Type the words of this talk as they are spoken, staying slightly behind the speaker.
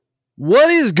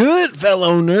What is good,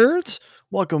 fellow nerds?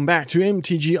 Welcome back to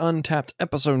MTG Untapped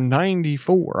episode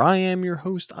 94. I am your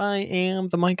host. I am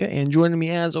the Micah, and joining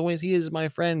me as always, he is my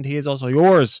friend. He is also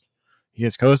yours. He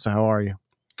is Costa. How are you?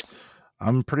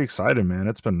 I'm pretty excited, man.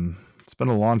 It's been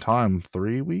a long time.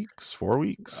 3 weeks, 4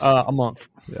 weeks, A month.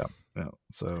 Yeah.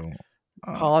 So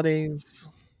Holidays,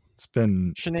 it's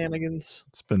been shenanigans.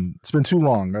 It's been too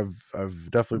long. I've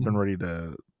definitely been ready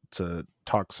to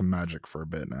talk some Magic for a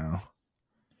bit now.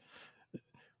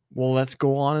 Well, let's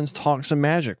go on and talk some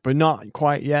Magic, but not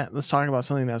quite yet. Let's talk about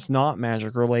something that's not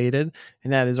Magic related,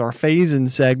 and that is our phase-in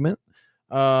segment.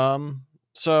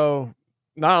 So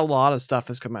not a lot of stuff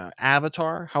has come out.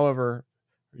 Avatar, however,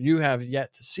 you have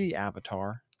yet to see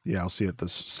Avatar. Yeah, I'll see it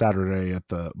this Saturday at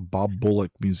the Bob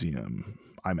Bullock Museum,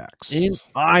 IMAX. In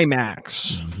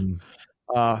IMAX.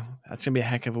 Mm-hmm. That's gonna be a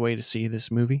heck of a way to see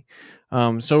this movie.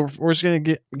 So we're just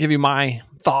gonna give you my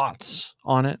thoughts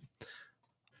on it.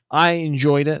 I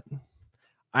enjoyed it.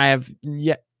 I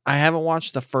haven't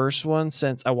watched the first one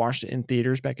since I watched it in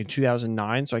theaters back in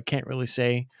 2009, so I can't really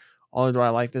say, do I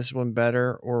like this one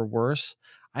better or worse.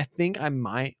 I think I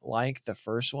might like the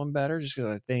first one better just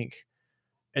because I think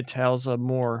it tells a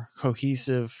more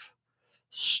cohesive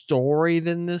story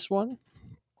than this one.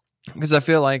 Because I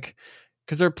feel like,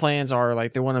 because their plans are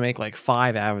like they want to make like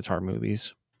 5 Avatar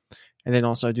movies and then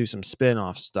also do some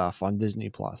spin-off stuff on Disney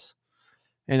Plus.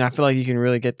 And I feel like you can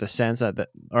really get the sense that,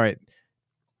 all right,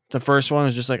 the first one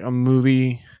was just like a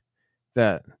movie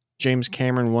that James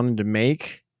Cameron wanted to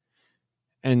make.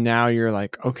 And now you're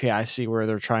like, okay, I see where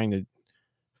they're trying to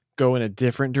go in a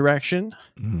different direction.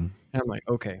 Mm-hmm. And I'm like,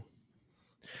 okay.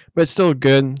 But it's still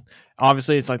good.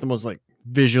 Obviously, it's like the most like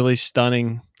visually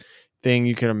stunning thing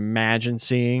you could imagine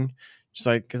seeing. Just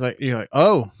like, because like you're like,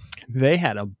 oh, they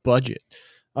had a budget,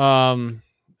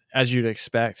 as you'd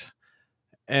expect.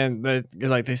 And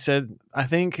like they said, I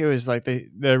think it was like they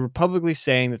were publicly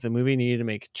saying that the movie needed to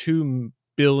make $2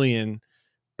 billion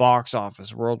box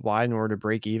office worldwide in order to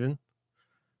break even.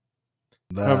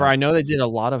 However, I know they did a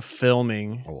lot of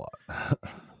filming. A lot.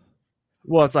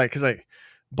 Well, it's like because like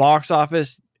box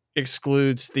office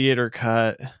excludes theater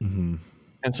cut and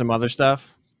some other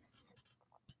stuff,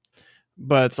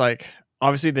 but it's like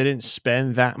obviously they didn't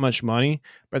spend that much money.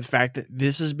 But the fact that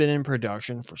this has been in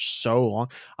production for so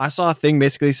long, I saw a thing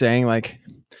basically saying like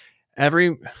at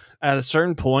a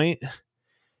certain point,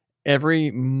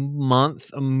 every month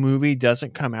a movie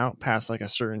doesn't come out past like a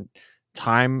certain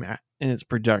time in its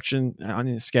production on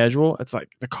its schedule. It's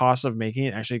like the cost of making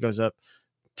it actually goes up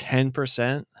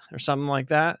 10% or something like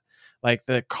that. Like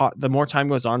the more time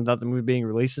goes on without the movie being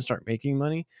released and start making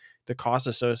money, the cost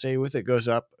associated with it goes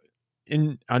up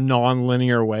in a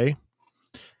non-linear way.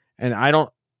 And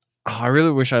I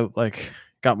really wish I like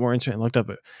got more into it and looked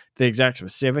up the exact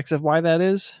specifics of why that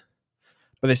is.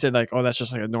 But they said like, oh, that's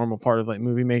just like a normal part of like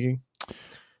movie making.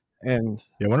 And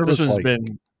yeah, I wonder this if one's like,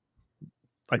 been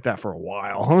like that for a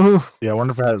while. Yeah, I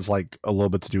wonder if it has like a little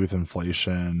bit to do with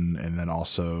inflation and then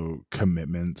also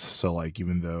commitments. So like,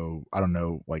 even though I don't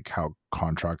know like how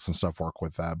contracts and stuff work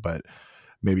with that, but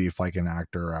maybe if like an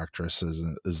actor or actress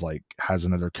is like has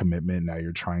another commitment, now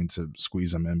you're trying to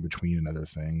squeeze them in between another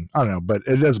thing. I don't know, but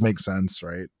it does make sense,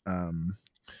 right?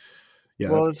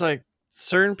 Yeah. Well, it's like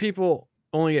certain people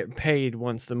only get paid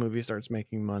once the movie starts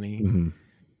making money. Mm-hmm.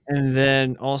 And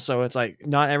then also it's like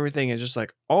not everything is just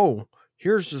like, oh,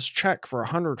 here's this check for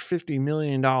 $150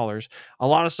 million. A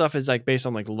lot of stuff is like based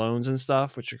on like loans and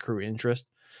stuff, which accrue interest.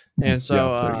 And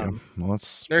so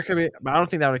there could be, but I don't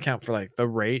think that would account for like the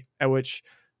rate at which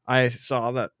I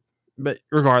saw that. But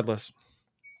regardless,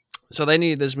 so they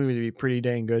needed this movie to be pretty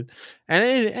dang good, and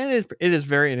it is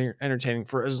very entertaining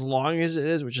for as long as it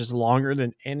is, which is longer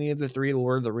than any of the 3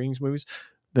 Lord of the Rings movies,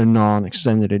 the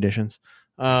non-extended editions.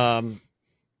 It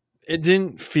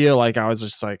didn't feel like I was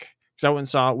just like, because I went and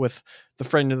saw it with the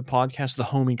friend of the podcast, the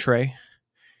homie Trey,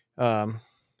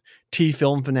 T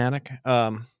Film Fanatic.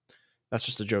 That's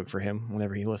just a joke for him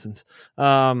whenever he listens.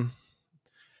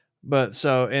 But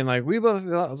so, and like we both,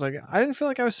 I was like, I didn't feel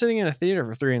like I was sitting in a theater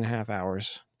for 3.5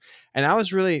 hours. And I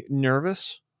was really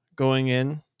nervous going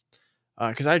in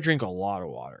because I drink a lot of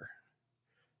water.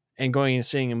 And going and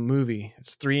seeing a movie,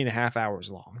 it's 3.5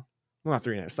 hours long. Well, not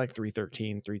 3.5, it's like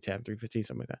 3:13, 3:10, 3:15,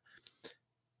 something like that.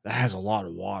 That has a lot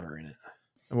of water in it.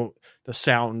 And the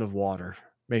sound of water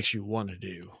makes you want to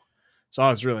do. So I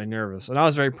was really nervous, and I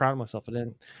was very proud of myself.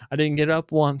 I didn't get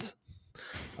up once.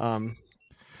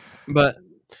 But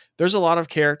there's a lot of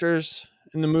characters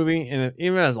in the movie, and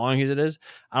even as long as it is,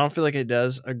 I don't feel like it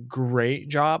does a great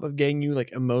job of getting you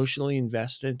like emotionally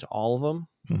invested into all of them.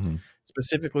 Mm-hmm.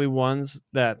 Specifically ones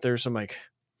that there's some like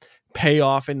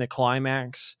payoff in the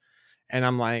climax, and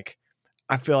I'm like,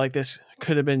 I feel like this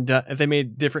could have been done if they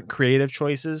made different creative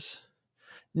choices,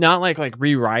 not like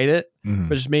rewrite it,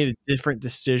 but just made a different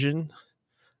decision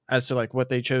as to like what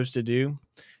they chose to do.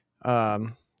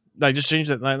 Like just change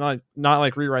it, not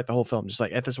like rewrite the whole film, just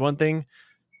like at this one thing,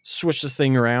 switch this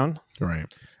thing around.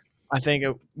 Right. I think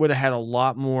it would have had a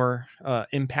lot more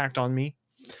impact on me.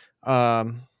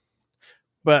 But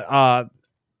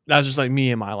that's just like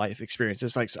me and my life experience.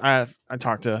 It's like I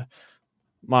talked to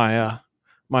my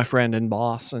my friend and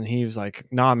boss, and he was like,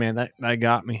 "Nah, man, that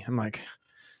got me." I'm like,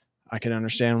 I can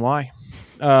understand why.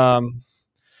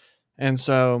 And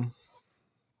so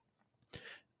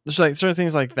there's like certain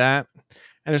things like that.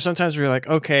 And there's sometimes where you're like,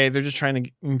 okay, they're just trying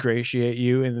to ingratiate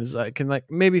you, and it's like can like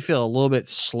maybe feel a little bit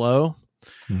slow.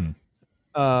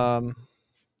 I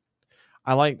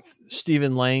liked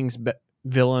Stephen Lang's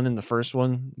villain in the first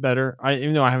one better.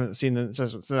 Even though I haven't seen it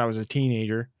since I was a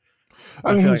teenager.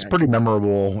 I mean, it's pretty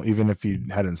memorable, even if you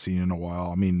hadn't seen it in a while.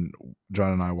 I mean,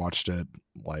 John and I watched it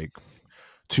like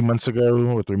 2 months ago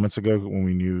or 3 months ago when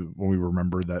we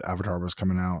remembered that Avatar was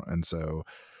coming out, and so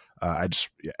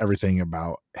everything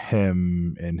about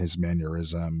him and his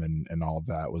mannerism and all of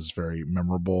that was very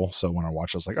memorable. So when I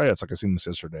watched it, I was like, oh yeah, it's like I seen this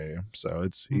yesterday. So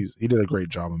he did a great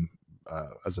job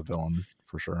as a villain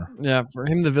for sure. Yeah, for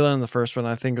him, the villain in the first one,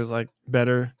 I think was like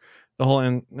better. The whole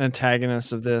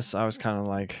antagonist of this, I was kind of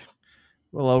like,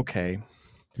 well, okay.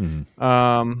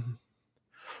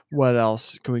 What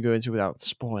else can we go into without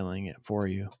spoiling it for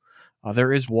you?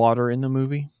 There is water in the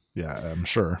movie. Yeah, I'm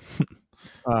sure.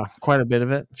 Quite a bit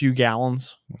of it, a few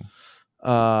gallons.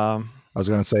 I was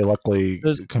going to say, luckily,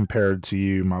 compared to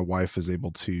you, my wife is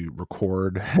able to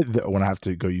record when I have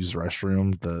to go use the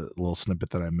restroom, the little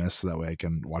snippet that I missed, so that way I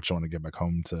can watch it when I get back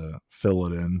home to fill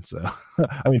it in. So,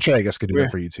 I mean, Trey, I guess, could do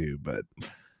that for you too, but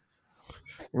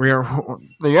the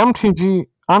MTG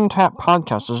Untapped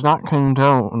podcast does not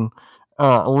condone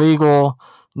illegal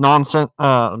nonsense.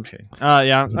 I'm kidding.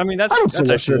 Yeah, I mean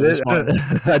that's actually really smart.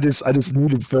 I just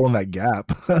needed to fill in that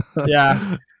gap.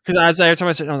 Yeah, because every time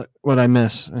I said, I was like, "What'd I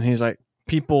miss?" And he's like,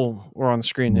 "People were on the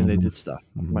screen and they did stuff."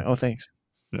 I'm like, "Oh, thanks."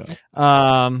 Yeah.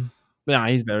 Yeah,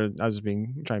 he's better. I was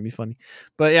trying to be funny,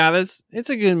 but yeah, it's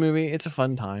a good movie. It's a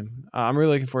fun time. I'm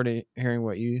really looking forward to hearing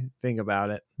what you think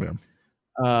about it. Yeah.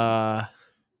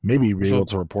 Maybe be able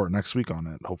to report next week on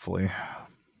it. Hopefully.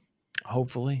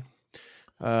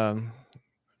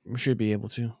 We should be able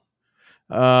to.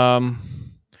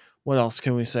 What else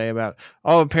can we say about it?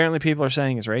 Oh, apparently people are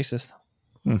saying it's racist.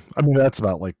 I mean, that's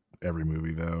about like every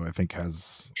movie, though. I think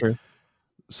has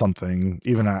something.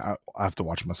 Even I have to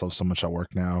watch myself so much at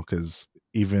work now because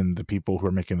even the people who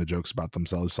are making the jokes about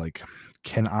themselves, like,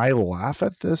 can I laugh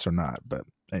at this or not? But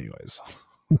anyways.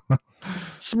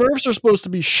 Smurfs are supposed to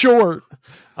be short.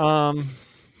 Yeah.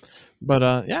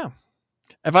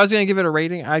 If I was going to give it a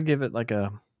rating, I'd give it like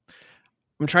I'm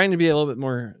trying to be a little bit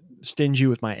more stingy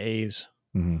with my A's.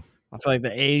 Mm-hmm. I feel like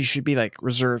the A's should be like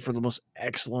reserved for the most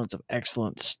excellent of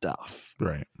excellent stuff.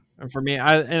 Right. And for me,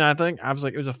 I think I was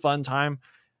like, it was a fun time.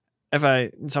 If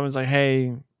someone's like,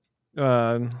 hey,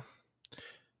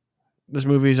 this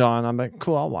movie's on, I'm like,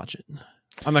 cool, I'll watch it.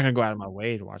 I'm not gonna go out of my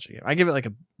way to watch it. I give it like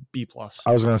a B+.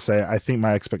 I was gonna say, I think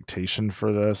my expectation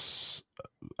for this,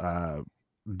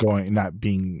 not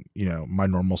being, my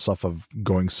normal stuff of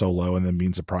going so low and then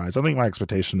being surprised. I think my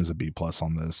expectation is a B+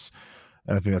 on this,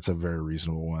 and I think that's a very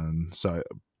reasonable one. So,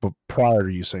 but prior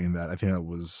to you saying that, I think that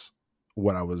was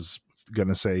what I was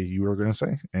gonna say. You were gonna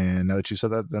say, and now that you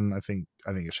said that, then I think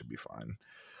it should be fine.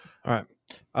 All right.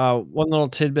 One little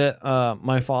tidbit.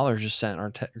 My father just sent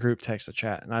our group text a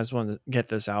chat, and I just wanted to get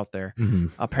this out there. Mm-hmm.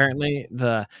 Apparently,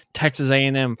 the Texas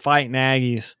A&M Fighting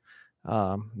Aggies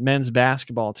men's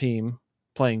basketball team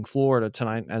playing Florida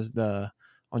tonight,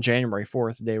 on January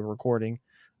 4th, the day we're recording,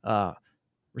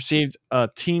 received an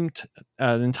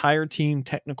entire team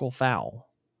technical foul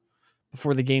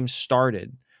before the game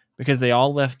started because they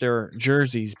all left their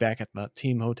jerseys back at the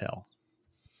team hotel.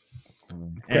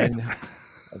 Okay. And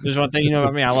there's one thing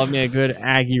about me. I love me a good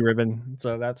Aggie ribbon.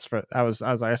 So I saw that. I was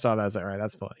like, right,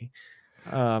 that's funny.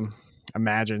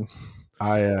 Imagine.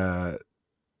 I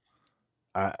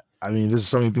mean, there's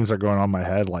so many things that are going on in my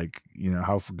head, like,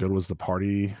 how good was the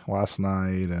party last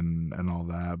night and all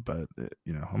that. But,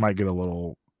 I might get a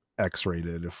little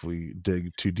X-rated if we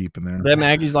dig too deep in there. Them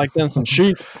Aggies like them some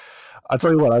sheep. I'll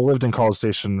tell you what, I lived in College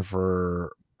Station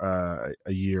for a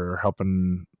year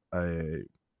helping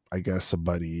I guess a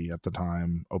buddy at the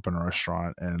time open a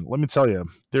restaurant, and let me tell you,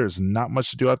 there's not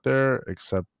much to do out there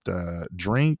except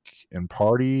drink and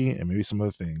party and maybe some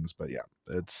other things. But yeah,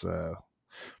 it's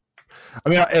I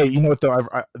mean, hey, you know what though?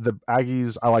 The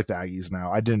Aggies, I like the Aggies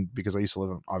now. I didn't because I used to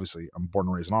live in, obviously, I'm born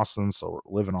and raised in Austin, so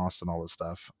live in Austin, all this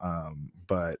stuff.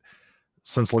 But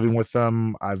since living with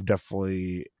them, I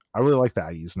really like the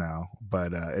Aggies now.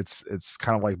 But it's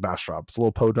kind of like Bastrop. It's a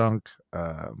little podunk,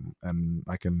 and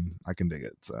I can dig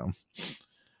it. So.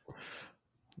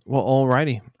 Well,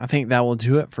 alrighty. I think that will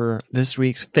do it for this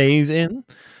week's Phase In.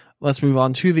 Let's move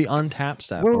on to the untapped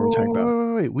stuff. Wait,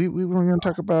 we were going to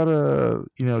talk about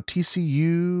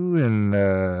TCU and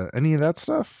any of that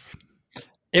stuff.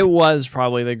 It was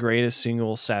probably the greatest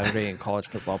single Saturday in college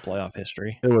football playoff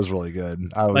history. It was really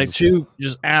good. Two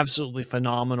just absolutely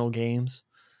phenomenal games.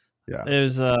 Yeah, it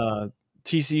was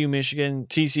TCU Michigan.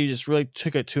 TCU just really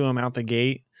took it to them out the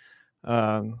gate.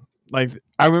 I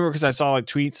remember because I saw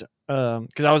tweets.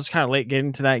 Because I was kind of late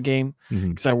getting to that game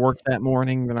because I worked that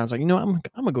morning. Then I was like, I'm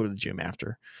gonna go to the gym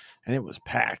after, and it was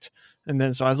packed. And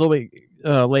then so I was a little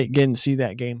bit late getting to see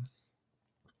that game.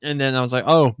 And then I was like,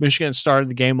 oh, Michigan started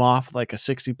the game off like a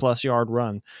 60+ yard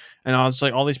run, and I was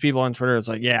like, all these people on Twitter, it's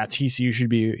like, yeah, TCU should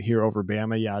be here over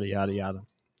Bama, yada yada yada.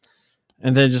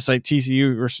 And then just like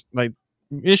TCU or like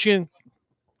Michigan,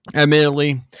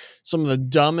 admittedly, some of the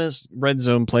dumbest red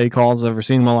zone play calls I've ever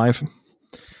seen in my life.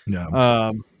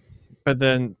 Yeah. But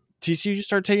then TCU just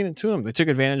started taking it to them. They took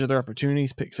advantage of their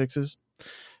opportunities, pick sixes,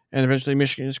 and eventually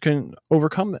Michigan just couldn't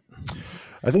overcome it.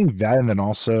 I think that, and then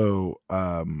also,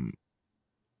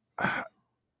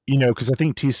 because I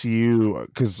think TCU,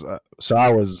 so I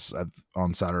was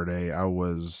on Saturday, I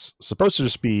was supposed to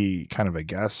just be kind of a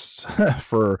guest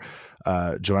for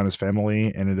Joanna's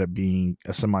family, ended up being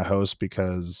a semi-host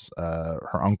because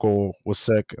her uncle was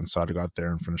sick, and so I had to go out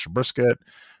there and finish a brisket.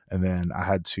 And then I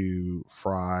had to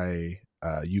fry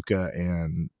yuca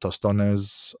and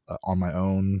tostones on my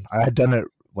own. I had done it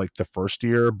like the first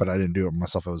year, but I didn't do it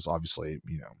myself. It was obviously,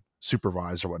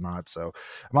 supervised or whatnot. So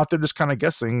I'm out there just kind of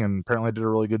guessing, and apparently I did a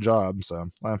really good job. So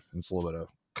it's a little bit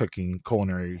of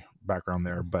culinary background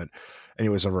there. But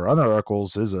anyways, one of our other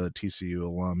uncles is a TCU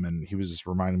alum, and he was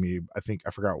reminding me,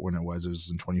 I forgot when it was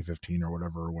in 2015 or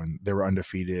whatever, when they were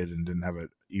undefeated and didn't have it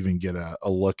even get a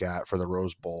look at for the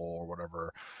Rose Bowl or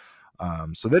whatever.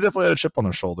 So they definitely had a chip on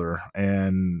their shoulder,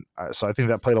 and so I think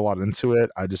that played a lot into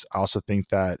it. I also think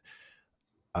that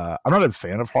I'm not a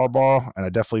fan of Harbaugh, and I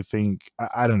definitely think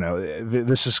I don't know,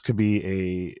 this just could be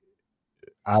a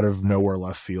out of nowhere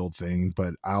left field thing,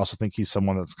 but I also think he's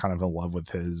someone that's kind of in love with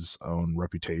his own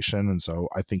reputation, and so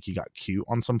I think he got cute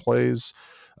on some plays,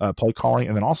 play calling,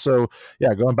 and then also,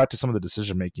 going back to some of the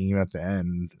decision making, even at the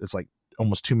end, it's like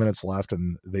almost 2 minutes left,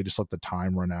 and they just let the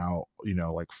time run out.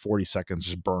 Like 40 seconds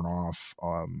just burn off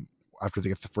after they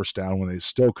get the first down, when they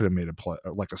still could have made a play,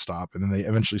 like a stop, and then they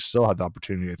eventually still had the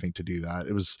opportunity, I think, to do that.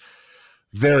 It was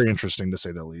very interesting, to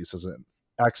say the least, as an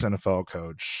ex-NFL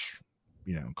coach.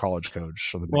 College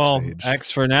coach on the big stage.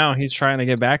 X for now. He's trying to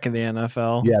get back in the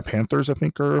NFL. Yeah, Panthers, I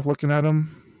think, are looking at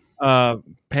him.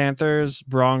 Panthers,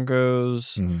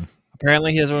 Broncos. Mm-hmm.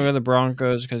 Apparently, he doesn't want to go to the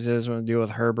Broncos because he doesn't want to deal with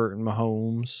Herbert and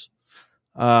Mahomes.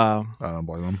 I don't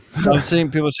blame him. I'm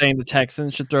seeing people saying the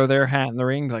Texans should throw their hat in the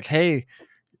ring. Like, hey,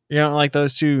 you don't like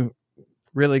those two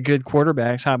really good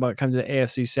quarterbacks? How about come to the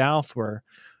AFC South where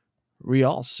we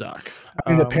all suck? I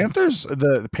mean, the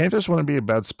Panthers wouldn't be a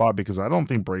bad spot because I don't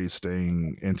think Brady's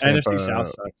staying in Tampa. NFC South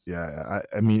sucks. Yeah,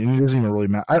 I mean, it doesn't even really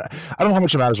matter. I don't know how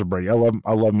much it matters with Brady. I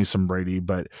love me some Brady,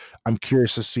 but I'm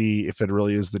curious to see if it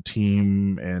really is the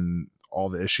team and all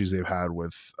the issues they've had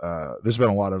with. There's been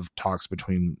a lot of talks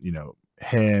between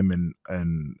him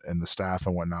and the staff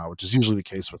and whatnot, which is usually the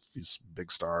case with these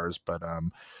big stars. But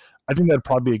I think that'd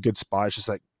probably be a good spot. It's just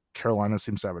that Carolina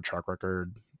seems to have a track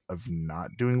record of not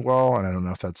doing well, and I don't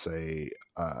know if that's a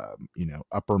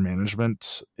upper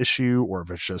management issue or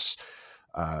if it's just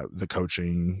the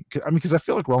coaching. I mean, because I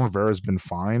feel like Ron Rivera has been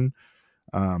fine.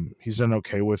 He's done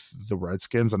okay with the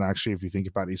Redskins, and actually, if you think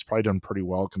about it, he's probably done pretty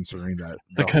well considering that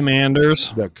the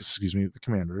Commanders. The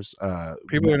Commanders.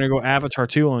 People are gonna go Avatar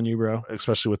 2 on you, bro.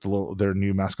 Especially with their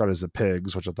new mascot is the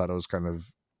pigs, which I thought was kind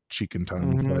of cheek and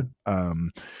tongue. Mm-hmm.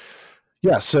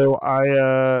 But so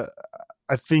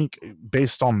I think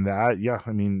based on that,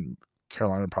 I mean,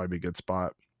 Carolina would probably be a good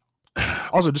spot.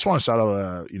 Also, just want to shout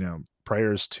out,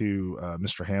 prayers to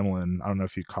Mr. Hamlin. I don't know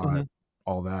if you caught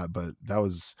all that, but that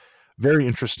was very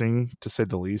interesting, to say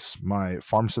the least. My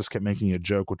pharmacist kept making a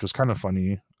joke, which was kind of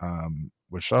funny,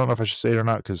 which I don't know if I should say it or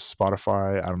not because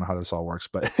Spotify, I don't know how this all works,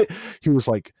 but he was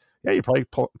like, yeah, you probably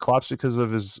collapsed because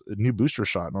of his new booster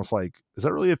shot. And I was like, is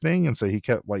that really a thing? And so he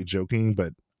kept joking,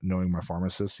 but knowing my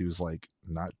pharmacist, he was like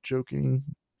not joking,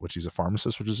 which he's a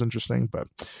pharmacist, which is interesting. But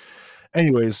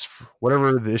anyways,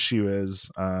 whatever the issue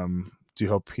is, do do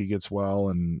hope he gets well.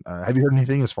 And have you heard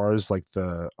anything as far as like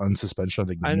the unsuspension of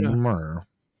the game? Or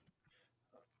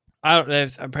I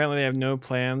don't. Apparently, they have no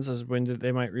plans as when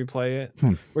they might replay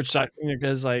it, which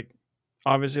because like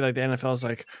obviously like the NFL is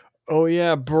like, oh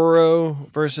yeah, Burrow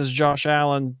versus Josh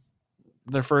Allen,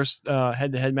 their first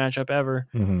head-to-head matchup ever,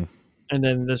 and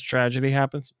then this tragedy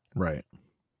happens. Right.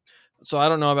 So I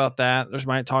don't know about that. There's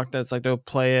might talk that's like they'll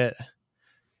play it,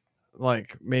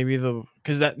 like maybe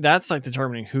because that's like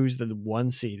determining who's the 1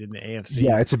 seed in the AFC.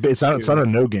 Yeah, it's not a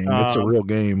no game. It's a real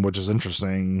game, which is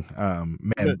interesting.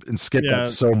 And Skip got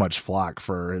so much flack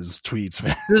for his tweets,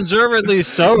 man. Deservedly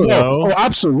so, though. Oh,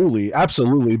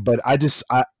 absolutely. But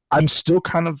I'm still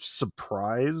kind of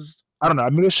surprised. I don't know.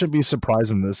 I mean, it should be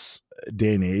surprised in this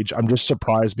day and age. I'm just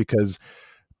surprised because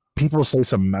people say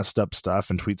some messed up stuff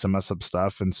and tweet some messed up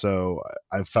stuff, and so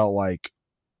I felt like,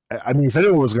 I mean, if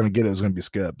anyone was going to get it, it was going to be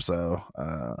Skip. So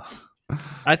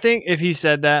I think if he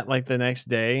said that like the next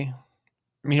day,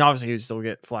 I mean, obviously he would still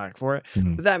get flack for it,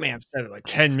 but that man said it like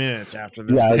 10 minutes after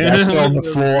this. Yeah, still on the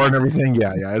floor and everything.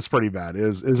 Yeah, it's pretty bad. It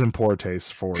is in poor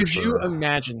taste for Could sure. you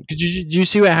imagine? Did you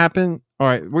see what happened? All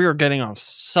right, we are getting off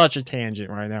such a tangent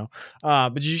right now.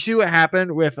 But did you see what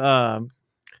happened with Kayvon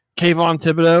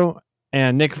Thibodeau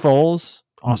and Nick Foles,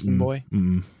 Austin boy?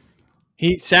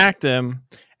 He sacked him,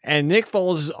 and Nick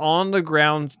Foles is on the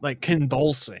ground like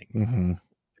convulsing,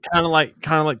 kind of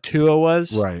like Tua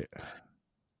was, right?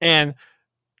 And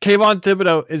Kayvon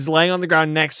Thibodeau is laying on the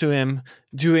ground next to him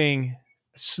doing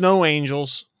snow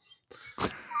angels.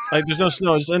 Like there's no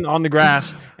snow, it's on the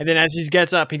grass. And then as he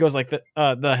gets up, he goes like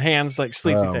the hands like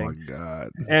sleepy thing. Oh my God.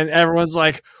 And everyone's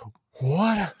like,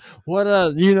 what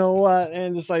you know what?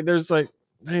 And just like there's like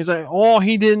he's like, oh,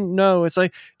 he didn't know. It's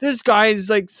like this guy's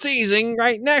like seizing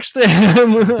right next to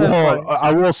him. Well,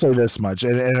 I will say this much,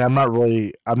 and I'm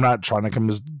not trying to come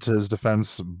to his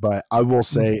defense, but I will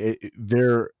say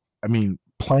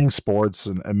playing sports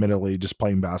and admittedly just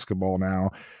playing basketball now,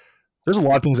 there's a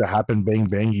lot of things that happen bang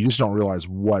bang, you just don't realize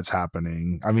what's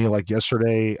happening. I mean, like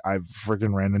yesterday I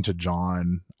freaking ran into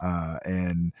John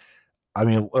and I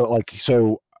mean, like,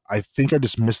 so I think I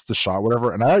just missed the shot,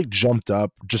 whatever, and I like jumped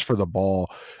up just for the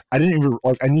ball. I didn't even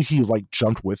I knew he like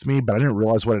jumped with me, but I didn't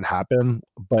realize what had happened.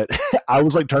 But I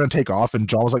was like trying to take off, and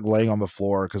John was like laying on the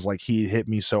floor because like he hit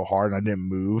me so hard and I didn't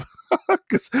move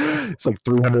because it's like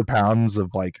 300 pounds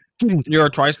of like. You're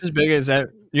twice as big as that.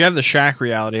 You have the Shaq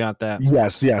reality on that.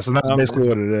 Yes, and that's basically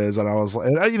what it is. And I was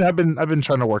like, I've been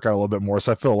trying to work out a little bit more,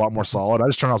 so I feel a lot more solid. I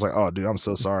just turned, I was like, oh, dude, I'm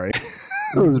so sorry.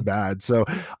 It was bad. So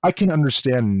I can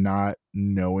understand not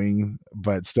knowing,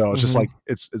 but still, it's just like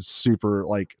it's super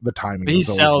like the timing.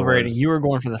 He's celebrating. You were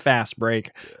going for the fast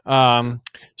break.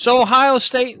 So Ohio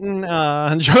State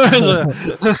and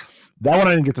Georgia. That one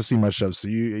I didn't get to see much of, so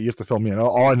you have to fill me in.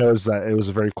 All I know is that it was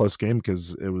a very close game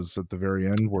because it was at the very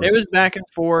end. It was back and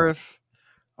forth.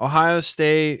 Ohio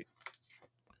State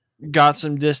got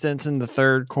some distance in the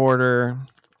third quarter,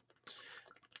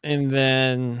 and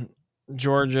then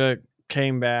Georgia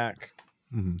came back,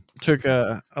 took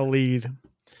a lead,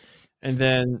 and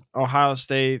then Ohio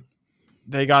State,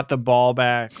 they got the ball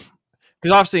back.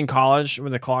 Because obviously in college,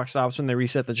 when the clock stops, when they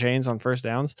reset the chains on first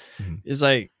downs, it's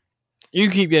like, you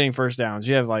keep getting first downs.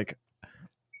 You have like,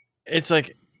 it's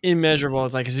like immeasurable.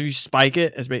 It's like, because if you spike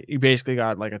it, you basically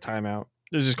got like a timeout.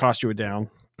 It just cost you a down.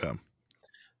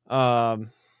 Yeah.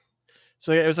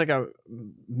 So it was like a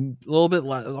little bit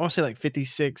less. I want to say like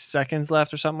 56 seconds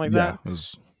left or something like that.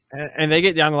 And they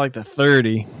get down to like the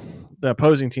 30, the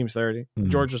opposing team's 30,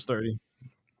 Georgia's 30.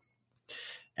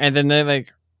 And then I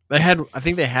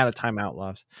think they had a timeout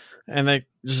left, and they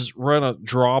just run a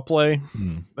draw play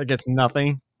that gets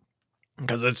nothing.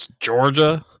 Because it's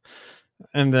Georgia.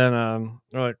 And then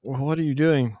they're like, well, what are you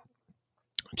doing?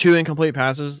 2 incomplete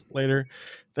passes later.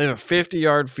 They have a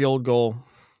 50-yard field goal.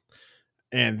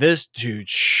 And this dude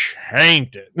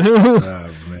shanked it.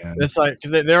 Oh, man. It's like,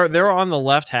 because they're on the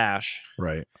left hash.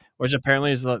 Right. Which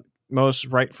apparently is the most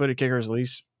right-footed kicker's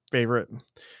least favorite.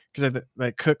 Because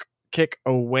they kick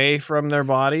away from their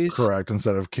bodies. Correct.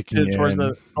 Instead of kicking towards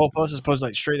the goalpost, as opposed to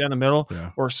like straight down the middle.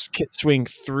 Yeah. Or swing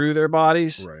through their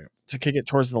bodies. Right. To kick it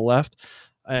towards the left,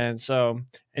 and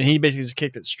he basically just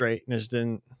kicked it straight and just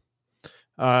didn't.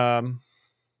 And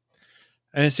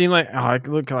it seemed like it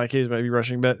looked like he was maybe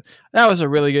rushing, but that was a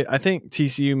really good. I think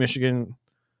TCU Michigan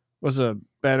was a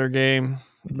better game,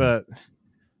 but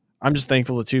I'm just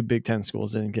thankful the 2 Big Ten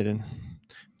schools didn't get in.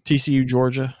 TCU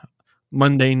Georgia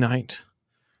Monday night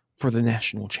for the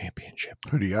national championship.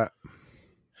 Who do you got?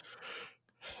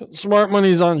 Smart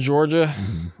money's on Georgia.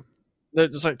 They're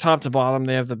just like top to bottom.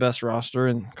 They have the best roster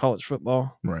in college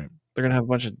football. Right. They're going to have a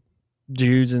bunch of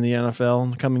dudes in the NFL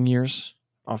in the coming years.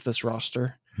 off this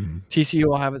roster. Hmm. TCU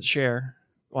will have its share.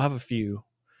 We'll have a few.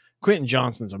 Quentin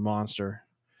Johnston's a monster.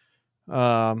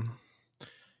 Max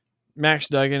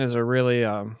Duggan is a really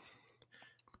A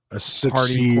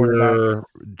 6-year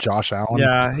Josh Allen.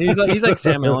 Yeah, he's like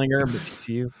Sam Ehlinger, but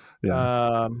TCU.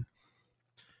 Yeah.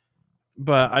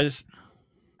 But I just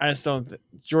don't.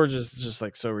 Georgia's just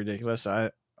like so ridiculous.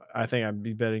 I think I'd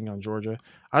be betting on Georgia.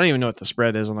 I don't even know what the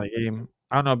spread is on that game.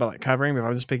 I don't know about like covering, but if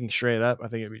I'm just picking straight up, I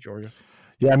think it'd be Georgia.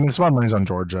 Yeah, I mean, some of my money's on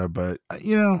Georgia, but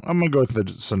I'm gonna go with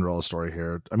the Cinderella story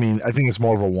here. I mean, I think it's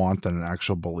more of a want than an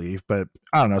actual belief, but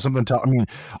I don't know. I mean,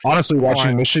 honestly,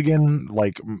 watching Michigan,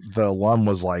 like the alum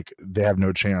was like they have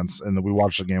no chance, and then we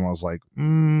watched the game. I was like,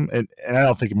 and I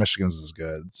don't think Michigan's as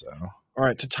good. So, all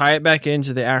right, to tie it back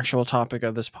into the actual topic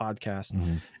of this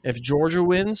podcast, if Georgia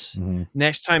wins,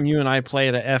 next time you and I play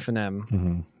at a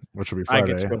F&M, which will be Friday, I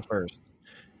get to go first.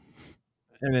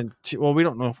 And then, we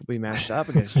don't know if we'll be matched up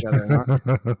against each other or not.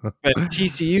 But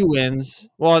TCU wins.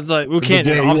 Well, it's like we can't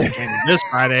do this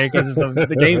Friday because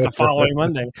the game's the following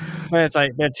Monday. But it's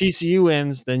like that TCU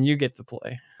wins, then you get to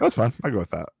play. That's fine. I go with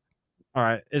that. All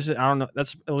right. I don't know.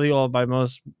 That's illegal by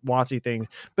most WotC things.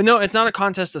 But no, it's not a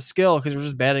contest of skill because we're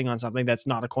just betting on something that's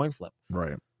not a coin flip.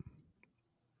 Right.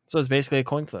 So it's basically a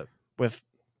coin flip with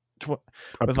like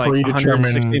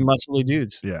 160 muscly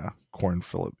dudes. Yeah. Coin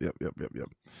flip. Yep.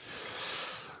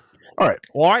 All right.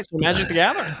 Well, all right. So Magic the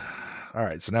Gathering. All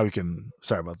right. So now we can.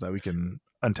 Sorry about that. We can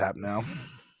untap now.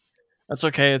 That's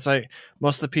okay. It's like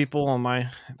most of the people on my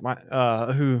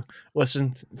who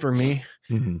listen for me,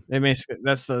 they basically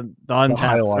that's the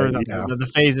untap or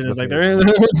the phase-in is like they're.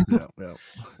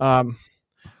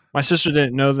 My sister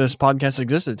didn't know this podcast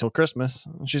existed until Christmas.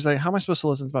 And she's like, "How am I supposed to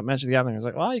listen to about Magic the Gathering?" I was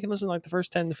like, "Well, you can listen to like the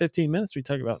first 10 to 15 minutes. We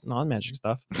talk about non-Magic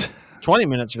stuff. 20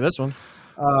 minutes for this one."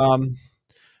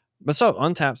 But so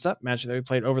Untap's that Magic that we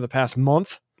played over the past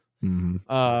month.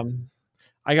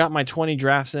 I got my 20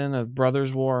 drafts in of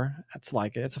Brothers War. That's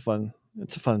like it. It's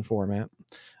a fun format.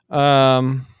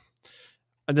 And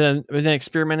then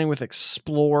experimenting with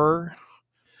Explorer.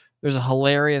 There's a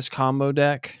hilarious combo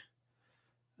deck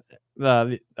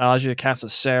that allows you to cast a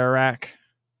Sarac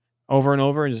over and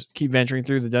over and just keep venturing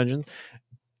through the dungeon.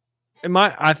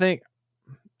 I think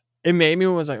it made me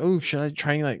was like, oh, should I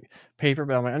try like paper?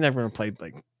 But I'm like, I never played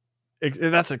like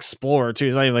that's Explorer too.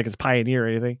 It's not even like it's Pioneer or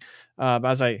anything. But I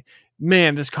was like,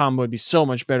 man, this combo would be so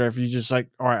much better if you just like,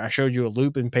 all right, I showed you a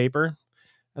loop in paper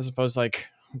as opposed to like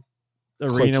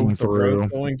arena with the road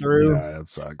going through. Yeah, it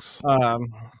sucks.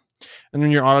 And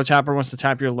then your auto tapper wants to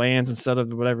tap your lands instead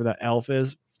of whatever that elf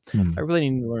is. I really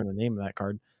need to learn the name of that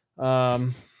card.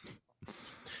 But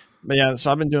yeah,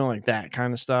 so I've been doing like that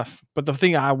kind of stuff. But the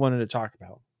thing I wanted to talk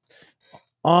about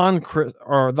on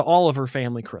the Oliver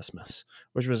family Christmas,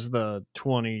 which was the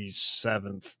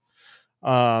 27th,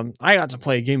 I got to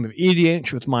play a game of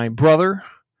EDH with my brother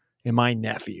and my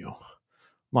nephew,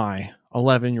 my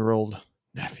 11-year-old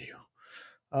nephew.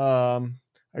 I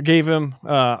gave him,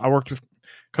 I worked with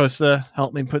Costa,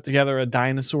 helped me put together a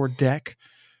dinosaur deck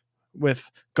with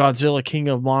Godzilla King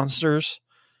of Monsters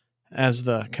as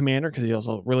the commander because he's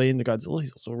also really into Godzilla.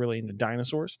 He's also really into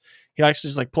dinosaurs. He likes to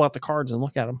just like pull out the cards and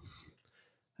look at them.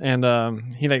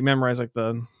 And he like memorized like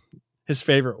his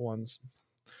favorite ones.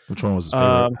 Which one was his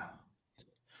favorite?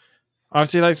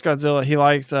 Obviously, he likes Godzilla. He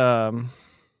likes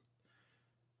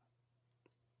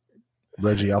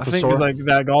Reggie Alphasaur. I think it's like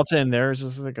that Galta in there is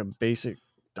just like a basic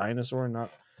dinosaur.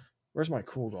 Where's my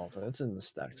cool Galta? It's in the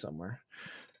stack somewhere.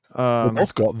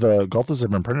 Both the Galtas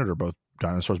have been printed are both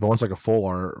dinosaurs, but one's like a full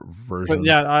art version. But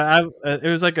yeah, it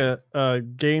was like a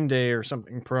game day or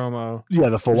something promo. Yeah,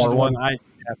 the full art one I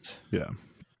kept. Yeah,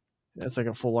 it's like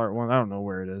a full art one. I don't know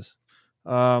where it is.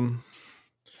 But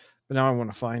now I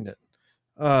want to find it.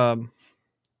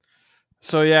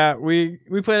 So yeah, we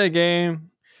played a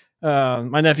game.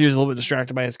 My nephew was a little bit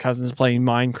distracted by his cousins playing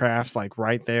Minecraft, like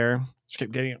right there. Just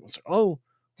kept getting it. I was like, oh,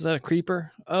 is that a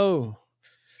creeper? Oh,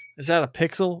 is that a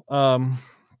pixel?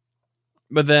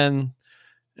 But then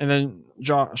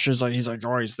Josh is like, he's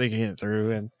always thinking it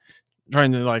through and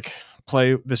trying to like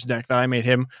play this deck that I made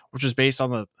him, which was based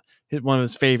on one of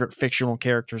his favorite fictional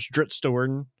characters, Dritz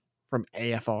Stewart from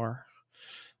AFR.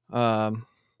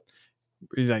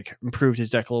 He like improved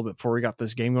his deck a little bit before we got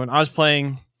this game going. I was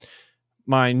playing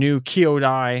my new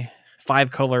Kyodai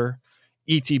 5-color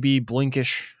ETB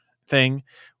Blinkish thing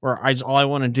where all I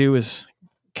want to do is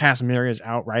cast Maria's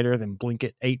Outrider, then blink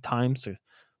it 8 times to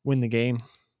win the game.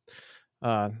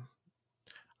 I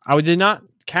did not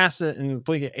cast it and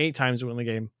blink it 8 times to win the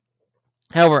game.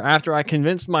 However, after I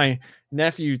convinced my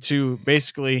nephew to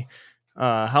basically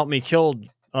help me kill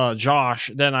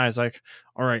Josh, then I was like,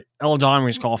 all right,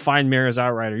 Eldonri's call, find Mira's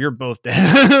Outrider. You're both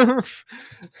dead.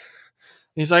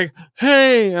 He's like,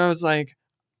 hey. I was like,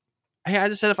 hey, I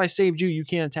just said if I saved you, you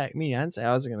can't attack me. I didn't say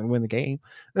I was going to win the game.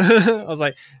 I was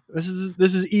like, this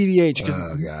is EDH because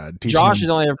Josh has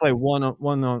only ever played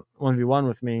 1v1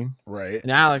 with me. Right.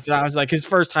 And Alex, I was like his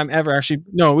first time ever. Actually,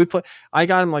 no, I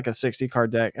got him like a 60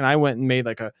 card deck, and I went and made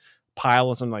like a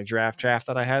pile of some like draft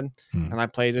that I had, and I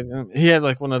played it. And he had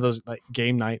like one of those like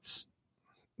game nights,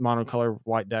 monocolor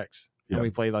white decks, and we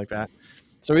played like that.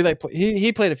 So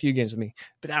he played a few games with me,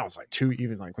 but that was like 2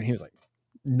 even like when he was like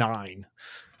 9.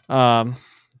 But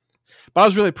I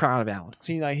was really proud of Alex.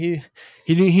 He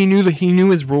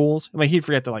knew his rules. I mean, he'd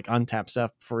forget to like untap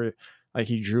stuff before like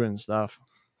he drew and stuff.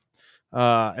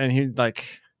 And he like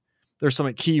there's some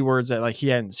like keywords that like he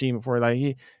hadn't seen before, like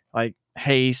he like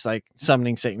haste, like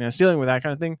summoning sickness, dealing with that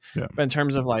kind of thing. Yeah. But in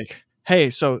terms of like, hey,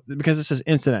 so because this is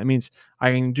instant, that means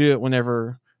I can do it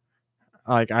whenever,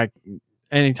 like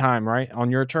anytime, right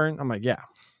on your turn. I'm like, yeah.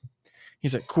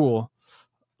 He's like, cool.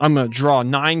 I'm gonna draw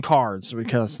 9 cards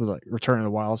because of the Return of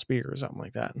the Wild Spear or something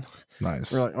like that.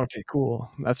 Nice. We're like, okay, cool.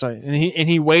 That's right. And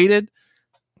he waited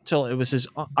till it was his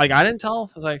like I didn't tell.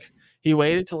 I was like, he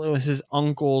waited till it was his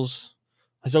uncle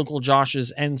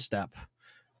Josh's end step,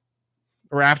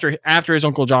 or after his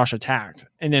Uncle Josh attacked,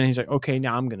 and then he's like, okay,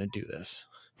 now I'm gonna do this.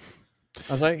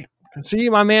 I was like, see,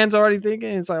 my man's already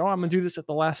thinking. It's like, oh, I'm gonna do this at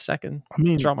the last second. I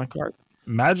mean, draw my card.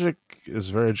 Magic is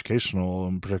very educational.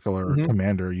 In particular,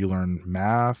 Commander, you learn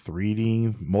math,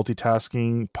 reading,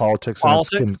 multitasking, politics.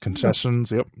 And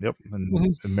concessions. Yep,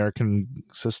 and American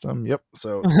system. Yep.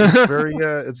 So it's very,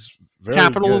 it's very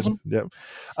capitalism. Good.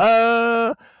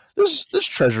 Yep. There's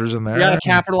treasures in there. You gotta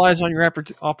capitalize on your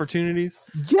opportunities.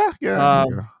 Yeah.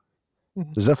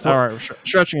 Is that all right?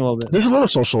 Stretching a little bit. There's a little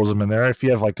socialism in there. If you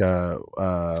have like a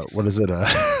what is it,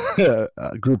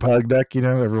 a group hug deck, you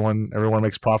know, everyone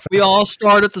makes profit. We all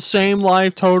start at the same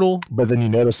life total, but then you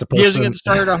notice the person he doesn't get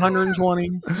started at 120.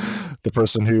 The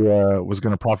person who was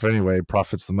going to profit anyway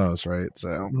profits the most, right?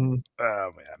 So, oh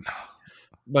man.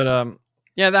 But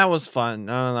yeah, that was fun.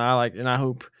 I don't know. I like, and I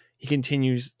hope he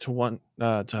continues to want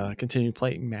to continue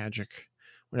playing Magic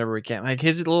whenever we can. Like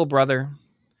his little brother.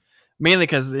 Mainly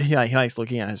because he likes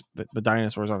looking at the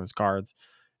dinosaurs on his cards,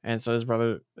 and so his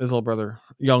little brother,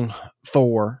 young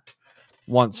Thor,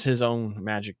 wants his own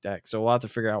Magic deck. So we'll have to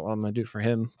figure out what I'm gonna do for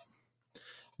him.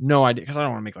 No idea, because I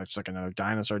don't want to make like just like another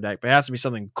dinosaur deck, but it has to be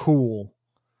something cool.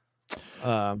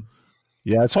 Yeah,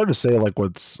 it's hard to say like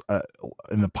what's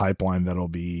in the pipeline that'll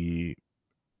be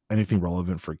anything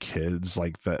relevant for kids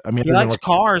like that. I mean, he likes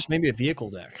cars, maybe a vehicle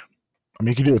deck. I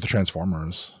mean, you can do it with the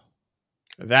Transformers.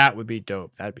 That would be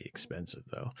dope. That'd be expensive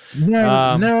though.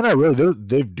 No, not really.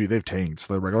 They've tanks.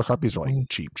 The regular copies are like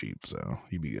cheap, so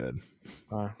you'd be good.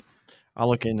 I'll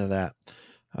look into that.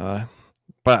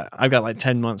 But I've got like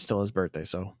 10 months till his birthday,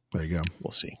 so there you go.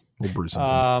 We'll see. We'll brew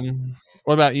something.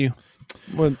 What about you?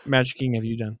 What Magic King have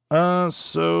you done?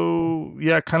 So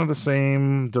yeah, kind of the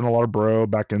same. Done a lot of Bro,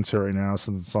 back into it right now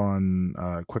since it's on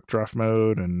quick draft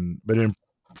mode, and been in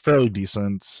fairly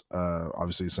decent.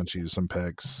 Obviously sent you some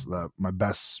picks. That my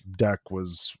best deck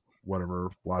was whatever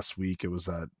last week. It was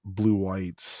that blue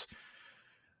white.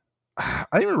 I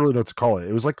didn't even really know what to call it.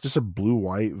 It was like just a blue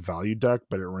white value deck,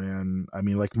 but it ran. I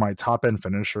mean, like my top end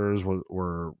finishers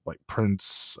were like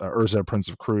Prince Urza, Prince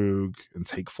of Krug, and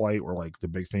Take Flight were like the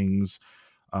big things.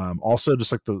 Also,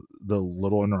 just like the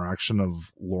little interaction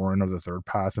of Lauren of the Third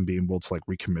Path and being able to like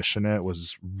recommission it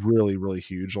was really, really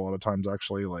huge. A lot of times,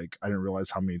 actually, like I didn't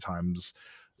realize how many times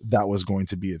that was going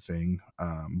to be a thing.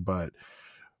 But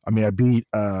I mean, I beat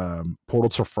Portal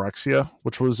to Phyrexia,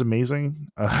 which was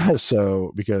amazing.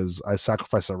 So because I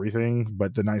sacrificed everything,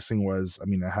 but the nice thing was, I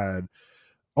mean, I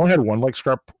only had one like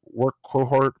scrap work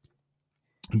cohort,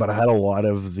 but I had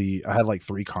I had like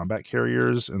 3 combat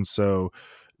carriers, and so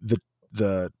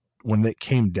the when it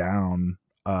came down,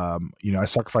 I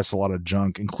sacrificed a lot of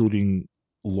junk, including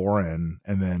Lauren,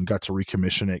 and then got to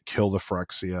recommission it, kill the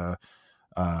Phyrexia,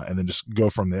 and then just go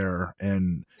from there.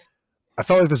 And I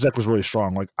felt like this deck was really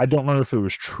strong. Like, I don't know if it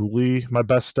was truly my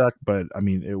best deck, but I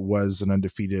mean, it was an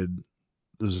undefeated.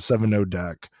 It was a 7-0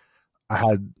 deck. I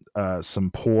had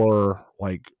some poor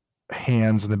like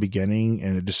hands in the beginning,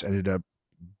 and it just ended up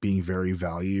being very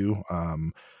value.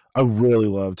 I really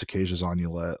love Takesha's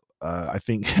Onulet. I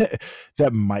think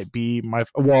that might be I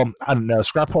don't know.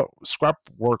 Scrap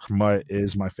Work Mutt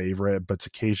is my favorite, but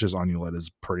Takesha's Onulet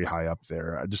is pretty high up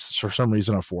there. I just, for some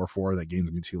reason, a 4/4 that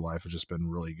gains me 2 life has just been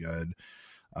really good.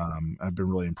 I've been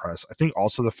really impressed. I think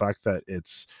also the fact that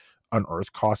its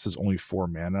unearth cost is only 4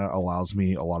 mana allows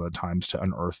me a lot of times to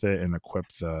unearth it and equip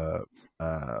the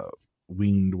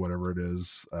winged whatever it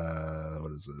is.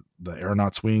 What is it? The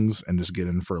Aeronauts wings, and just get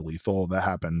in for a lethal. That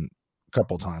happened a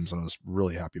couple times, and I was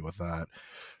really happy with that.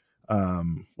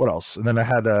 What else? And then I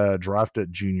had a draft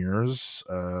at juniors.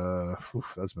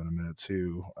 That's been a minute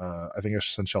too. I think I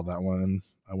sent y'all that one.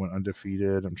 I went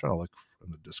undefeated. I'm trying to look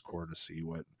in the Discord to see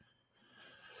what.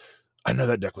 I know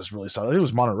that deck was really solid. I think it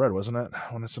was mono red, wasn't it?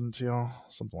 When I sent it to y'all,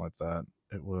 something like that.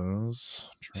 It was.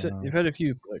 So you've had a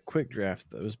few quick drafts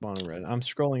that was mono red. I'm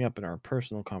scrolling up in our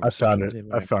personal I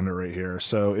conversation. found it right here.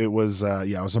 So it was,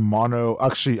 it was a mono.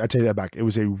 Actually, I take that back. It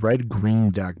was a red green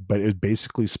deck, but it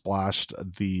basically splashed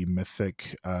the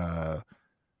mythic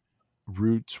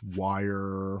Root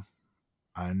Wire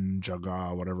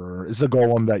Anjaga, whatever. It's the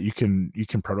golem that you can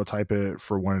prototype it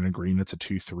for 1 in a green. It's a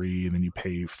 2/3, and then you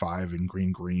pay 5 in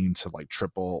green to like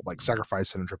triple, like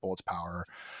sacrifice it and triple its power.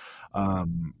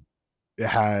 It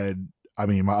had, I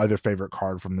mean, my other favorite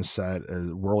card from the set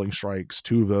is Whirling Strikes,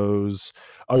 2 of those.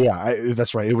 Oh yeah,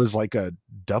 that's right. It was like a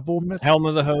double mythic. Helm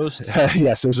of the Host.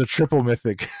 Yes, it was a triple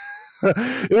mythic.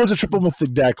 It was a triple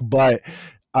mythic deck, but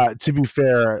to be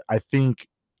fair, I think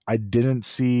I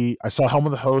saw Helm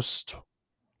of the Host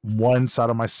once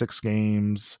out of my 6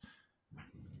 games.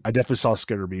 I definitely saw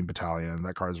Skitterbeam Battalion.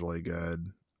 That card is really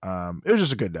good. It was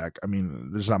just a good deck. I mean,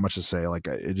 there's not much to say. Like,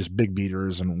 it just big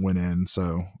beaters and went in.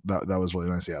 So that was really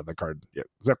nice. Yeah, that card. Yeah,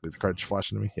 exactly. The card just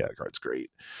flashed into me. Yeah, the card's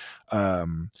great.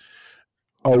 Oh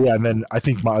yeah, and then I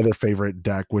think my other favorite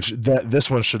deck, which this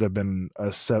one should have been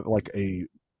a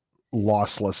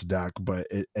lossless deck, but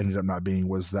it ended up not being,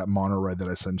 was that mono red that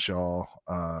I sent y'all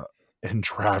in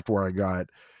draft, where I got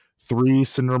 3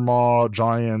 Cindermaw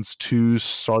Giants, 2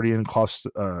 Sardian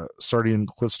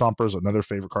Cliff Stompers, another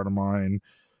favorite card of mine,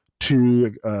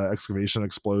 2 Excavation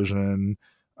Explosion.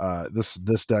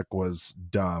 This deck was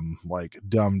dumb, like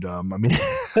dumb. I mean,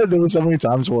 there were so many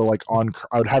times where like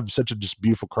I would have such a just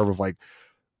beautiful curve of like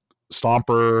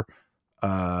Stomper.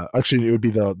 Actually, it would be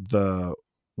the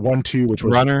 1/2, which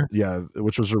was Runner,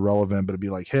 which was irrelevant, but it'd be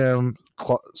like him,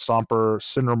 Stomper,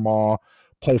 Cindermaw,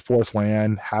 play 4th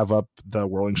land, have up the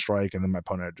Whirling Strike, and then my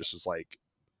opponent just is like,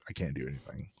 I can't do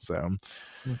anything. So,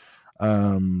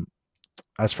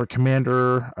 as for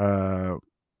Commander,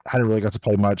 hadn't really got to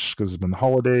play much because it's been the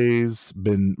holidays.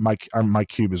 My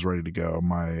cube is ready to go.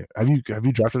 Have you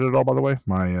drafted it at all, by the way?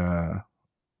 My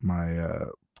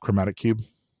chromatic cube.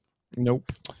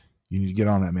 Nope. You need to get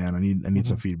on that, man. I need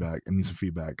some feedback. I need some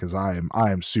feedback because I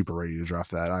am super ready to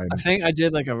draft that. I think I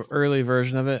did like an early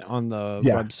version of it on the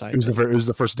website. It was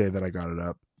the first day that I got it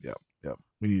up. Yep.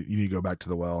 You need to go back to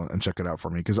the well and check it out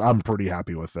for me because I'm pretty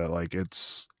happy with it. Like,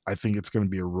 I think it's going to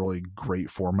be a really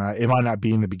great format. It might not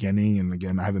be in the beginning, and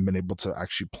again, I haven't been able to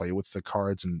actually play with the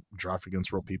cards and draft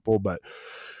against real people, but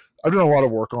I've done a lot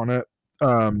of work on it.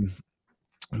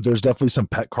 There's definitely some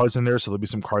pet cards in there, so there'll be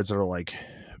some cards that are like,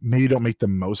 maybe don't make the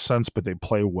most sense, but they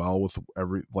play well with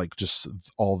just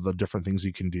all the different things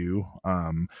you can do.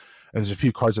 And there's a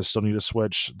few cards that still need to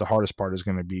switch. The hardest part is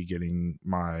going to be getting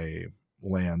my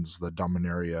lands, the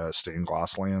Dominaria stained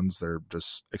glass lands. They're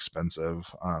just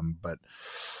expensive. But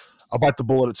I'll bite the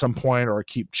bullet at some point, or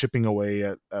keep chipping away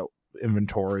at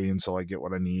inventory until I get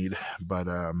what I need. But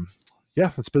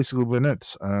yeah, that's basically been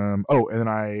it. And then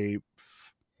I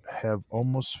have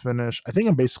almost finished. I think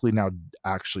I'm basically now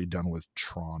actually done with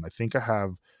Tron. I think I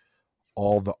have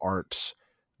all the arts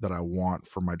that I want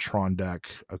for my Tron deck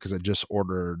because I just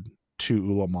ordered 2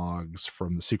 Ulamogs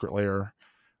from the Secret Lair.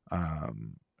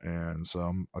 And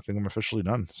so I think I'm officially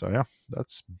done. So yeah,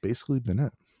 that's basically been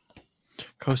it.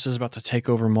 Costa's about to take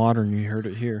over Modern. You heard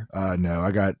it here. No,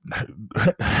 I got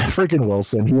freaking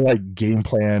Wilson. He like game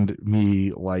planned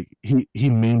me. Like he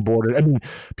mainboarded. I mean,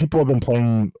 people have been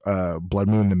playing Blood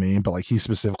Moon the main, but like he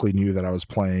specifically knew that I was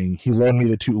playing. He loaned me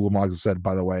the 2 Ulamogs and said,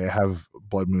 "By the way, I have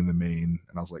Blood Moon the main,"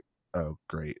 and I was like, "Oh,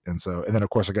 great!" And then of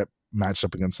course I got matched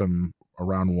up against him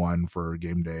around 1 for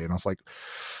game day, and I was like,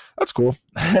 "That's cool."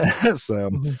 So.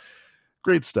 Mm-hmm.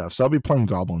 Great stuff. So I'll be playing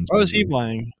Goblins. What was he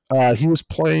playing? He was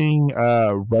playing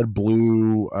red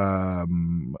blue,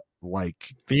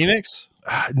 like Phoenix.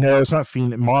 No, it's not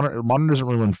Phoenix. Modern doesn't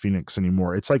really run Phoenix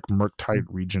anymore. It's like Murktide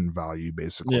region value,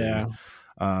 basically. Yeah.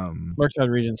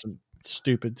 Murktide region's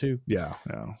stupid too. Yeah.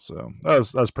 So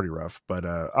that was pretty rough. But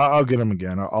I'll get him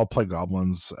again. I'll play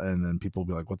Goblins, and then people will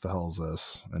be like, "What the hell is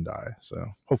this?" and die. So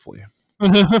hopefully.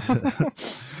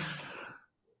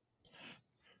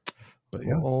 But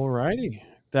yeah. Alrighty.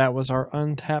 That was our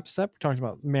untapped set. We talked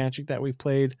about Magic that we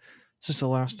played since the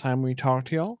last time we talked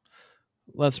to y'all.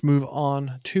 Let's move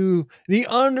on to the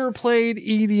underplayed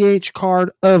EDH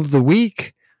card of the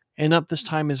week. And up this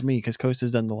time is me, because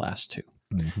Costa's done the last 2.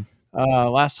 Mm-hmm.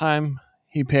 Last time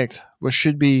he picked what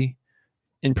should be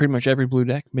in pretty much every blue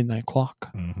deck, Midnight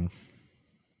Clock. Mm-hmm.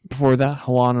 Before that,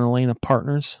 Halana and Elena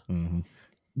Partners. Mm-hmm.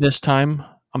 This time,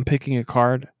 I'm picking a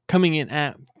card coming in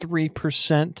at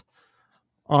 3%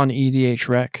 on EDH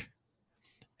Rec.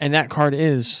 And that card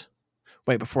is...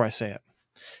 Wait, before I say it.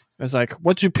 It's like,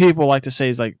 what do people like to say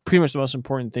is like pretty much the most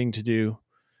important thing to do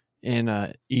in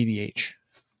EDH?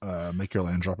 Make your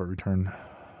land drop every turn.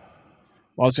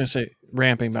 Well, I was going to say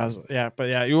ramping, but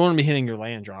you want to be hitting your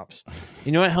land drops.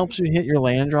 You know what helps you hit your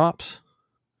land drops?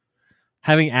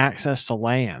 Having access to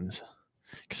lands.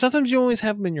 Because sometimes you always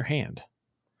have them in your hand.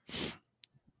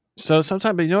 So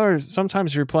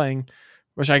sometimes you're playing,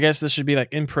 which I guess this should be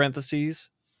like in parentheses,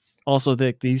 also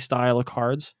these style of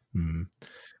cards.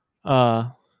 Mm-hmm.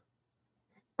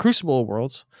 Crucible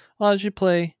Worlds allows you to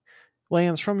play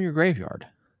lands from your graveyard.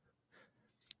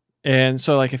 And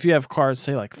so like if you have cards,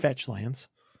 say like fetch lands,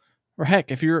 or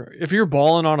heck, if you're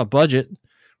balling on a budget,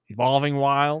 Evolving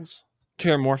Wilds,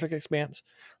 Terramorphic Expanse,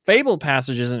 Fabled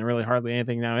Passage isn't really hardly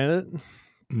anything now, is it?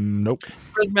 Nope.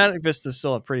 Prismatic Vista is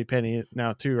still a pretty penny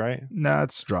now too, right? Nah,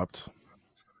 it's dropped.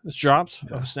 It's dropped?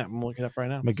 Yeah. Oh snap, I'm looking it up right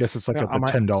now. I guess it's like at the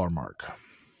 $10 mark.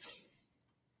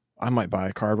 I might buy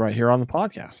a card right here on the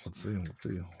podcast. Let's see.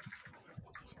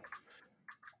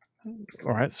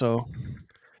 All right, so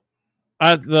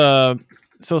it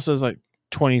still says like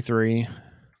 23.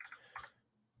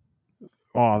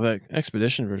 Oh, the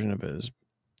expedition version of it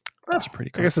that's a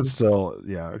pretty cool. I guess it's still,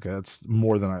 okay, that's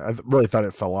more than I really thought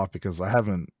it fell off because I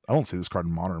don't see this card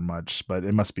in Modern much, but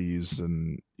it must be used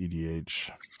in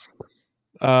EDH.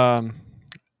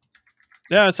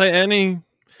 It's like I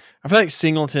feel like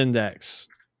singleton decks.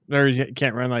 There you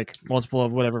can't run like multiple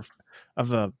of whatever of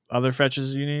the other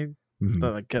fetches you need. Mm-hmm.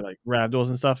 That like get like Ravduels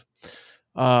and stuff.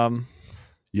 EDH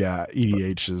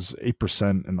is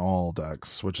 8% in all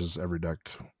decks, which is every deck.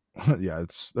 Yeah,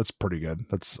 that's pretty good.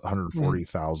 That's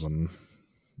 140,000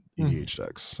 EDH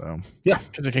decks. So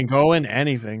because it can go in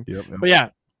anything. Yep.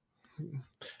 But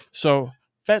so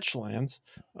fetch lands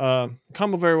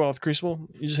combo very well with Crucible.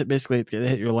 You just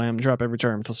hit your land drop every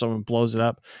turn until someone blows it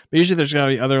up. But usually there's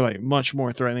gonna be other like much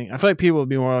more threatening. I feel like people would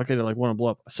be more likely to like want to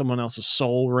blow up someone else's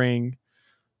Soul Ring,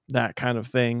 that kind of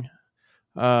thing,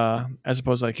 as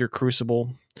opposed to like your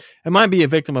Crucible. It might be a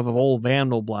victim of an old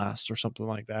Vandal Blast or something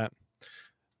like that.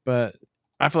 But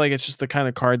I feel like it's just the kind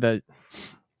of card that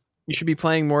you should be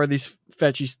playing more of these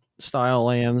fetchy style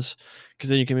lands,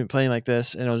 because then you can be playing like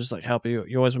this and it'll just like help you.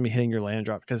 You always want to be hitting your land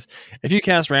drop, because if you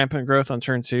cast Rampant Growth on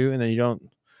turn 2 and then you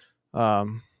don't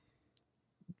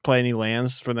play any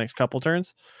lands for the next couple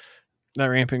turns, that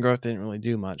Rampant Growth didn't really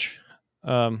do much.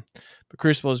 But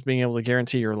Crucible is being able to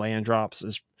guarantee your land drops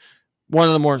is one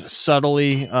of the more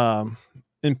subtly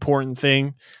important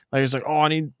thing. Like it's like, I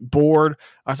need board.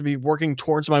 I have to be working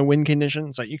towards my win condition.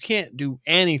 It's like you can't do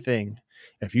anything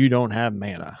if you don't have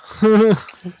mana.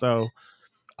 So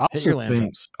I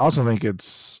also think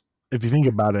it's, if you think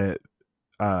about it,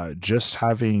 just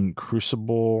having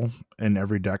Crucible in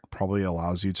every deck probably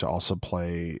allows you to also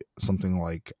play something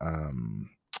like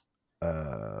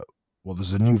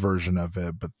there's a new version of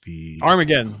it, but the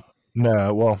Armageddon.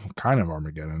 No, well, kind of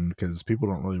Armageddon, because people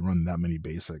don't really run that many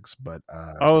basics. But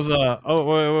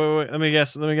wait. Let me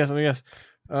guess.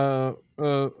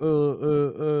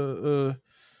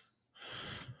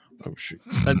 Oh shoot,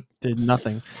 that did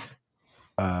nothing.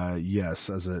 Yes,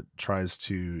 as it tries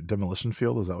to Demolition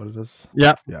Field. Is that what it is?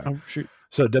 Yeah. Oh shoot.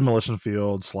 So Demolition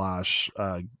Field /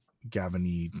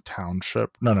 Gavany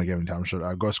Township. No, Gavany Township.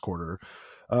 Ghost Quarter.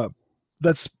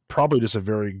 That's probably just a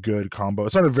very good combo.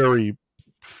 It's not a very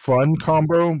fun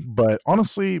combo, but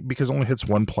honestly, because it only hits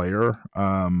one player,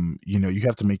 you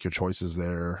have to make your choices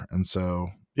there. And so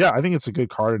I think it's a good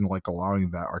card, and like allowing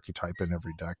that archetype in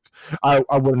every deck. I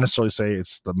wouldn't necessarily say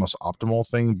it's the most optimal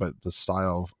thing, but the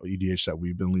style of EDH that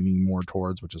we've been leaning more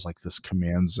towards, which is like this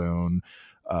command zone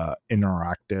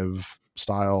interactive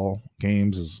style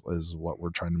games, is what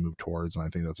we're trying to move towards, and I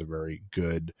think that's a very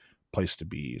good place to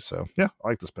be. So I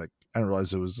like this pick. I didn't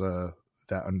realize it was that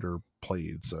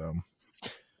underplayed. So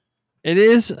it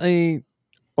is a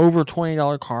over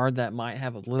 $20 card that might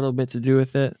have a little bit to do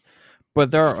with it,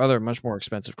 but there are other much more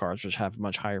expensive cards which have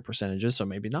much higher percentages, so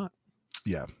maybe not.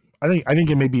 Yeah, I think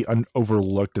it may be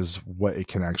overlooked as what it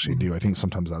can actually do. I think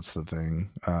sometimes that's the thing.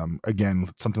 Again,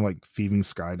 something like Thieving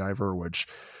Skydiver, which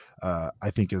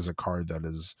I think is a card that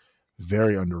is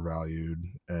very undervalued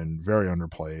and very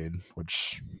underplayed,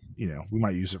 which we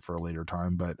might use it for a later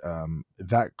time, but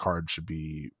that card should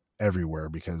be everywhere,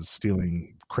 because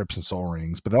stealing Crypts and Soul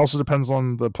Rings, but that also depends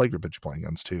on the play group that you're playing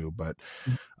against too. But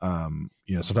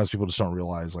sometimes people just don't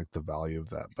realize like the value of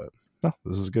that. But no,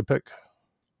 this is a good pick.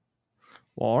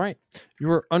 Well, all right.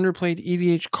 Your underplayed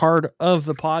EDH card of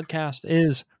the podcast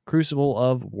is Crucible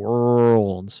of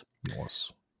Worlds.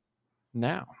 Yes.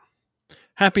 Now,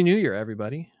 Happy New Year,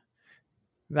 everybody.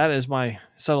 That is my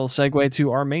subtle segue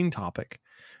to our main topic,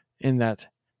 in that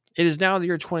it is now the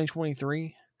year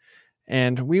 2023,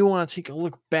 and we want to take a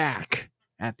look back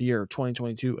at the year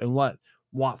 2022 and what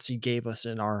WotC gave us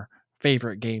in our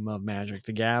favorite game of Magic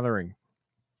the Gathering.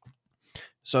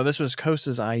 So this was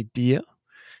Costa's idea.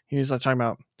 He was talking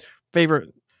about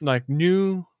favorite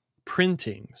new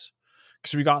printings,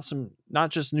 because we got some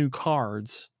not just new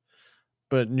cards,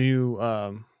 but new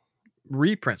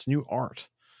reprints, new art,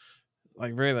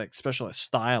 very special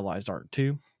stylized art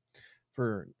too,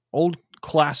 for old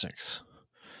classics.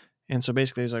 And so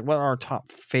basically, it's what are our top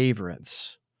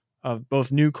favorites of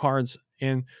both new cards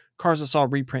and cards that saw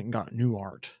reprint and got new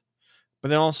art. But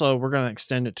then also we're going to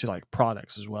extend it to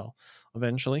products as well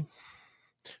eventually.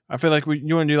 I feel like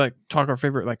you want to do talk our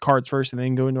favorite cards first and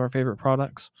then go into our favorite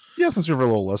products. Yeah, since we have a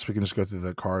little list, we can just go through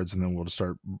the cards and then we'll just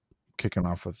start kicking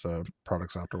off with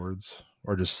products afterwards,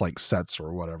 or just sets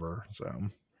or whatever. So,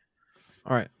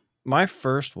 all right, my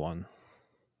first one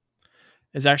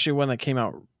is actually one that came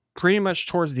out pretty much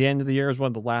towards the end of the year. Is one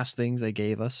of the last things they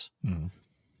gave us,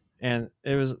 and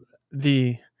it was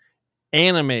the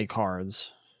anime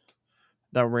cards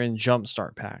that were in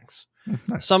Jumpstart packs.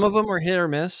 Nice. Some of them were hit or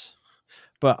miss.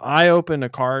 But I opened a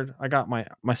card. I got my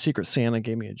Secret Santa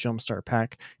gave me a Jumpstart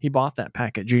pack. He bought that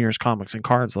pack at Junior's Comics and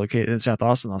Cards, located in South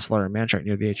Austin, on Slaughter and Mantrack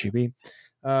near the HEB.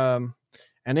 And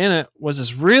in it was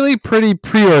this really pretty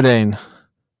Preordain.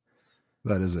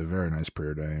 That is a very nice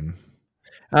Preordain.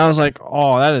 And I was like,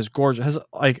 oh, that is gorgeous. It has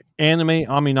anime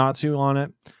Aminatsu on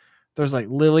it. There's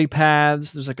lily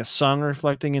pads. There's a sun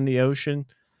reflecting in the ocean.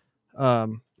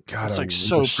 God, it's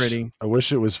so pretty. I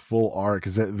wish it was full art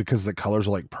because the colors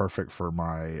are perfect for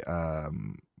my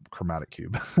chromatic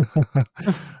cube.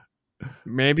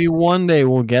 Maybe one day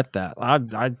we'll get that.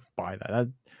 I'd buy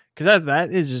that because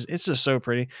that is just so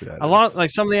pretty. Yeah, a lot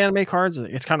some of the anime cards,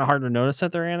 it's kind of hard to notice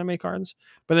that they're anime cards,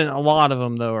 but then a lot of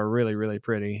them though are really, really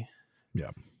pretty.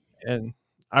 Yeah, and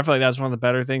I feel like that's one of the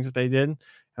better things that they did. And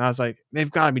I was like,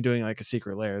 they've got to be doing a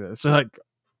secret layer that's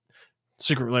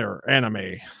secret layer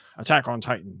anime. Attack on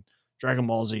Titan, Dragon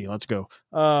Ball Z, let's go.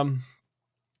 So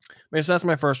that's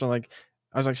my first one.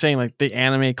 I was saying the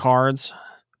anime cards,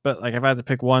 but if I had to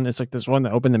pick one, it's this one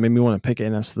that opened that made me want to pick it,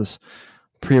 and that's this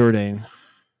Preordain.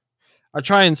 I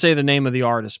try and say the name of the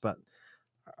artist, but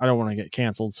I don't want to get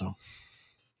canceled. So,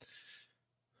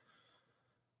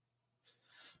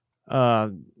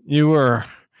 you were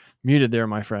muted there,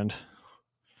 my friend.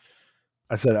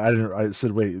 I said,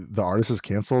 wait, the artist is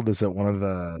canceled? Is it one of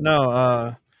the?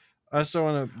 No, I still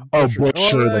want to.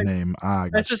 Butcher the name.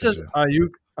 It just says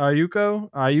Ayuko.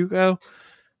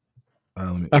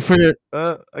 I forget.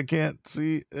 I can't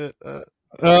see it.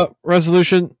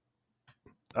 Resolution.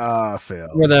 Fail.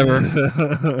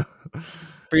 Whatever.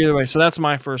 But either way, so that's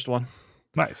my first one.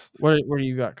 Nice. What do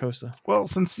you got, Costa? Well,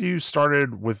 since you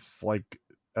started with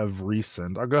of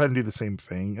recent, I'll go ahead and do the same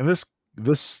thing. And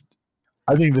this.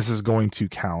 I think this is going to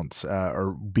count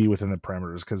or be within the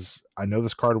parameters, because I know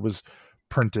this card was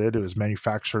printed. It was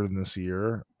manufactured in this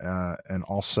year. And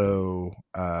also,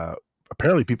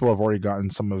 apparently people have already gotten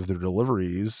some of their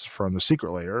deliveries from the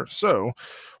secret layer. So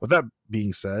with that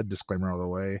being said, disclaimer out of the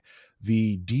way,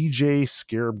 the DJ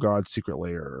Scarab God secret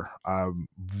layer, I'm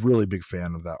really big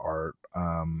fan of that art.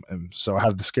 And so I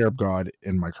have the Scarab God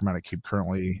in my chromatic cube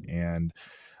currently. And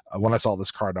when I saw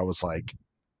this card, I was like,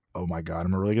 oh my God,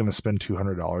 am I really going to spend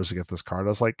 $200 to get this card? I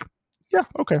was like, yeah,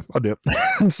 okay, I'll do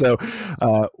it. So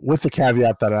with the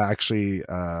caveat that I actually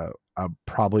I'll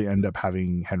probably end up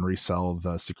having Henry sell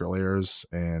the secret layers,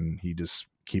 and he just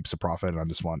keeps a profit, and I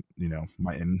just want,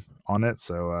 my in on it.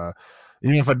 So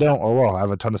even if I don't, oh well, I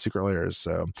have a ton of secret layers.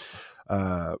 So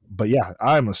but yeah,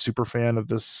 I'm a super fan of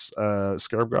this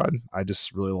Scarab God. I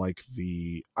just really like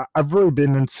I've really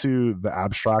been into the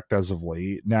abstract as of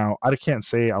late. Now, I can't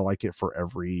say I like it for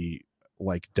every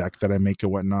deck that I make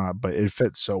and whatnot, but it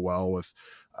fits so well with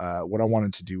what I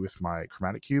wanted to do with my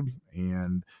chromatic cube.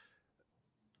 And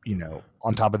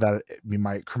on top of that,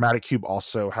 my chromatic cube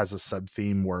also has a sub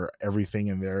theme where everything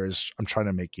in there is, I'm trying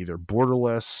to make either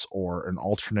borderless or an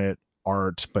alternate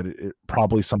art, but it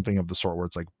probably something of the sort where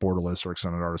it's borderless or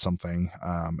extended art or something.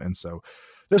 And so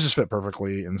this just fit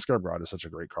perfectly. And the Scarab God is such a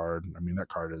great card. I mean, that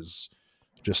card is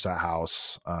just a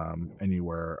house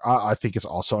anywhere. I think it's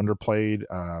also underplayed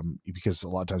because a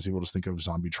lot of times people just think of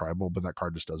Zombie Tribal, but that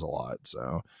card just does a lot.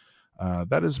 So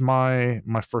that is my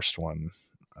first one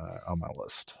on my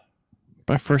list.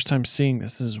 My first time seeing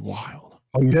this is wild.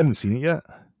 Oh, you haven't seen it yet?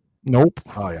 Nope.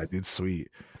 Oh yeah, dude, sweet.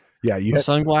 Yeah, you with had,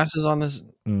 sunglasses on this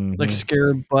like mhm.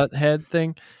 scared butt head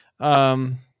thing.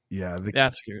 Yeah,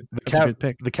 That's good. the That's a good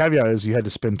pick. the caveat is you had to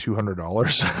spend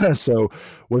 $200. So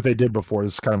what they did before,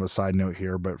 this is kind of a side note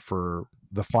here, but for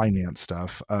the finance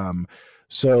stuff,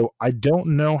 so I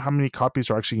don't know how many copies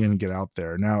are actually going to get out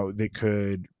there. Now they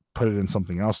could put it in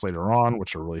something else later on,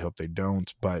 which I really hope they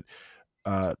don't. But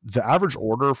the average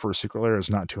order for a secret layer is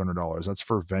not $200. That's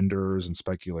for vendors and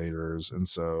speculators. And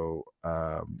so,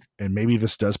 and maybe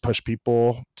this does push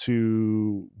people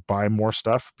to buy more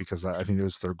stuff because I think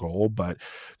that's their goal. But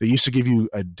they used to give you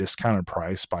a discounted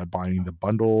price by buying the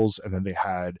bundles. And then they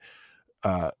had,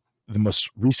 uh, the most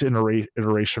recent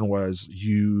iteration was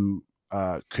you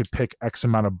could pick X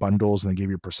amount of bundles and they gave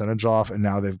you a percentage off. And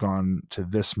now they've gone to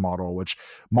this model, which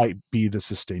might be the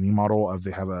sustaining model of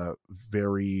they have a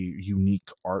very unique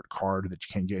art card that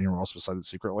you can't get anywhere else besides the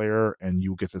secret layer, and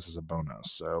you'll get this as a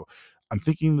bonus. So I'm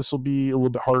thinking this will be a little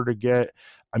bit harder to get.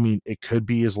 I mean, it could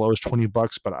be as low as $20,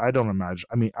 but I don't imagine.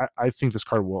 I mean, I think this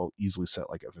card will easily set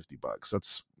like at $50.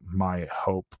 That's my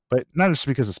hope, but not just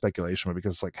because of speculation, but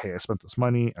because it's like, hey, I spent this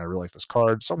money and I really like this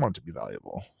card, so I want it to be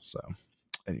valuable. So,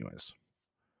 anyways.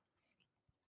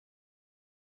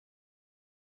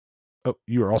 Oh,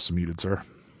 you are also muted, sir.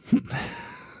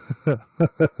 All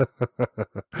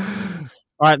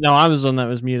right, no, I was the one that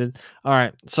was muted. All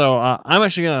right, so I'm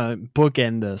actually gonna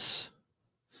bookend this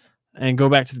and go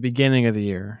back to the beginning of the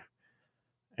year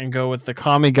and go with the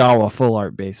Kamigawa full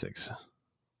art basics.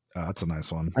 That's a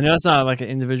nice one. I know it's not like an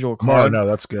individual card. No,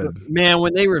 that's good. Man,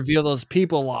 when they reveal those,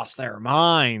 people lost their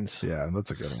minds. Yeah, that's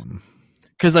a good one.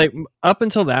 Because like up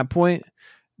until that point,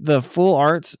 the full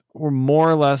arts were more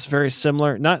or less very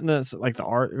similar. Not in this like the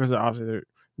art, because obviously they're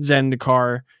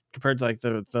Zendikar compared to like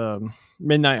the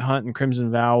Midnight Hunt and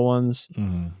Crimson Vow ones.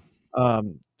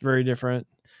 Very different.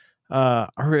 I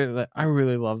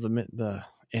really love the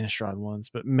Innistrad ones,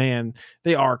 but man,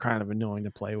 they are kind of annoying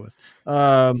to play with.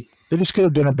 They just could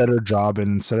have done a better job, and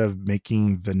instead of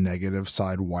making the negative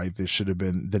side white, they should have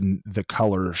been the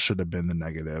color should have been the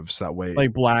negative. So that way,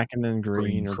 like black and then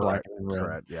green or correct, black and then red.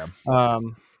 Correct, yeah.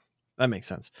 That makes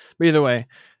sense. But either way,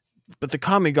 but the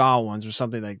Kamigawa ones are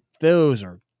something like those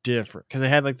are different because they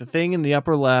had like the thing in the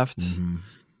upper left,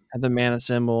 had the mana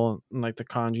symbol and like the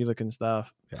kanji looking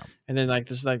stuff. Yeah, and then like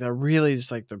this is like the really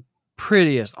just like the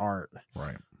prettiest art,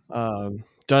 right?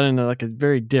 Done in like a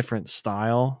very different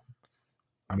style.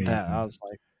 I mean, that I was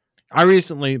like, I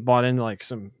recently bought into like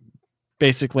some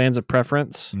basic lands of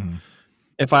preference.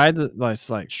 If I had to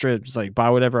like straight up just like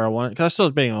buy whatever I wanted, because I still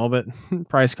was being a little bit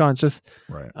price conscious,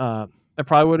 right? I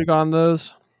probably would have gone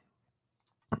those,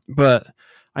 but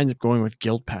I ended up going with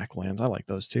Guild Pack lands. I like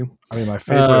those too. I mean, my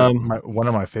favorite, one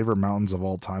of my favorite mountains of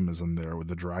all time is in there with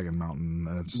the Dragon Mountain.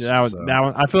 And that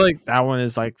one. I feel like that one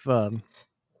is like the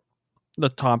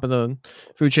top of the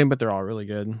food chain, but they're all really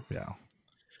good. Yeah.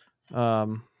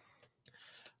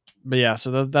 But yeah,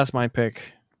 so that's my pick.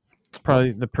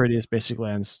 Probably the prettiest basic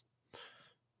lands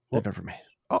they've ever made.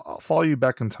 I'll follow you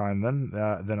back in time.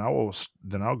 Then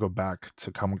I'll go back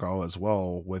to Kamigawa as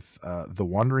well with the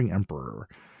Wandering Emperor.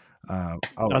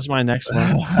 That's my next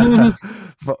one.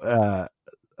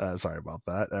 Sorry about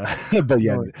that, but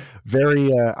yeah,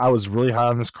 very. I was really high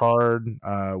on this card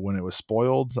when it was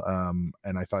spoiled,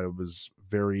 and I thought it was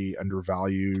very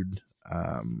undervalued.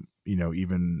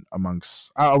 Even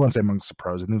amongst, I wouldn't say amongst the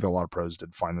pros. I think a lot of pros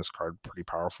did find this card pretty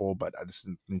powerful, but I just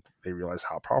didn't think they realized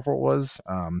how powerful it was.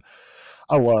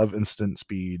 I love instant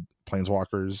speed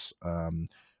planeswalkers.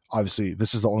 Obviously,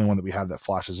 this is the only one that we have that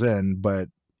flashes in, but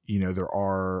there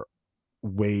are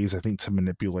ways I think to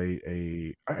manipulate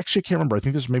I actually can't remember. I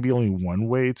think there's maybe only one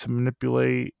way to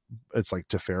manipulate. It's like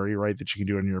Teferi, right? That you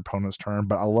can do on your opponent's turn.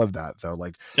 But I love that though.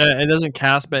 Like, it doesn't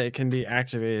cast, but it can be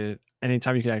activated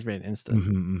anytime you can activate an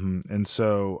instant. And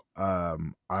so I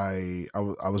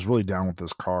was really down with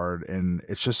this card, and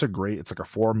it's just it's like a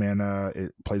 4 mana.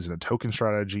 It plays into token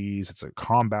strategies. It's a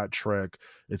combat trick.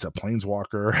 It's a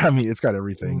planeswalker. I mean, it's got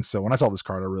everything. So when I saw this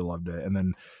card, I really loved it. And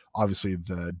then obviously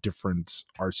the different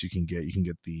arts you can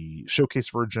get the showcase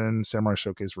version, samurai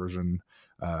showcase version,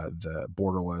 the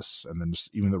borderless, and then just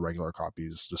even the regular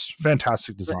copies. Just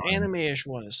fantastic design. The anime-ish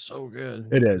one is so good.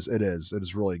 It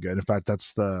is really good. In fact,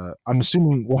 I'm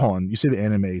assuming, well, hold on, you say the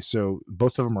anime, so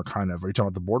both of them are kind of, are you talking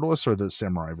about the borderless or the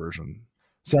samurai version?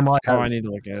 I need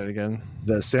to look at it again.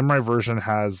 The samurai version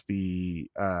has the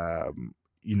a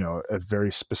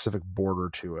very specific border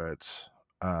to it,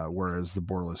 whereas the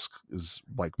borderless is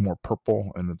like more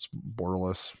purple and it's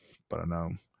borderless. But I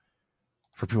know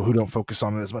for people who don't focus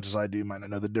on it as much as I do, might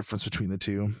not know the difference between the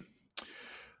two.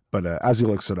 But as he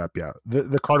looks it up, yeah,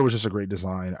 the card was just a great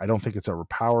design. I don't think it's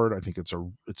overpowered. I think it's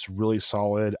really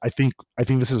solid. I think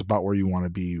this is about where you want to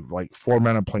be, like 4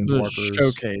 mana The planeswalkers.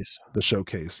 showcase. The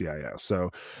showcase, yeah. So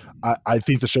I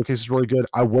think the showcase is really good.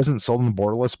 I wasn't sold on the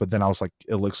borderless, but then I was like,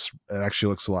 it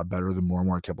actually looks a lot better the more and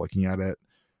more I kept looking at it.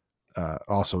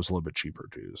 Also, it's a little bit cheaper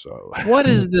too. So What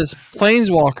is this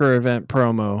Planeswalker event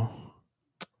promo?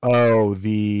 Oh,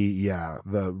 the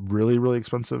really, really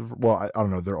expensive. Well, I don't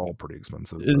know. They're all pretty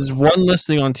expensive. There's one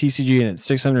listing on TCG and it's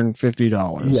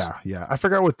 $650. Yeah. I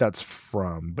forgot what that's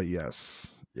from, but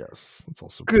yes, it's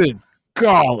also good.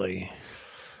 Golly.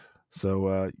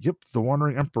 So, yep, the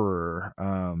Wandering Emperor.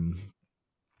 My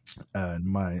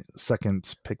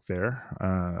second pick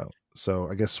there. So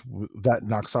I guess that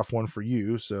knocks off one for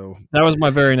you. So that was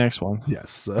my very next one.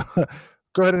 Yes.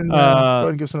 Go ahead and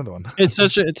give us another one. It's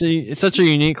such a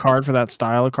unique card for that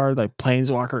style of card, like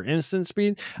Planeswalker instant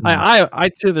speed. I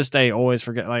to this day always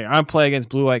forget. Like I play against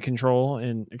Blue White Control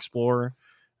in Explorer.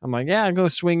 I'm like, yeah, go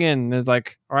swing in. And it's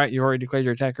like, all right, you already declared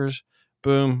your attackers.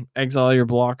 Boom, exile your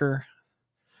blocker.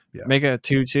 Yeah. Make a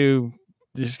 2/2.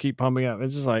 Just keep pumping up.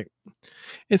 It's just like,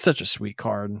 it's such a sweet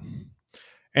card, and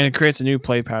it creates a new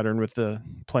play pattern with the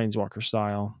Planeswalker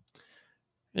style.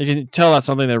 You can tell that's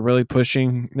something they're really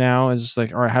pushing now. Is just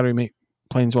like, all right, how do we make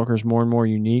Planeswalkers more and more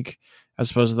unique, as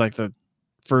opposed to like the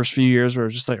first few years where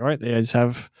it's just like, all right, they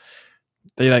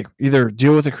like either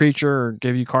deal with the creature or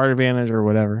give you card advantage or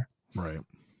whatever. Right.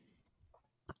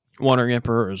 Wandering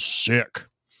Emperor is sick.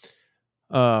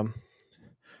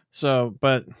 So,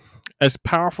 but as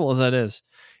powerful as that is,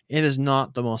 it is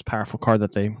not the most powerful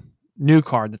new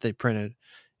card that they printed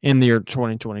in the year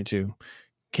 2022.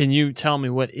 Can you tell me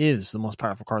what is the most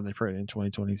powerful card they printed in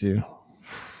 2022?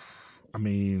 I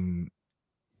mean,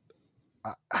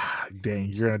 dang,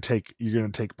 you're gonna take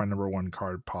my number one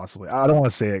card possibly. I don't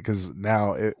want to say it because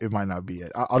now it might not be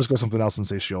it. I'll just go something else and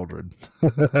say Shieldred.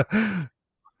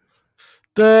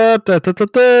 Okay,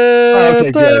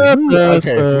 good.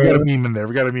 Okay, we got a meme in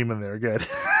there. Good.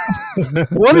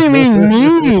 What do you mean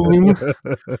meme?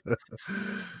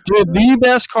 Dude, the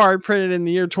best card printed in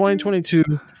the year 2022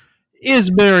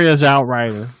 is Maria's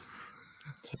Outrider.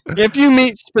 If you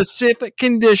meet specific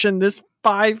condition, this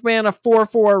 5-mana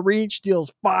 4/4 reach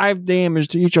deals 5 damage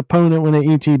to each opponent when it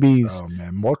ETBs. Oh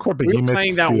man, Morkor Behemoth. We're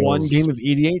playing that one game of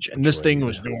EDH, and this thing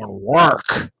was doing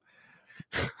work.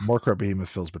 Morkor Behemoth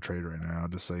feels betrayed right now,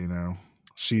 just so you know.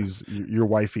 Your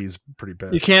wifey's pretty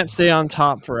pissed. You can't stay on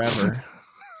top forever.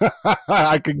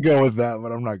 I could go with that,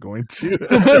 but I'm not going to.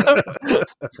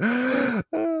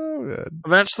 Oh, man.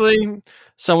 Eventually,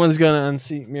 someone's going to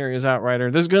unseat Maria's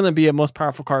Outrider. There's going to be a most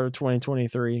powerful card of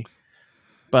 2023.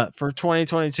 But for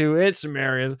 2022, it's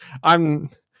Maria's. I'm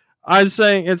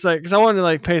saying it's like, because I wanted to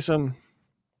like pay some.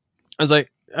 I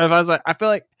feel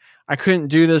like I couldn't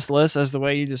do this list as the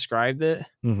way you described it.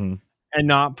 Mm-hmm. And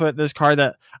not put this card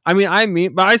that but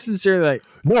I sincerely like.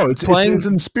 No, it's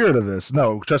in the spirit of this.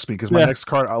 No, trust me, because my next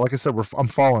card, like I said, I'm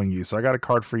following you, so I got a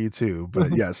card for you too.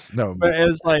 But yes, no, but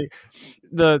it's like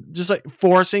just like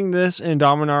forcing this in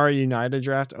Dominaria United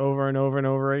draft over and over and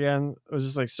over again. It was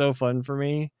just like so fun for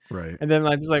me, right? And then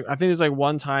I think it was like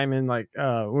one time in like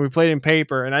when we played in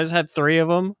Paper, and I just had 3 of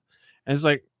them, and it's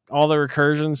like all the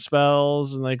recursion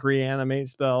spells and like reanimate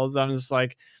spells. I'm just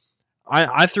like.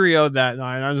 I 3-0'd that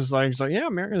night. I was just like, yeah,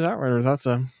 Maria's Outriders. That's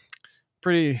a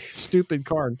pretty stupid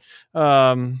card.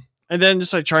 And then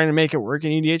just like trying to make it work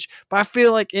in EDH. But I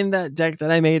feel like in that deck that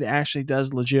I made, it actually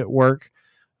does legit work.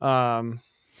 Obviously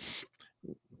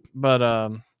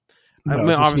I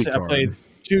played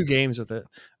 2 games with it.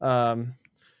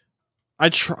 I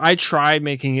tried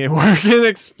making it work in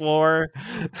Explorer.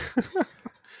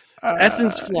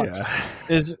 Essence Flux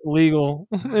is legal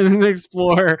in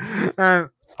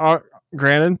Explorer.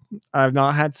 Granted, I've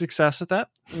not had success with that.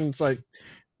 It's like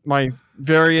my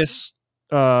various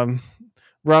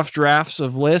rough drafts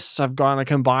of lists, I've gone to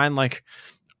combine like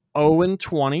 0 and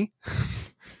 20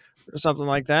 or something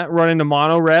like that. Run into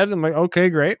mono red. I'm like, okay,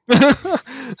 great.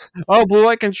 Blue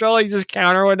White Control, you just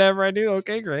counter whatever I do.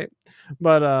 Okay, great.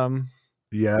 But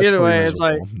either way, it's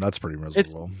like that's pretty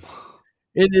miserable.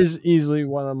 It is easily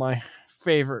one of my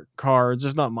favorite cards,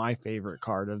 if not my favorite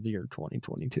card of the year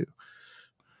 2022.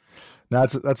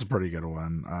 That's a pretty good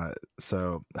one.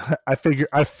 So I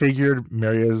figured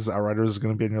Maria's Outriders is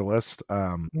going to be on your list.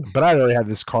 But I already had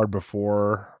this card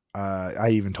before. I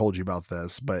even told you about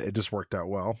this, but it just worked out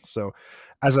well. So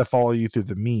as I follow you through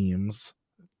the memes,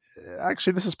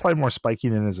 actually this is probably more spiky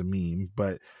than as a meme,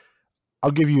 but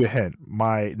I'll give you a hint.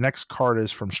 My next card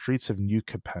is from Streets of New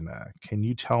Capenna. Can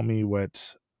you tell me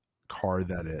what card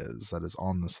that is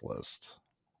on this list?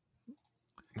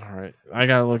 All right, I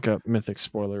gotta look up Mythic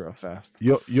spoiler real fast.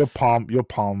 You'll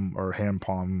palm or hand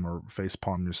palm or face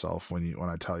palm yourself when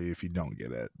I tell you if you don't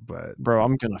get it. But Bro,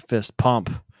 I'm gonna fist pump.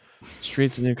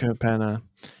 Streets of New Capenna.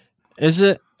 Is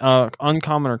it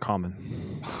uncommon or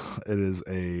common? it is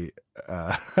a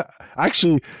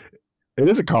actually it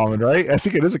is a common, right? I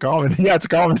think it is a common. Yeah, it's a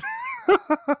common.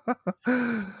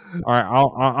 All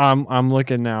right, I'm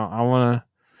looking now. I wanna.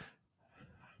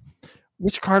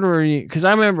 Which card were you? Because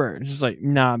I remember just like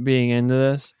not being into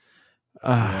this.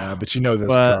 Yeah, but you know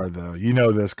this card though. You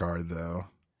know this card though.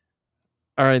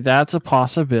 All right, that's a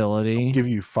possibility. I'll give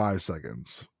you 5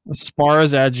 seconds.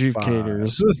 Spar's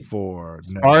Educators. 5, 4.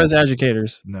 Spar's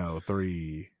Educators. No,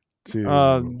 3,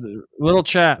 2. Little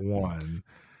chat. 1.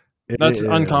 That's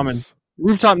uncommon.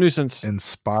 Rooftop Nuisance.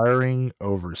 Inspiring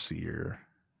Overseer.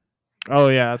 Oh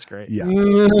yeah, that's great. Yeah.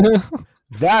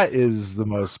 That is the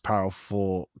most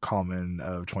powerful common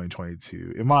of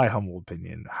 2022, in my humble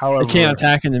opinion. However, it can't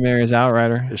attack in the Mayor's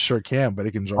Outrider. It sure can, but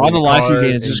it can draw all the life you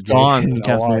gain is just gone when you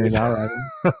cast Mayor's Outrider.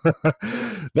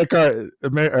 That card,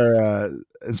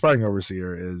 Inspiring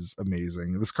Overseer, is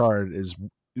amazing. This card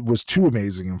was too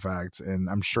amazing, in fact, and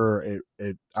I'm sure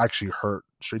it actually hurt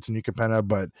Streets of New Capenna,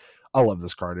 but I love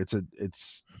this card.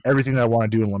 It's everything that I want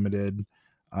to do in limited.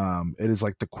 It is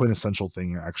like the quintessential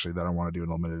thing actually that I want to do in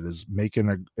limited is make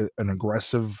an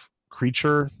aggressive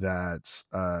creature that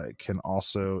can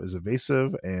also is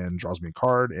evasive and draws me a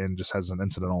card and just has an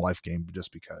incidental life gain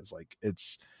just because like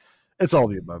it's all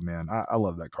the above, man. I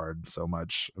love that card so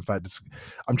much. In fact,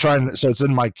 it's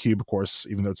in my cube, of course,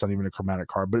 even though it's not even a chromatic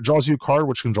card, but it draws you a card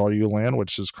which can draw you a land,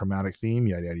 which is chromatic theme,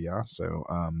 yada yada yada. So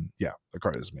yeah, the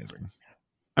card is amazing.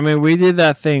 I mean, we did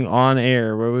that thing on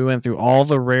air where we went through all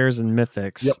the rares and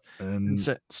mythics. Yep, and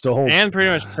still holds. And pretty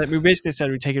much, we basically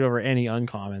said we take it over any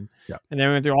uncommon. Yeah, and then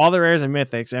we went through all the rares and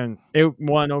mythics, and it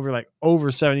won over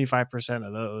 75%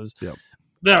 of those. Yep.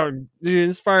 No, dude,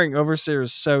 Inspiring Overseer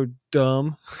is so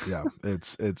dumb. Yeah,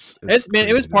 it's man.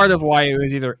 It was part of why it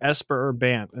was either Esper or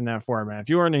Bant in that format. If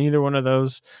you weren't in either one of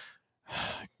those,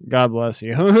 God bless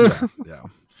you. Yeah.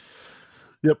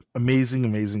 Yep,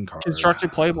 amazing card.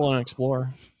 Constructed, playable, and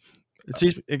explore.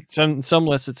 It's in some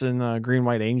lists. It's in Green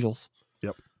White Angels.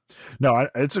 Yep. No,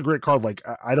 it's a great card. Like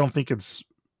I don't think it's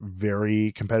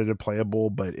very competitive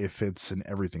playable, but if it's in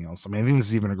everything else, I mean, I think this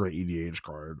is even a great EDH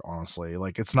card. Honestly,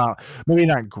 like it's maybe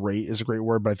not great is a great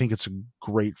word, but I think it's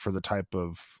great for the type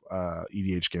of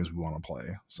EDH games we want to play.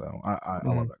 So I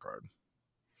love that card.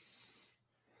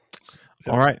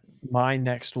 Yep. All right, my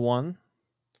next one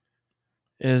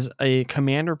is a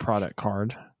commander product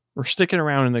card. We're sticking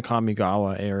around in the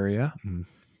Kamigawa area. Mm-hmm.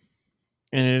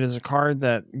 And it is a card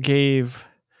that gave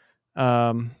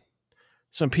some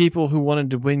people who wanted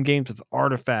to win games with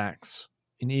artifacts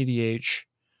in EDH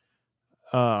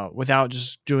without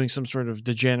just doing some sort of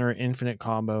degenerate infinite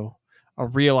combo a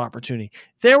real opportunity.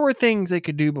 There were things they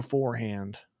could do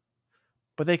beforehand,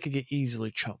 but they could get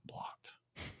easily chump blocked.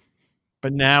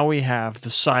 But now we have the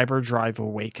Cyber Drive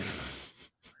Awakener.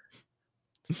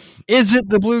 Is it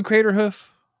the blue Crater Hoof?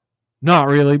 Not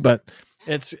really, but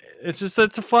it's a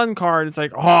fun card. It's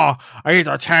like, I get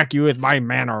to attack you with my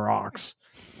mana rocks.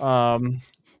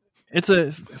 It's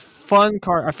a fun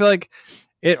card. I feel like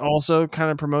it also kind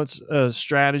of promotes a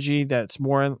strategy that's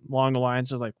more along the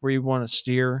lines of like where you want to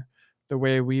steer the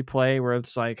way we play, where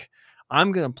it's like,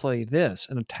 I'm going to play this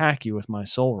and attack you with my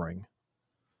Soul Ring,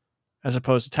 as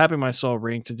opposed to tapping my Soul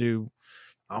Ring to do,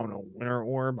 I don't know, Winter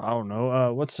Orb. I don't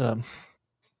know. What's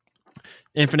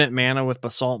infinite mana with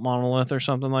Basalt Monolith or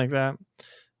something like that.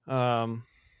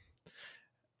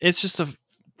 It's just a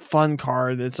fun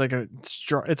card. It's like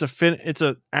it's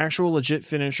a actual legit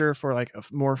finisher for like a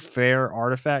more fair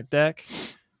artifact deck,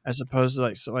 as opposed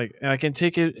to like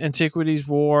Antiquities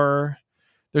War.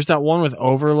 There's that one with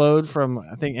Overload from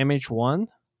I think MH1.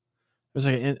 There's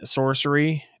like a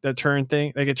sorcery that turn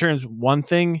thing. Like it turns one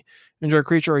thing into a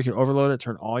creature, or you can overload it,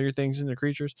 turn all your things into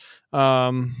creatures.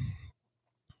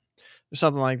 Or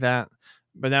something like that.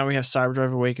 But now we have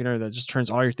Cyberdrive Awakener that just turns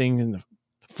all your things into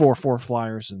 4/4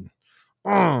 flyers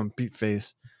and beat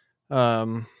face.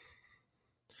 I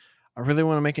really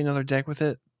want to make another deck with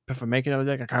it. If I make another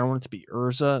deck, I kind of want it to be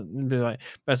Urza and be like,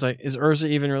 but it's like, is Urza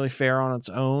even really fair on its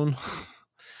own?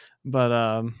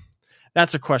 But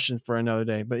that's a question for another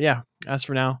day. But yeah, as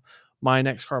for now, my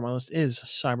next card on my list is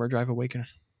Cyberdrive Awakener.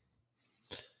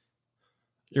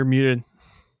 You're muted.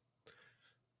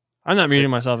 I'm not muting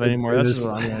myself anymore. That's just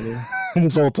what I'm going to do.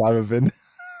 This whole time I've been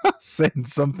saying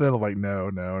something. I'm like,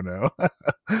 no. No,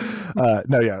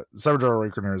 yeah. Cyberdrive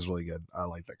Awakener is really good. I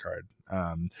like that card.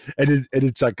 And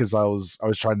it's like, because I was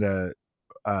trying to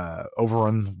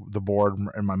overrun the board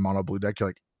in my mono blue deck. You're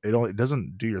like, it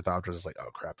doesn't do your Thopters. It's like, oh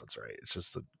crap, that's right. It's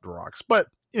just the rocks, but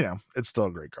it's still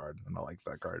a great card, and I like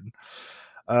that card.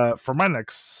 For my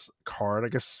next card, I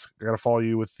guess I gotta follow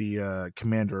you with the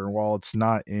Commander. While it's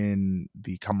not in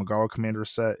the Kamigawa Commander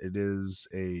set, it is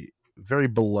a very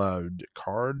beloved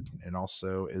card, and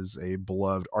also is a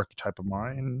beloved archetype of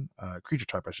mine, creature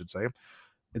type, I should say.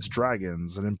 It's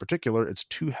dragons, and in particular, it's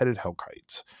two-headed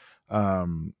Hellkite.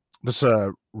 This is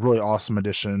a really awesome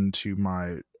addition to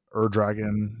my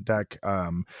Dragon deck.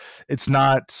 It's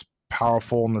not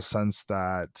powerful in the sense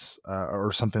that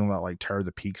or something that like Terror of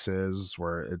the Peaks is,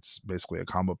 where it's basically a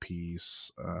combo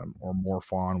piece, or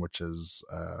Morphon, which is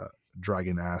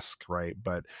dragon-esque, right?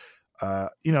 But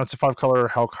it's a 5-color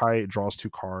Hellkite, draws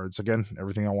 2 cards. Again,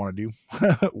 everything I want to do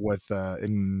with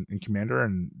in Commander,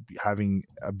 and having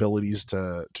abilities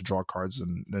to draw cards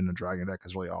in a dragon deck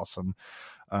is really awesome.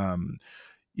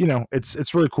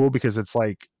 It's really cool because it's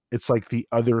like the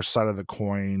other side of the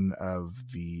coin of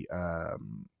the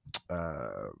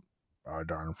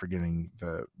I'm forgetting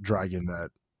the dragon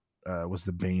that was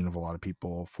the bane of a lot of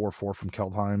people. 4/4 from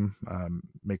Keldheim.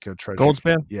 Make a treasure.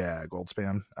 Goldspan? Yeah,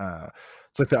 Goldspan.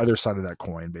 It's like the other side of that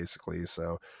coin, basically.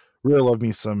 So really love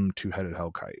me some two-headed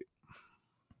Hellkite.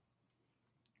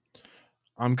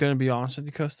 I'm gonna be honest with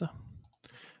you, Costa.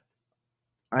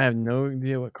 I have no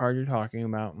idea what card you're talking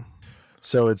about.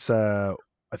 So it's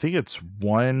I think it's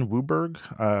 1 Wooburg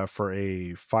for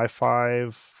a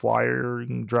 5/5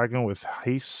 flying dragon with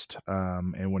haste.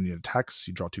 And when it attacks,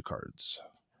 you draw 2 cards.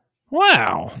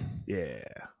 Wow. Yeah.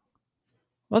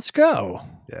 Let's go.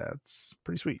 Yeah, it's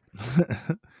pretty sweet.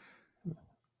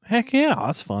 Heck yeah,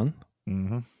 that's fun.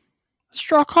 Mm-hmm. Let's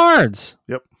draw cards.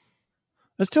 Yep.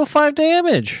 Let's deal 5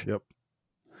 damage. Yep.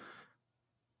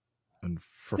 And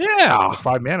for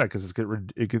 5 mana, because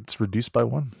it gets reduced by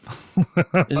 1.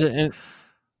 Is it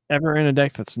ever in a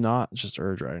deck that's not just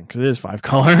Dragon? Because it is 5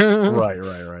 color.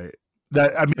 Right.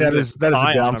 That is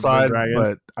a downside,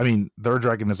 but I mean, the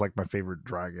Dragon is like my favorite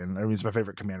dragon. I mean, it's my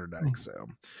favorite Commander deck. So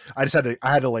I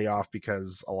had to lay off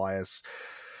because Elias.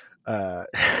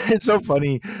 It's so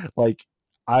funny. Like,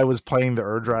 I was playing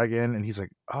the Dragon, and he's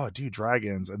like, "Oh, dude,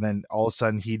 dragons!" And then all of a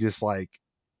sudden, he just like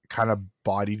kind of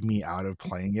bodied me out of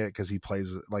playing it because he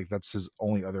plays like that's his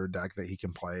only other deck that he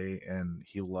can play, and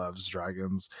he loves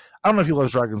dragons. I don't know if he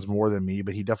loves dragons more than me,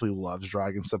 but he definitely loves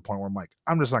dragons to the point where I'm like,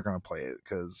 I'm just not going to play it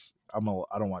because I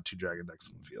don't want 2 dragon decks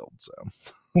in the field. So,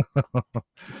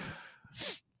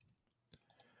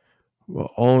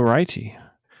 well, alrighty.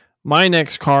 My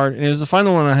next card, and it was the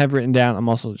final one I have written down. I'm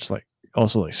also just like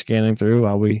scanning through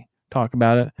while we talk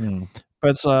about it.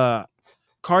 But it's a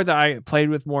card that I played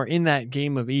with more in that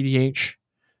game of EDH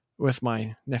with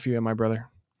my nephew and my brother.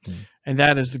 And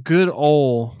that is the good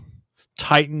old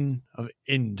Titan of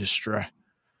Industry.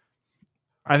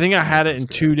 I think I had it in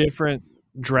 2 different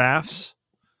drafts.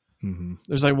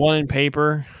 There's like one in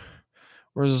paper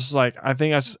where it's like, I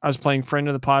think I was playing friend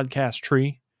of the podcast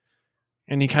Tree,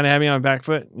 and he kind of had me on my back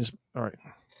foot and just, all right,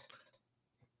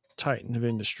 Titan of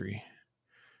Industry.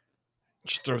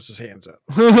 Just throws his hands up.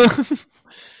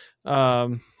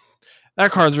 That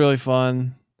card's really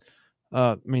fun.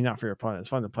 I mean, not for your opponent. It's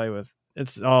fun to play with.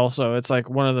 It's like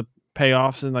one of the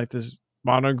payoffs in like this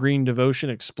mono green devotion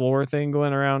explorer thing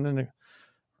going around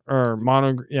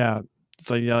it's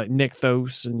like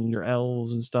Nykthos and your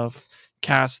elves and stuff.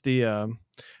 Cast the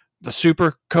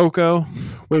super Coco.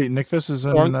 Wait, Nykthos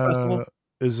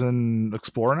is in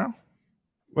Explorer now?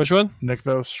 Which one?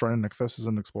 Nykthos, Shrine of Nykthos is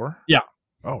in Explorer? Yeah.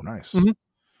 Oh, nice. Mm-hmm.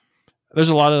 There's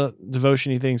a lot of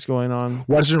devotion-y things going on.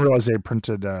 Well, I didn't realize they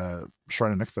printed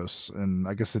Shrine of Nykthos, and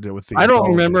I guess they did it with the. I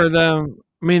don't remember them.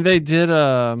 I mean, they did.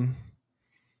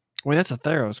 Wait, that's a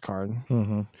Theros card.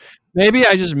 Mm-hmm. Maybe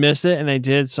I just missed it, and they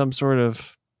did some sort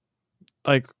of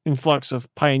like influx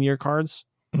of Pioneer cards.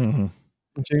 Mm-hmm.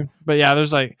 Too. But yeah,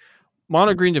 there's like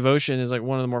Mono Green Devotion is like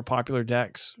one of the more popular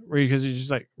decks because you just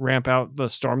like ramp out the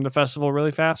Storm the Festival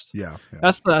really fast. Yeah.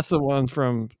 That's the one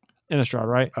from Innistrad,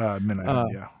 right?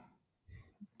 Midnight, yeah.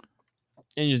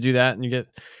 And you just do that, and you get.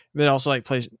 Then also like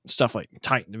play stuff like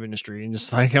Titan of Industry, and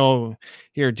just like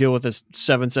here deal with this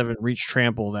 7/7 reach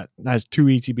trample that has 2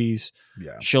 ETBs,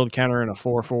 shield counter, and a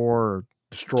 4/4, or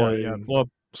destroy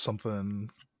something.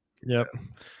 Yep,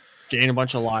 gain a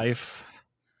bunch of life.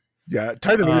 Yeah,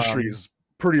 Titan of Industry is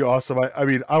pretty awesome. I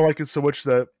mean, I like it so much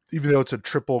that even though it's a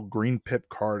triple green pip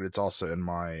card, it's also in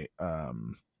my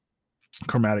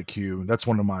Chromatic Cube. That's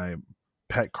one of my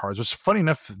pet cards, which funny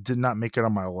enough did not make it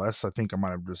on my list. I think I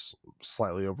might have just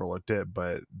slightly overlooked it,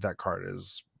 but that card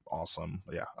is awesome.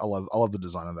 Yeah, I love the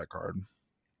design of that card.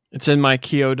 It's in my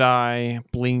Kyodai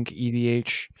Blink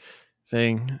EDH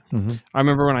thing. Mm-hmm. I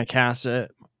remember when I cast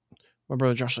it my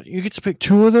brother Josh like, you get to pick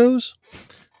 2 of those.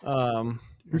 I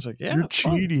was like, yeah, you're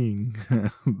cheating.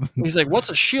 He's like, what's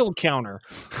a shield counter?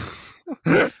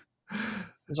 It's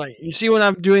like, you see when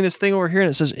I'm doing this thing over here and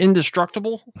it says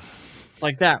indestructible? It's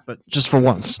like that, but just for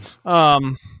once. But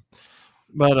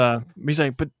he's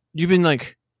like, but you've been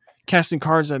like casting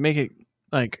cards that make it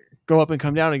like go up and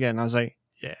come down again. And I was like,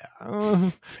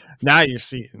 yeah. Now you're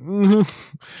seeing.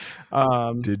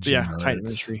 Yeah, Titan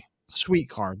Ministry. Sweet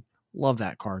card. Love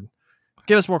that card.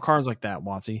 Give us more cards like that,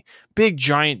 Watsy. Big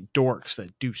giant dorks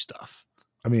that do stuff.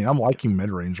 I mean, I'm liking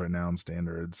mid range right now in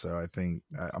standard, so I think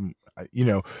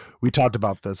we talked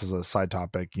about this as a side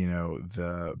topic.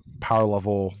 The power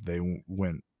level, they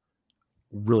went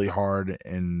really hard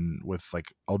and with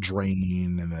like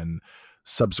Eldraine and then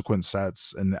subsequent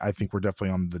sets, and I think we're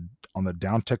definitely on the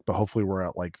down tick, but hopefully we're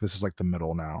at like this is like the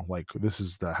middle now. Like this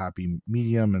is the happy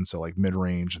medium, and so like mid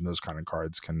range and those kind of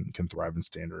cards can thrive in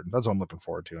standard. That's what I'm looking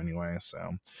forward to anyway.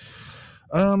 So.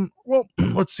 Well,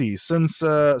 let's see. Since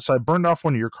so I burned off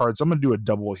one of your cards, I'm gonna do a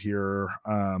double here.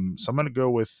 So I'm gonna go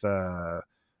with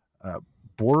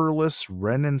Borderless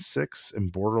Wrenn and 6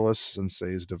 and Borderless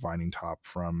Sensei's Divining Top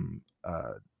from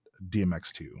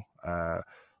DMX2.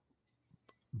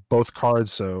 Both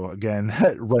cards. So again,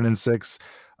 Wrenn and 6.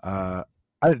 To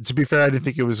be fair, I didn't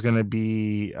think it was gonna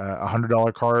be a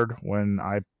 $100 card when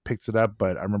I picked it up,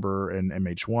 but I remember in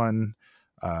MH1.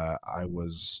 I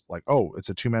was like, oh, it's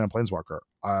a 2-mana Planeswalker.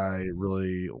 I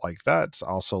really like that.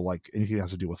 I also like anything that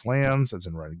has to do with lands. It's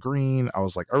in red and green. I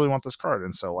was like, I really want this card.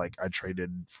 And so like I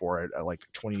traded for it at like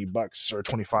 $20 or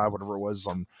 25, whatever it was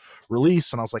on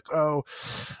release. And I was like, oh,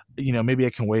 maybe I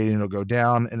can wait and it'll go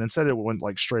down. And instead it went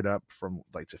like straight up from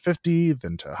like to 50,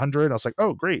 then to 100. I was like,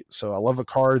 oh, great. So I love a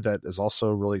card that is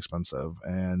also really expensive.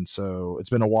 And so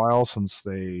it's been a while since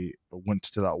they went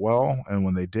to that well. And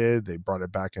when they did, they brought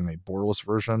it back in a borderless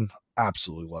version.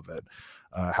 Absolutely love it.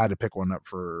 Had to pick one up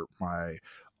for my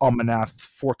Almanath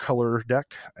 4-color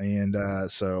deck, and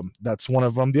so that's one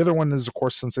of them. The other one is, of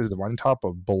course, Sensei's Divining Top,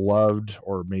 a beloved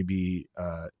or maybe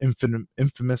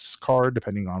infamous card,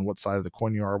 depending on what side of the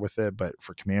coin you are with it. But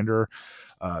for Commander,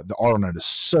 the art on it is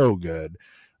so good.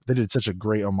 They did such a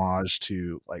great homage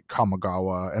to like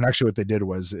Kamigawa, and actually what they did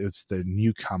was it's the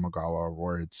new Kamigawa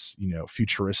where it's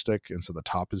futuristic, and so the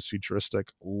top is futuristic.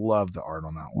 Love the art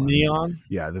on that one. Neon,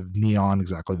 yeah, the neon,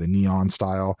 exactly, the neon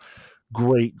style.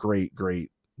 Great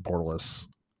borderless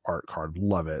art card.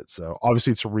 Love it. So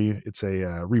obviously it's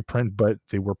a reprint, but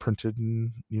they were printed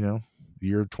in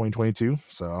year 2022.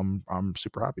 So I'm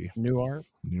super happy. New art.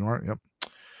 Yep.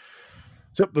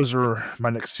 So those are my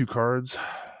next 2 cards.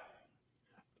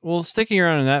 Well, sticking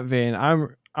around in that vein, I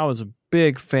was a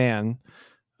big fan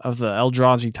of the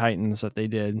Eldrazi Titans that they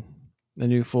did, the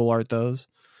new full art those.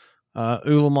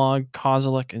 Ulamog,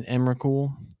 Kozilek, and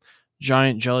Emrakul,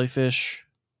 giant jellyfish,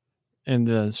 and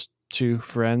the 2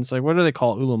 friends. Like, what do they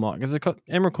call Ulamog? Because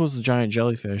Emrakul is the giant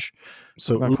jellyfish.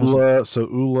 So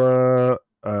Ula,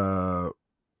 oh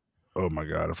my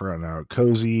god, I forgot now.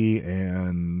 Cozy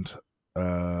and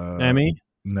Emmy?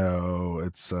 No,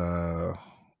 it's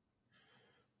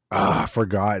I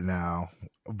forgot now,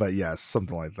 but yes,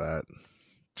 something like that.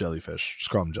 Jellyfish, just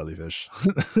call them jellyfish.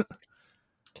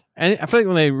 And I feel like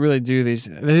when they really do these,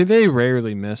 they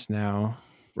rarely miss now.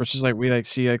 Which is like we like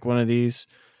see like one of these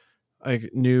like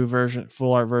new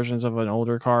full art versions of an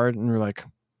older card, and we're like,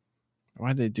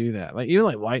 why'd they do that? Like even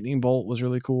like Lightning Bolt was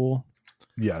really cool.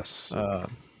 Yes.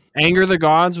 Anger the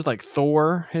Gods with like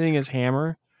Thor hitting his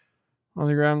hammer on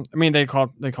the ground. I mean, they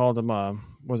called him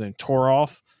was it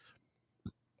Torolf?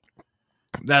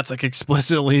 That's like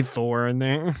explicitly Thor in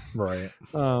there. Right.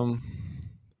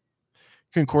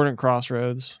 Concordant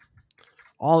Crossroads.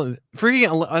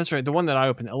 That's right. The one that I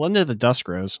opened, Elinda the Dusk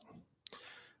Rose.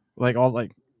 Like all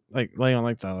like laying on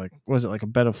like the like was it like a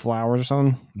bed of flowers or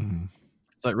something? Mm-hmm.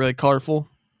 It's like really colorful.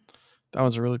 That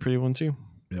was a really pretty one too.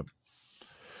 Yep.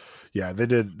 Yeah, they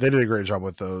did a great job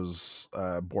with those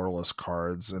borderless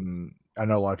cards, and I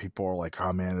know a lot of people are like,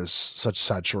 oh man, there's such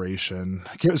saturation.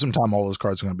 Give it some time, all those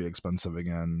cards are going to be expensive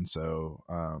again. So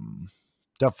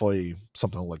definitely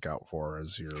something to look out for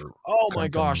as you're. Oh my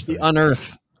gosh, the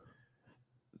Unearth.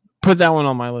 Put that one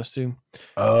on my list too.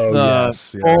 Oh,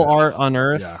 yes. Full art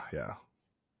Unearth. Yeah.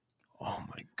 Oh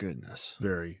my goodness.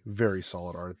 Very, very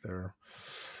solid art there.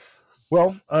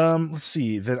 Well, let's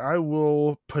see. Then I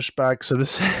will push back. So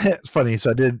this it's funny.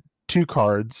 So I did 2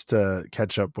 cards to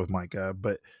catch up with Micah,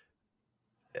 but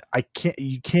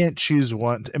you can't choose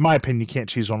one. In my opinion, you can't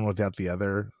choose one without the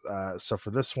other. So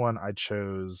for this one, I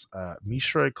chose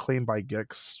Mishra, Claimed by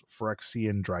Gix,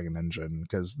 Phyrexian Dragon Engine,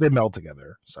 because they meld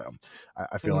together. So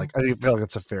I feel like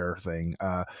it's a fair thing.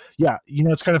 Yeah,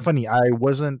 it's kind of funny. I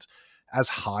wasn't as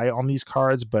high on these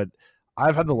cards, but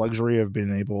I've had the luxury of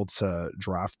being able to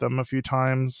draft them a few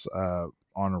times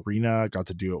on Arena. Got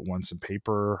to do it once in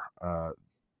paper.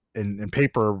 In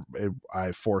paper,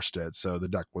 I forced it, so the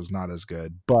deck was not as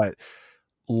good. But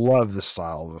love the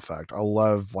style of effect. I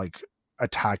love like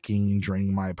attacking and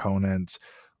draining my opponents.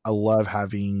 I love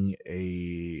having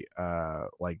a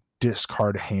like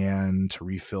discard hand to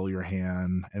refill your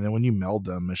hand, and then when you meld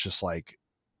them, it's just like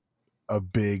a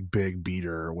big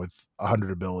beater with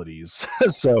 100 abilities.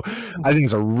 So I think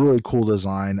it's a really cool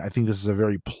design. I think this is a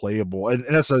very playable, and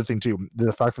that's the other thing too,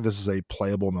 the fact that this is a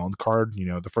playable meld card. You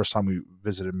know, the first time we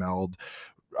visited Meld,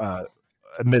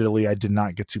 admittedly I did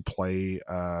not get to play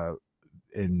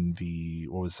in the,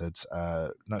 what was it,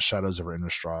 not Shadows over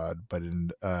Innistrad, but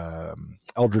in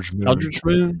Eldritch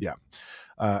Moon. Yeah.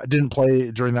 I didn't play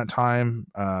during that time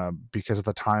because at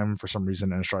the time, for some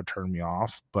reason, Innistrad turned me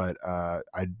off. But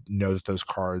I know that those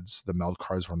cards, the meld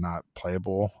cards, were not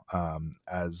playable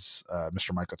as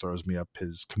Mr. Micah throws me up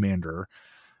his commander.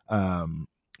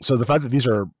 So the fact that these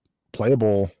are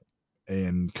playable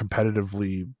and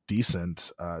competitively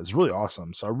decent is really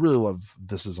awesome. So I really love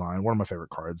this design. One of my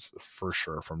favorite cards for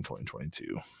sure from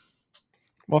 2022.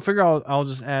 Well, I figure I'll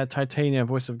just add Titania,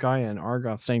 Voice of Gaia, and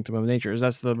Argoth, Sanctum of Nature, as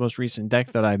that's the most recent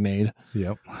deck that I've made.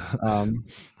 Yep.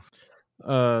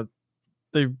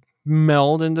 They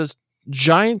meld into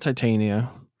giant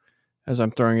Titania as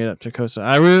I'm throwing it up to Kosa.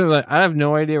 I have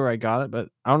no idea where I got it, but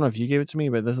I don't know if you gave it to me,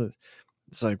 but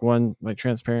it's like one like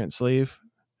transparent sleeve.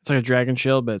 It's like a dragon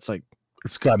shield, but it's like,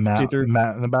 it's got matte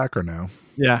in the back or no?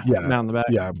 Yeah, matte in the back.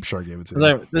 Yeah, I'm sure I gave it to you.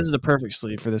 Like, this is the perfect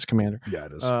sleeve for this commander. Yeah,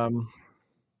 it is.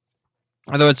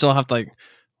 Although I'd still have to like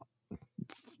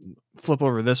flip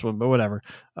over this one, but whatever.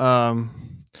 I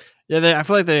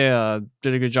feel like they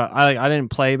did a good job. I didn't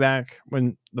play back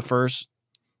when the first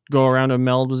go around of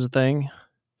meld was a thing,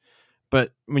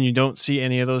 but when you don't see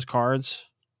any of those cards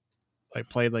like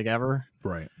played like ever,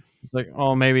 right? It's like,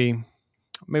 oh, maybe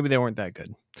they weren't that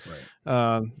good,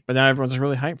 right? But now everyone's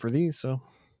really hyped for these, so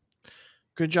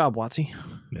good job, Watsy.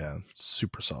 Yeah,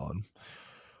 super solid.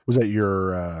 Was that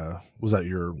your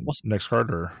next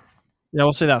card, or? Yeah,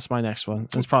 we'll say that's my next one.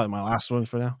 It's probably my last one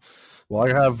for now. Well,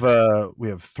 we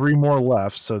have 3 more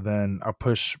left, so then I'll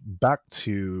push back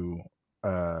to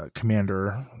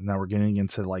Commander. Now we're getting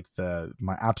into like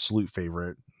my absolute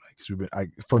favorite, because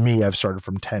for me, I've started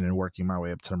from 10 and working my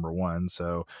way up to number 1.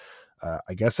 So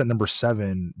I guess at number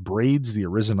 7, Braids the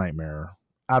Arisen Nightmare.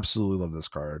 Absolutely love this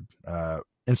card.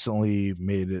 Instantly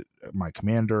made it my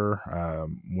commander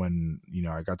when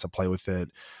I got to play with it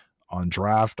on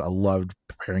draft. I loved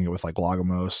pairing it with like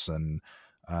Logomos and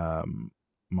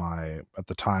my, at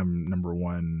the time, number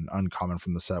 1 uncommon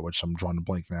from the set, which I'm drawing a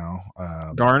blank now.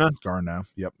 Garna.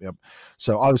 Yep.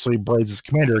 So obviously Braids as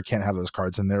commander can't have those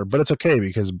cards in there, but it's okay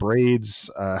because Braids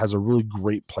has a really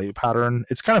great play pattern.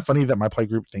 It's kind of funny that my play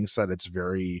group thinks that it's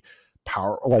very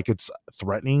like it's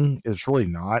threatening. It's really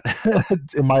not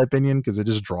in my opinion, because it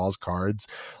just draws cards,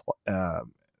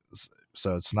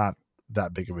 so it's not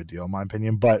that big of a deal in my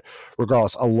opinion. But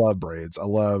regardless, I love Braids. I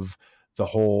love the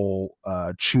whole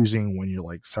choosing when you're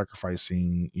like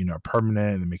sacrificing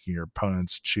permanent and making your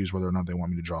opponents choose whether or not they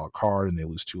want me to draw a card and they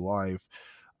lose 2 life.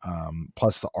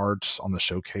 Plus the art on the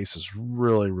showcase is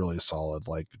really, really solid.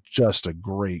 Like just a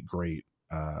great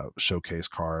showcase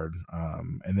card.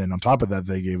 And then on top of that,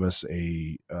 they gave us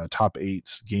a top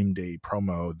 8 game day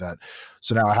promo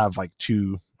so now I have like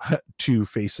two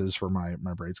faces for my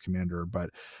Braids commander. But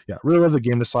yeah, really love the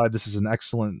game decide. This is an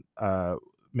excellent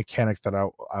mechanic that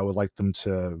I would like them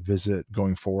to visit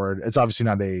going forward. It's obviously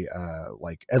not a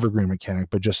like evergreen mechanic,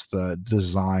 but just the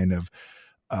design of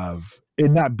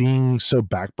it not being so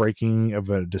backbreaking of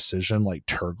a decision like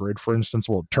Turgid, for instance.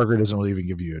 Well, Turgid doesn't really even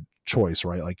give you a choice,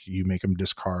 right? Like you make them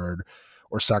discard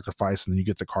or sacrifice and then you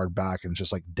get the card back and it's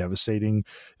just like devastating.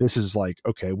 This is like,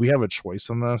 okay, we have a choice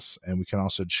in this, and we can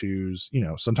also choose,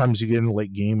 sometimes you get in the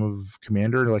late game of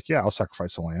commander and you're like, yeah, I'll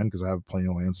sacrifice the land because I have plenty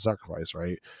of lands to sacrifice,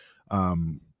 right?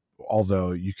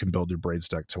 Although you can build your Braids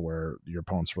deck to where your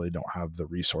opponents really don't have the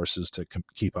resources to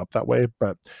keep up that way.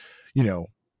 But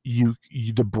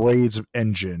the Braids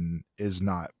engine is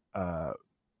not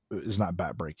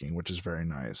backbreaking, which is very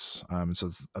nice. So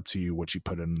it's up to you what you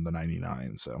put in the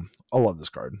 99. So I love this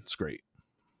card. It's great.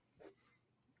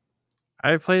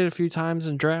 I played it a few times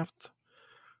in draft,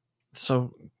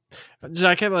 so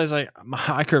I can't realize like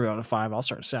I could be on a 5. I'll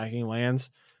start sacking lands,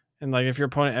 and like if your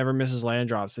opponent ever misses land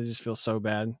drops, they just feel so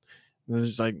bad. And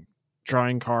there's like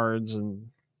drawing cards, and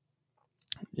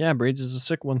yeah, Braids is a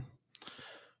sick one.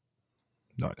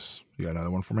 Nice. You got another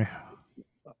one for me?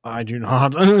 I do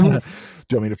not. Do you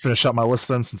want me to finish up my list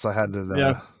then, since I had to?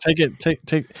 Yeah,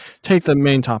 take the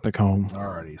main topic home.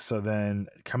 Alrighty. So then,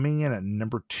 coming in at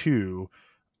number 2.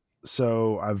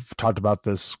 So I've talked about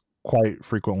this quite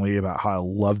frequently about how I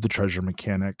love the treasure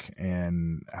mechanic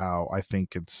and how I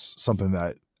think it's something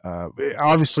that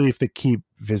obviously if they keep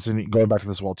going back to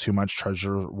this well too much,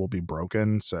 treasure will be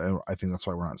broken. So I think that's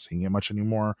why we're not seeing it much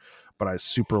anymore. But I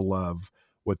super love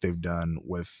what they've done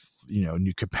with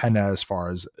New Capenna as far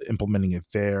as implementing it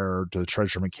there, to the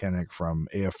treasure mechanic from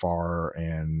AFR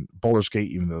and Baldur's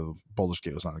Gate, even though Baldur's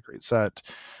Gate was not a great set.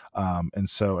 And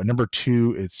so at number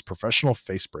 2, it's Professional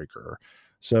Facebreaker.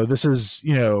 So this is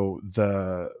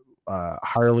the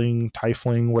hireling,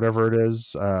 tiefling, whatever it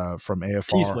is, from AFR.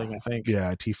 Tiefling, I think.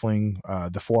 Yeah, tiefling,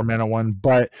 the 4 mana one.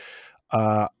 But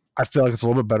I feel like it's a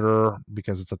little bit better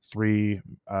because it's a 3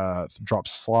 drop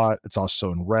slot. It's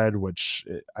also in red, which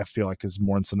I feel like is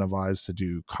more incentivized to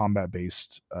do combat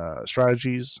based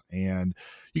strategies, and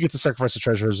you get to sacrifice the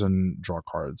treasures and draw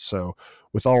cards. So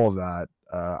with all of that,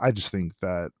 I just think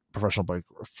that Professional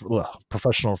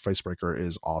Facebreaker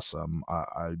is awesome.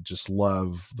 I just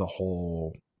love the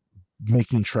whole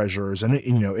making treasures, and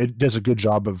it does a good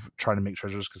job of trying to make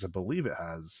treasures, because I believe it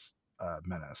has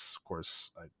menace. Of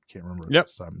course, I can't remember. Yep.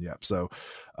 Yep. So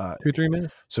 2-3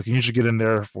 minutes. So can usually get in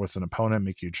there with an opponent,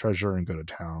 make you a treasure, and go to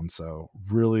town. So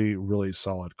really, really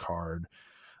solid card.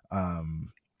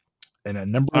 And at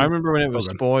number, I remember when it was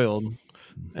spoiled,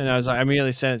 and I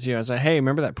immediately sent it to you. I was like, "Hey,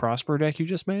 remember that Prosper deck you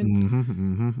just made?"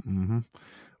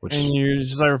 Which, and you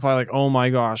just reply like, "Oh my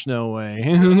gosh, no way!"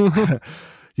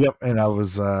 Yep. And I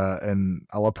was, and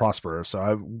I love Prosper.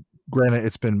 So granted,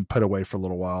 it's been put away for a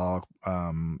little while,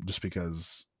 just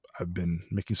because I've been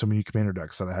making so many commander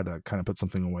decks that I had to kind of put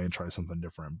something away and try something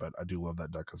different. But I do love that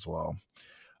deck as well.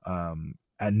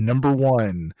 At number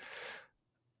 1.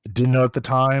 Didn't know at the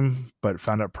time, but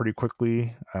found out pretty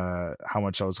quickly how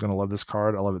much I was going to love this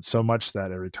card. I love it so much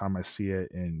that every time I see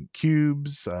it in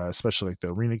cubes, especially like the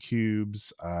arena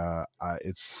cubes,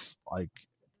 it's like,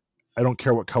 I don't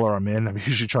care what color I'm in. I'm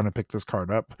usually trying to pick this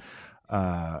card up.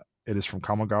 It is from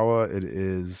Kamigawa. It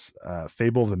is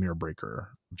Fable of the Mirror Breaker.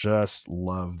 Just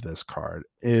love this card.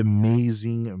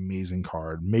 Amazing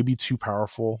card. Maybe too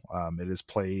powerful. It is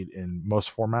played in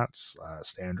most formats,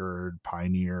 standard,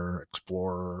 Pioneer,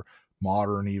 Explorer,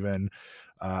 Modern even.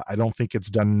 I don't think it's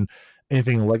done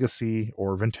anything Legacy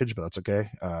or Vintage, but that's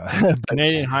okay.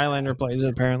 Canadian Highlander plays it,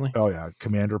 apparently. Oh yeah,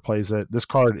 Commander plays it. This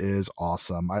card is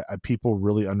awesome. People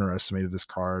really underestimated this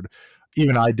card.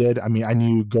 Even I did. I mean, I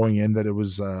knew going in that it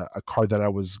was a card that I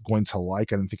was going to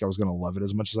like. I didn't think I was going to love it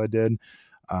as much as I did.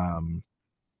 I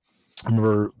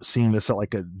remember seeing this at like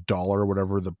 $1 or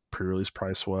whatever the pre-release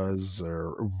price was,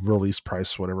 or release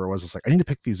price, whatever it was. It's like, I need to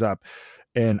pick these up.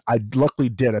 And I luckily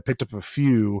did. I picked up a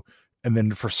few, and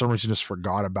then for some reason just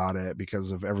forgot about it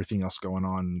because of everything else going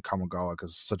on in Kamigawa,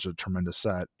 because it's such a tremendous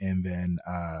set. And then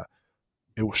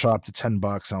it shot up to $10,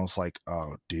 and I was like,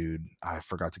 oh dude, I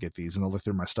forgot to get these. And I looked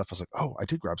through my stuff, I was like, oh, I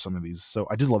did grab some of these. So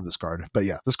I did love this card. But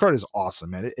yeah, this card is awesome,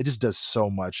 man. It just does so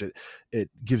much. It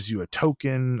gives you a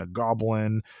token, a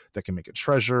goblin that can make a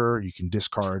treasure. You can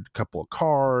discard a couple of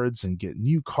cards and get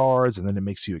new cards, and then it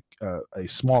makes you a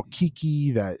small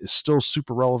Kiki that is still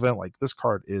super relevant. Like, this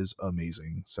card is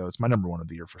amazing. So it's my number 1 of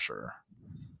the year for sure.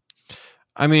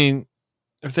 I mean,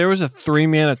 if there was a 3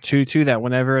 mana 2/2 that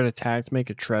whenever it attacked make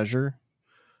a treasure,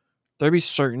 there'd be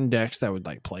certain decks that would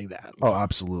like play that. Oh,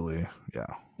 absolutely. Yeah.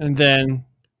 And then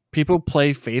people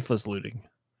play Faithless Looting.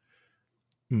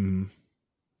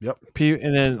 Yep.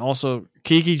 And then also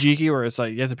Kiki Jiki, where it's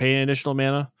like you have to pay an additional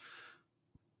mana.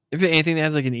 If anything that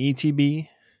has like an ETB,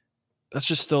 that's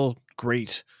just still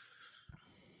great.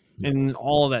 Yep. And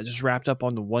all of that just wrapped up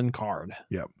onto one card.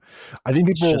 Yep. I think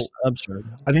people, it's just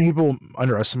absurd. I think people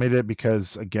underestimate it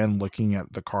because, again, looking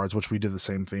at the cards, which we did the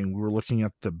same thing, we were looking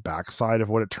at the backside of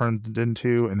what it turned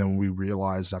into. And then we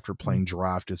realized after playing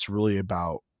draft, it's really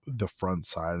about the front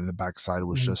side, and the backside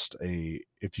was just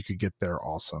if you could get there,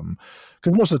 awesome.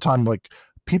 Because most of the time, like,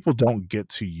 people don't get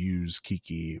to use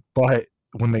Kiki, but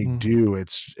when they do,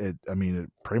 it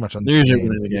pretty much they're usually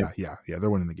winning the game. Yeah,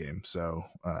 they're winning the game. So,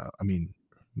 I mean,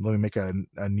 let me make a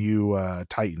new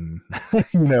Titan,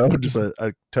 just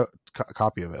a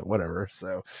copy of it, whatever.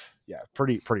 So yeah,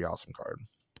 pretty awesome card.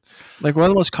 Like, one of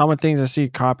the most common things I see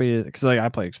copy, because like I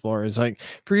play Explorer, is like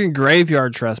freaking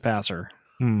Graveyard Trespasser.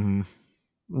 Mm-hmm.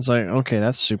 It's like, okay,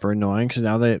 that's super annoying, because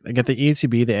now they get the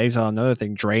ETB, they exile another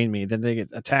thing, drain me, then they get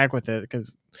attack with it,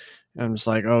 because I'm just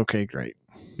like, okay, great.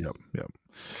 Yep.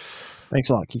 Thanks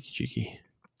a lot, Kiki Jiki.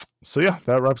 So yeah,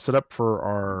 that wraps it up for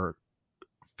our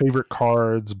favorite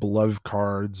cards, beloved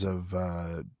cards of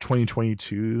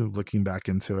 2022. Looking back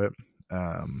into it,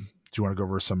 do you want to go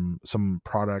over some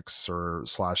products or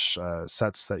slash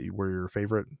sets that were your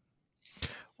favorite?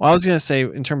 Well, I was gonna say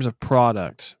in terms of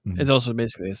product, it's also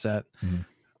basically a set.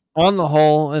 On the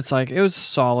whole, it's like it was a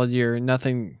solid year.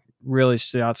 Nothing really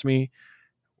stood out to me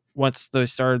once they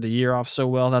started the year off so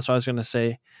well. That's why I was gonna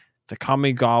say the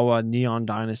Kamigawa Neon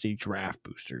Dynasty draft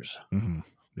boosters.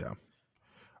 Yeah,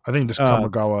 I think just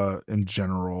Kamigawa in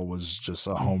general was just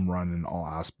a home run in all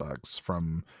aspects,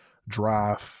 from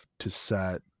draft to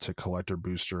set to collector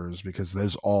boosters, because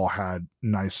those all had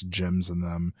nice gems in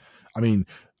them. I mean,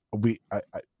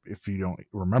 if you don't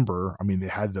remember, I mean, they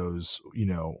had those,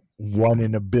 1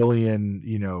 in a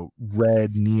billion,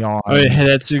 red neon. Oh, yeah,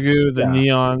 Hidetsugu, the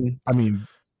neon. I mean,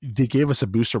 they gave us a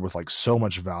booster with like so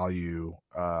much value,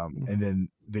 and then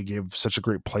they gave such a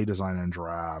great play design and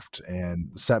draft. And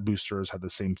set boosters had the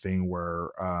same thing where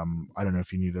I don't know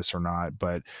if you knew this or not,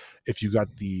 but if you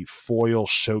got the foil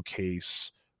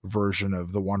showcase version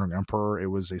of the Wandering Emperor, it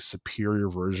was a superior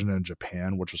version in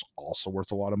Japan, which was also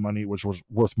worth a lot of money, which was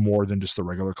worth more than just the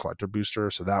regular collector booster.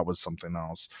 So that was something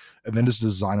else. And then just the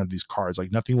design of these cards,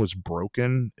 like nothing was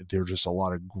broken. They're just a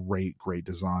lot of great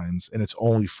designs. And its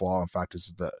only flaw, in fact,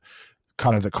 is the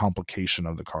kind of the complication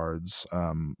of the cards,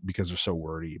 because they're so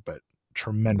wordy, but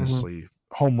tremendously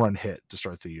home run hit to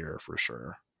start the year for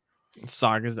sure.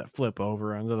 Sagas that flip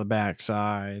over onto the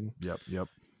backside. Yep.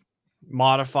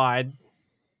 Modified.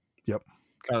 Yep.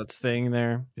 Got its thing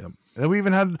there. Yep. And we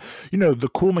even had, the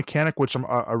cool mechanic, which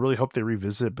I really hope they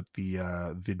revisit, but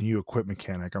the new equip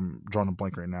mechanic, I'm drawing a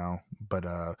blank right now, but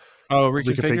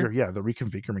reconfigure? Yeah, the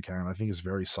reconfigure mechanic I think is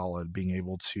very solid, being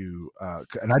able to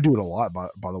and I do it a lot,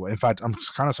 by the way. In fact, I'm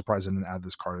kind of surprised I didn't add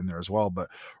this card in there as well, but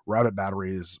Rabbit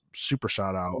Battery is super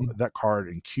shout out. That card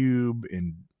in Cube,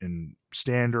 in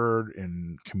Standard,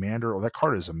 in Commander, that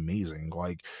card is amazing.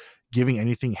 Like, giving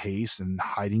anything haste and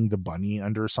hiding the bunny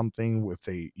under something if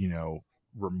they,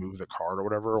 remove the card or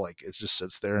whatever, like it just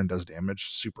sits there and does damage.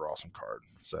 Super awesome card.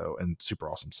 So, and super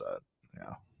awesome set.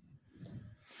 Yeah,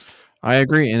 I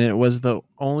agree. And it was the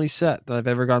only set that I've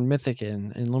ever gone mythic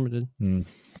in limited. You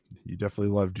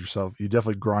definitely loved yourself. You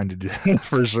definitely grinded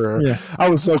for sure. Yeah. I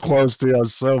was so close to.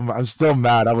 I'm still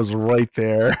mad. I was right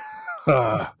there.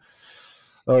 Oh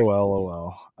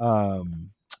well.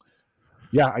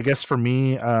 Yeah, I guess for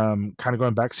me, kind of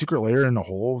going back, Secret Lair in the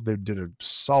whole, they did a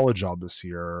solid job this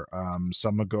year. So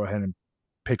I'm going to go ahead and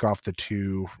pick off the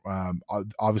two.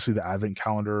 Obviously, the Advent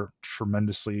Calendar,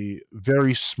 tremendously,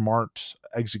 very smart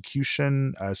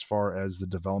execution as far as the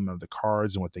development of the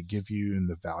cards and what they give you and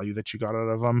the value that you got out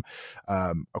of them.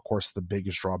 Of course, the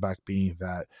biggest drawback being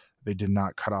that they did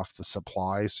not cut off the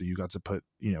supply, so you got to put,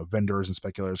 vendors and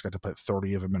speculators got to put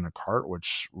 30 of them in a cart,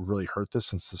 which really hurt this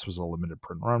since this was a limited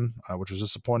print run, which was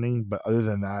disappointing. But other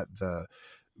than that, the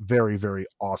very, very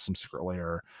awesome Secret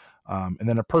Lair. And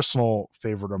then a personal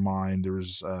favorite of mine, there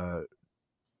was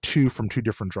two from two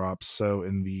different drops. So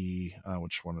in the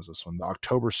which one is this one? The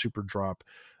October Super Drop,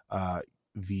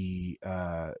 the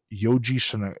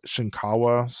Yoji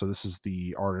Shinkawa. So this is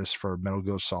the artist for Metal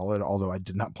Gear Solid. Although I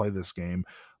did not play this game,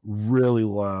 really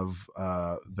love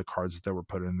the cards that were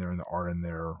put in there and the art in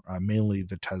there. Mainly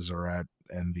the Tezzeret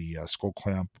and the Skull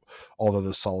Clamp, although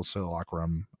the Solid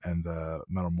Simulacrum and the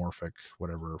Metamorphic,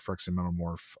 whatever, Phyrexian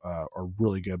Metamorph, are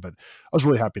really good. But I was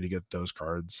really happy to get those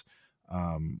cards.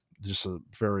 Just a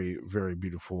very, very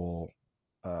beautiful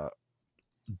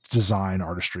design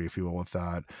artistry, if you will, with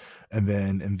that. And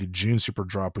then in the June Super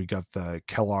Drop, we got the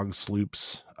Kellogg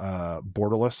Sloops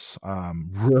Borderless.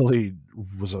 Really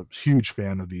was a huge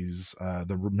fan of these,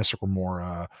 the Mystic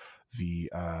Remora, the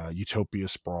Utopia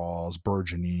Sprawls,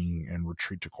 Burgeoning, and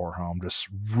Retreat to Corehelm. Just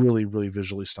really, really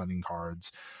visually stunning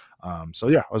cards. So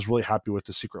yeah, I was really happy with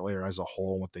the Secret Lair as a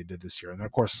whole and what they did this year. And then,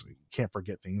 of course, can't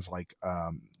forget things like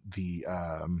the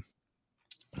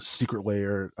Secret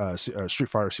Lair, Street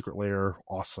Fighter Secret Lair.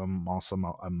 Awesome.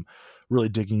 I'm really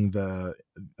digging the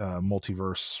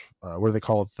multiverse, what do they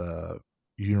call it? The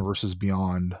Universes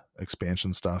Beyond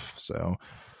expansion stuff. So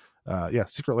yeah,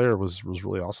 Secret Lair was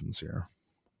really awesome this year.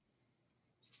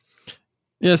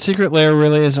 Yeah, Secret Lair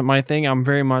really isn't my thing. I'm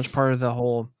very much part of the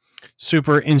whole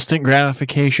super instant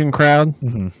gratification crowd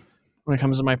when it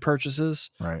comes to my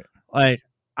purchases. Right. Like,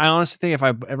 I honestly think if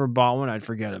I ever bought one, I'd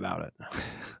forget about it.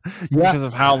 Because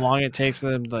of how long it takes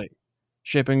for them to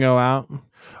ship and go out.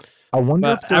 I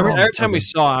wonder if every time we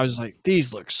saw it, I was like,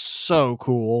 these look so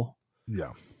cool.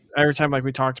 Yeah. Every time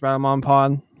we talked about them on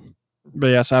pod. But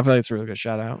yes, I feel like it's a really good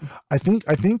shout out. I think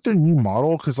their new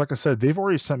model, because like I said, they've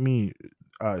already sent me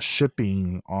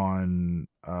shipping on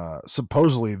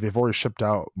supposedly they've already shipped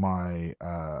out my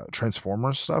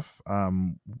Transformers stuff,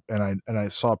 and I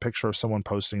saw a picture of someone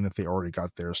posting that they already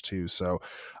got theirs too. So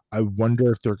I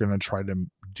wonder if they're going to try to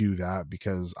do that,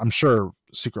 because I'm sure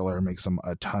Secret Lair makes them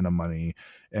a ton of money,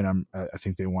 and I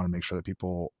think they want to make sure that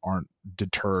people aren't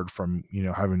deterred from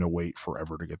having to wait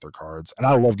forever to get their cards. And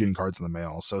I love getting cards in the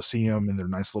mail, so seeing them in their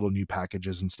nice little new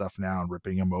packages and stuff now, and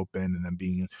ripping them open and then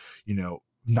being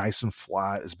nice and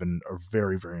flat has been a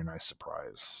very, very nice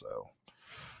surprise. So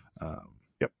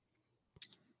yep.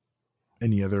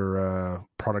 Any other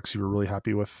products you were really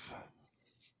happy with?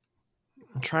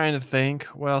 I'm trying to think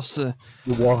what else. The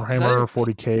Warhammer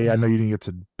 40K. I know you didn't get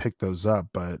to pick those up,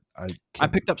 but I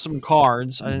picked up some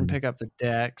cards. I didn't pick up the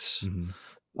decks.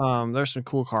 Mm-hmm. There's some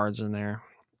cool cards in there.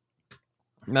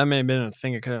 That may have been a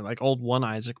thing. It could have, like Old One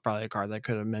Isaac, probably a card that I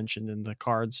could have mentioned in the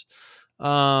cards.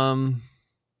 I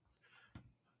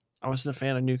wasn't a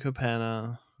fan of New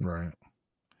Capenna. Right.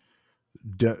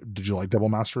 Did you like Double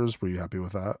Masters? Were you happy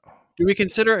with that? Do we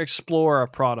consider Explore a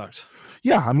product?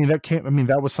 Yeah, I mean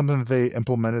that was something that they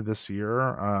implemented this year,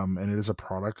 and it is a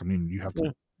product. I mean, you have to.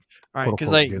 All right, because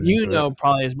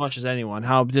probably as much as anyone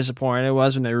how disappointed it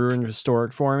was when they ruined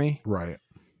Historic for me. Right.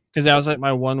 Because that was like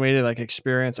my one way to like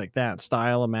experience like that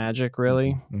style of Magic,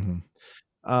 really.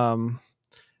 Mm-hmm.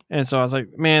 And so I was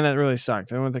like, man, that really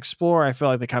sucked. And with Explore, I feel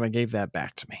like they kind of gave that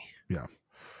back to me. Yeah.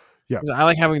 Yeah. I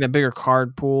like having the bigger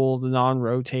card pool, the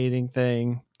non-rotating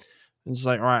thing. And it's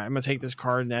like, all right, I'm going to take this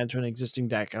card and add to an existing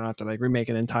deck. I don't have to like remake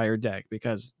an entire deck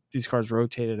because these cards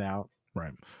rotated out.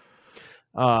 Right.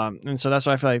 And so that's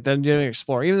why I feel like them doing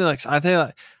Explore, even though like, I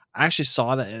think I actually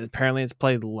saw that apparently it's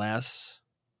played less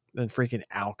than freaking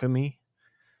Alchemy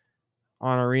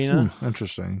on Arena.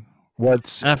 Interesting. And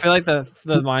I feel like the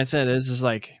mindset is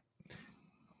like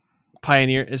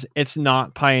Pioneer it's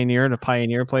not Pioneer to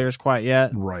Pioneer players quite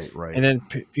yet. Right. And then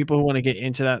people who want to get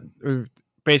into that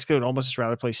basically would almost just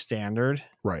rather play Standard.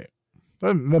 Right.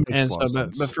 That makes a lot of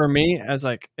sense. But for me, as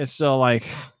like it's still like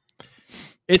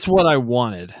it's what I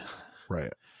wanted.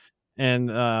 Right. And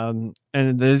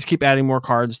they just keep adding more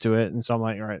cards to it, and so I'm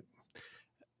like, all right,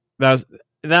 that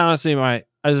honestly Kamigawa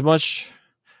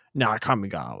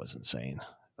was insane.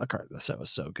 That set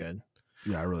was so good.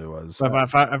 Yeah, it really was. So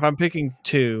if I'm picking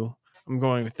two, I'm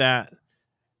going with that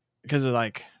because of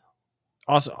like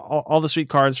also all the sweet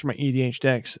cards from my EDH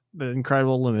decks, the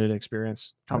incredible limited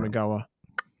experience, Kamigawa,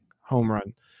 home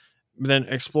run. But then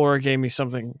Explorer gave me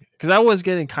something because I was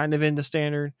getting kind of into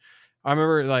Standard. I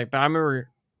remember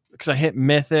because I hit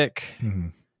Mythic. Mm-hmm.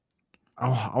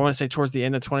 I want to say towards the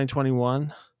end of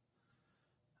 2021.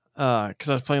 Because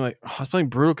I was playing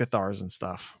Brutal Cathars and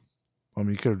stuff. I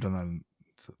mean, you could have done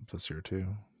that this year too.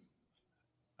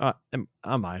 I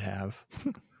might have.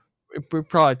 We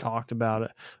probably talked about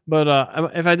it, but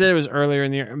if I did, it was earlier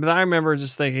in the year. But I remember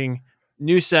just thinking,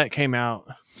 new set came out,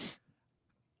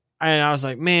 and I was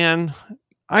like, man,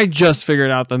 I just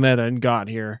figured out the meta and got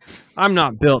here. I'm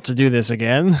not built to do this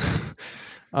again.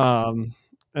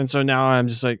 And so now I'm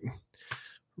just like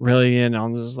really in.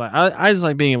 I'm just like I just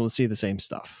like being able to see the same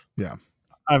stuff. Yeah.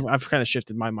 I've kind of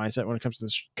shifted my mindset when it comes to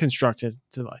this constructed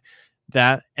to like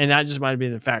that. And that just might be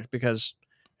the fact because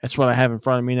it's what I have in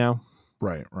front of me now.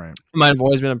 Right. It might have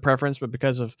always been a preference, but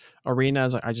because of Arena,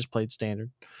 I just played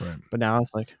Standard. Right. But now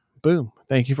it's like, boom,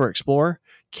 thank you for Explorer.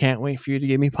 Can't wait for you to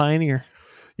give me Pioneer.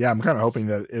 Yeah, I'm kind of hoping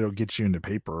that it'll get you into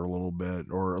paper a little bit,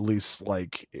 or at least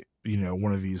like,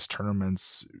 one of these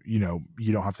tournaments, you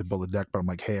don't have to build a deck, but I'm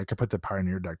like, hey, I could put the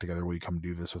Pioneer deck together. Will you come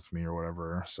do this with me or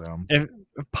whatever? So if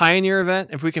Pioneer event,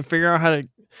 if we can figure out how to,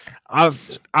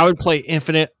 I would play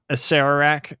Infinite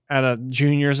Acererak at a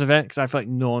juniors event because I feel like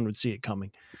no one would see it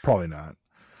coming. Probably not.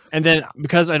 And then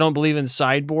because I don't believe in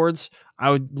sideboards, I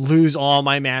would lose all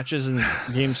my matches in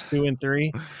games 2 and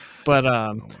 3. But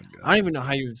I don't even know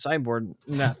how you would sideboard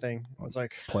in that thing. I was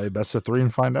like, play best of 3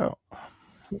 and find out.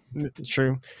 It's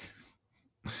true.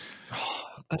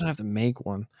 I don't have to make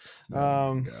one.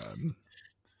 God.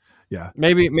 Yeah.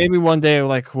 Maybe one day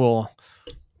like we'll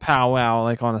powwow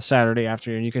like on a Saturday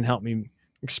afternoon. You can help me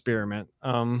experiment.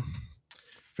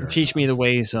 Teach me the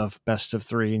ways of best of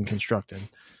 3 and constructed.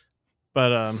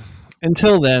 But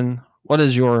until then, what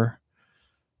is your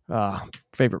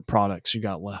favorite products you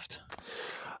got left?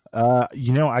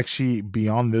 Actually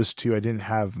beyond those two, I didn't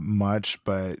have much,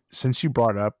 but since you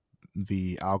brought up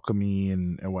the Alchemy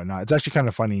and whatnot, it's actually kind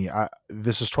of funny.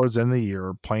 This is towards the end of the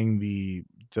year playing the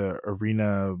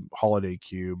Arena Holiday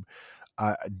Cube.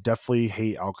 I definitely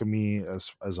hate Alchemy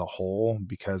as a whole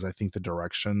because I think the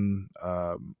direction,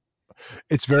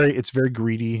 it's very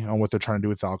greedy on what they're trying to do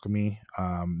with Alchemy.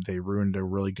 They ruined a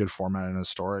really good format in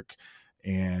Historic.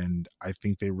 and I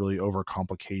think they really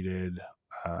overcomplicated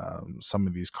some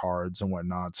of these cards and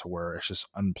whatnot to where it's just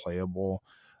unplayable.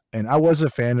 And I was a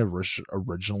fan of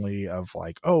originally of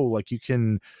like, oh, like you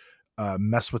can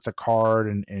mess with the card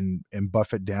and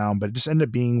buff it down, but it just ended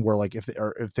up being where like if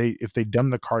they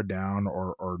dumbed the card down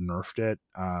or nerfed it,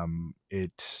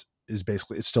 it is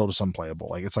basically, it's still just unplayable.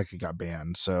 Like it's like it got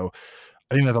banned. So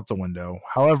I think that's out the window.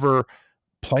 However,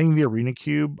 playing the Arena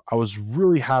Cube, I was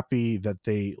really happy that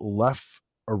they left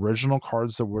original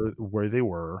cards that were where they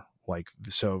were. Like,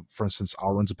 so for instance,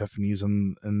 Alrund's Epiphanies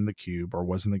in the cube, or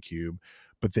was in the cube,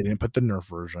 but they didn't put the nerf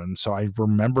version. So I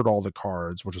remembered all the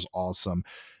cards, which was awesome.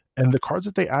 And the cards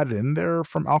that they added in there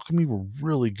from Alchemy were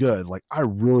really good. Like I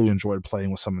really enjoyed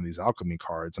playing with some of these Alchemy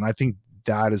cards. And I think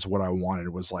that is what I wanted,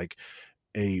 was like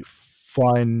a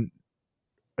fun,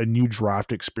 a new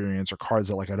draft experience, or cards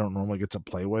that like I don't normally get to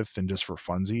play with, and just for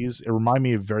funsies. It reminded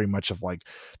me very much of like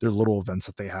their little events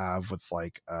that they have with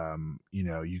like you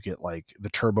know, you get like the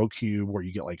Turbo Cube where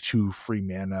you get like 2 free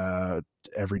mana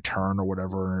every turn or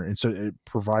whatever, and so it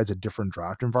provides a different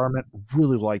draft environment.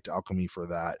 Really liked Alchemy for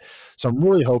that. So I'm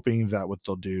really hoping that what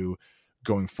they'll do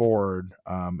going forward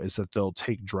is that they'll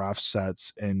take draft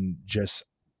sets and just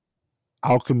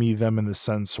alchemy them, in the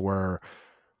sense where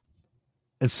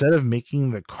instead of making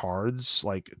the cards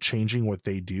like changing what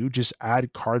they do, just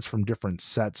add cards from different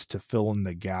sets to fill in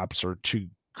the gaps or to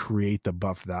create the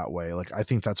buff that way. Like I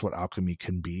think that's what Alchemy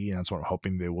can be, and that's what I'm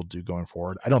hoping they will do going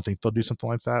forward. I don't think they'll do something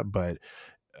like that, but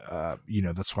you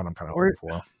know, that's what I'm kind of hoping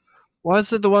for.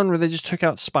 Was it the one where they just took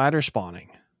out spider spawning?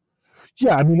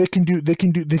 Yeah, I mean they can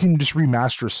just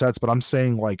remaster sets, but I'm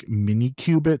saying like mini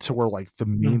cube it to where like the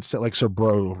main set, like so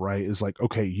Bro, right, is like,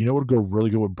 okay, you know what would go really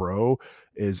good with Bro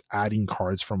is adding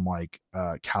cards from like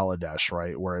Kaladesh,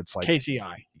 right, where it's like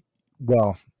KCI.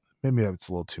 Well, maybe that's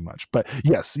a little too much, but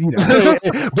yes, you know,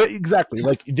 but exactly,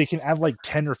 like they can add like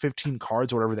 10 or 15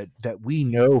 cards or whatever that we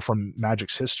know from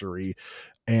Magic's history,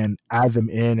 and add them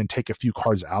in and take a few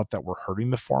cards out that were hurting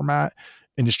the format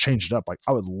and just change it up. Like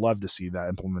I would love to see that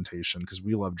implementation, because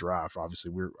we love draft.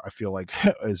 Obviously, I feel like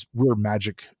as we're a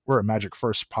Magic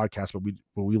first podcast, but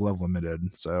we love limited.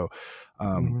 So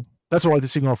that's what I like to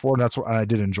see going forward. And I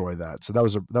did enjoy that. So that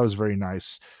was very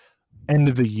nice. End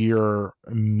of the year,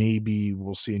 maybe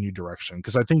we'll see a new direction,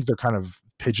 because I think they're kind of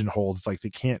pigeonholed. Like they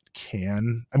can't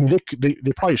can. I mean,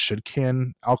 they probably should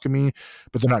can Alchemy,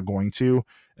 but they're not going to.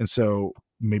 And so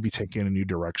maybe take in a new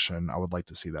direction. I would like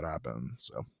to see that happen.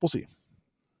 So we'll see.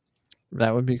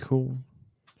 That would be cool.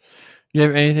 You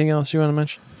have anything else you want to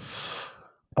mention?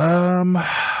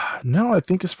 No, I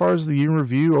think as far as the year in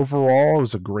review overall, it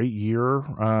was a great year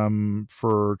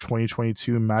for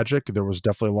 2022 Magic. There was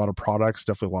definitely a lot of products,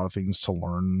 definitely a lot of things to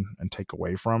learn and take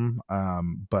away from.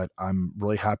 But I'm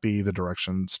really happy the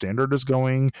direction Standard is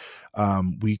going.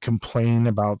 We complain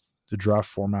about the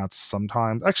draft formats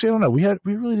sometimes. Actually, I don't know. We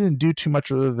really didn't do too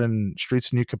much other than Streets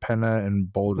of New Capenna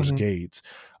and Baldur's Gate.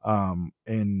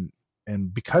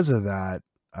 And because of that,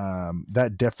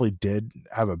 that definitely did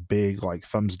have a big like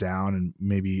thumbs down, and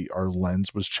maybe our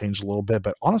lens was changed a little bit,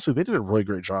 but honestly they did a really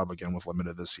great job again with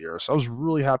limited this year, so I was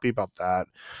really happy about that,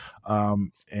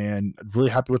 and really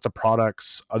happy with the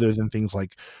products, other than things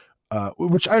like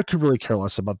which I could really care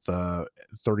less about the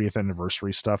 30th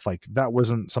anniversary stuff. Like that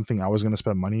wasn't something I was going to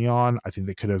spend money on. I think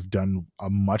they could have done a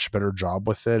much better job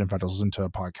with it. In fact, I was listening to a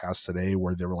podcast today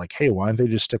where they were like, hey, why don't they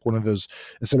just stick one of those,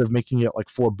 instead of making it like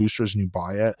 4 boosters and you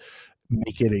buy it,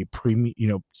 make it a premium, you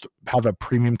know, have a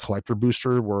premium collector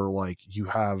booster where like you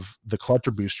have the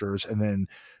collector boosters and then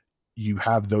you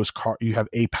have you have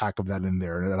a pack of that in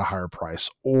there at a higher price,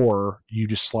 or you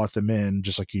just slot them in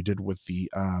just like you did with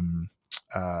the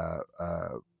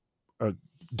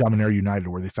Dominaria United,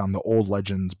 where they found the old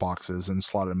Legends boxes and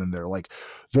slotted them in there. Like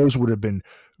those would have been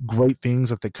great things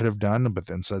that they could have done, but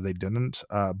instead they didn't.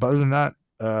 But other than that,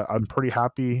 I'm pretty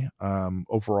happy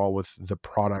overall with the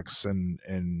products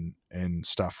and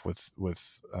stuff with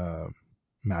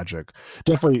Magic.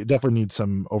 Definitely need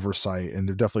some oversight, and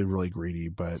they're definitely really greedy,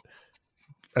 but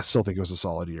I still think it was a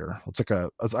solid year. It's like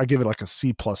I give it like a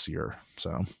C+ year.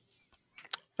 So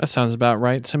that sounds about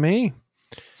right to me.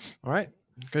 All right.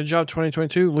 Good job,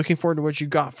 2022. Looking forward to what you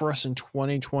got for us in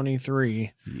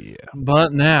 2023. Yeah.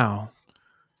 But now,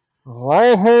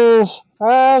 ladies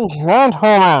and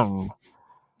gentlemen,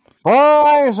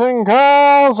 boys and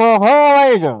girls of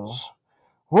all ages,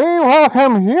 we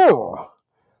welcome you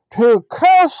to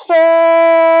Costa's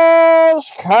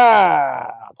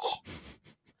Cats.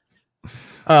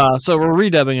 So we're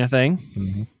redubbing a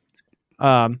thing.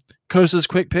 Costa's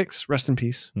Quick Picks, rest in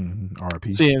peace.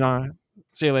 RIP.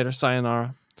 See you later,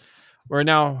 sayonara. We're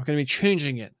now going to be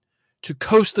changing it to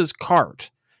Costa's Cart.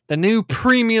 the new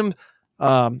premium,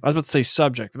 I was about to say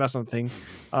subject, but that's not the thing,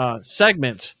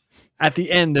 segment at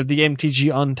the end of the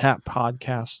MTG Untapped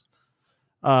podcast.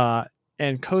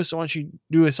 And Coast, I want you to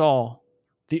do us all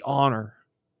the honor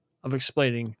of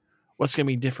explaining what's going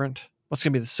to be different, what's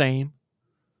going to be the same,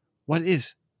 what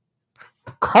is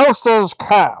Costa's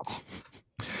Cat.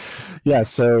 Yeah,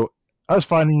 so I was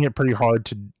finding it pretty hard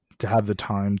to have the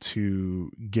time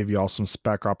to give y'all some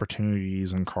spec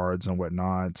opportunities and cards and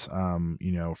whatnot,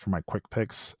 for my quick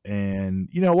picks. And,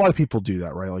 a lot of people do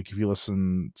that, right? Like if you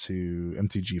listen to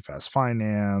MTG Fast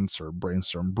Finance or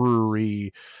Brainstorm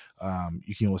Brewery,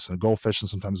 you can listen to Goldfish, and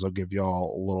sometimes they'll give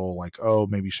y'all a little like, oh,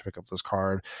 maybe you should pick up this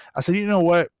card. I said, you know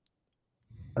what?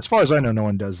 As far as I know, no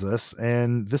one does this,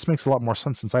 and this makes a lot more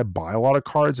sense since I buy a lot of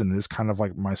cards, and it is kind of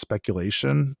like my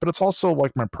speculation, but it's also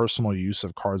like my personal use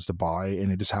of cards to buy,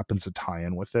 and it just happens to tie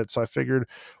in with it. So I figured,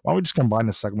 why don't we just combine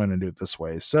the segment and do it this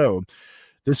way? So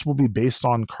this will be based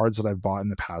on cards that I've bought in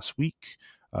the past week,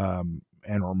 and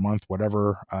or month,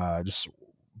 whatever. Just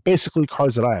basically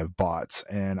cards that I have bought,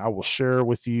 and I will share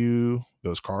with you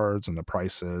those cards and the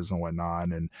prices and whatnot.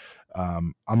 And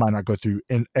I might not go through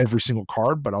in every single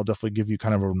card, but I'll definitely give you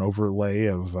kind of an overlay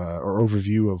of or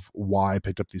overview of why I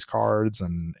picked up these cards,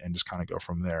 and just kind of go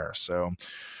from there. So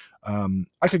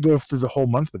I could go through the whole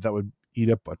month, but that would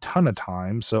eat up a ton of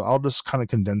time. So I'll just kind of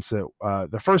condense it.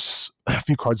 The first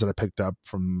few cards that I picked up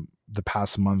from the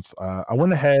past month, I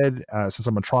went ahead, since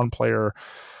I'm a Tron player,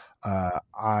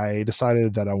 I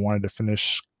decided that I wanted to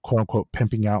finish quote unquote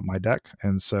pimping out my deck.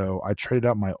 And so I traded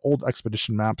out my old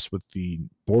expedition maps with the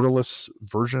borderless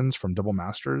versions from Double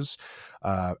Masters.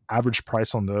 Average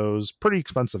price on those, pretty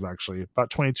expensive actually,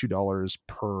 about $22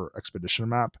 per expedition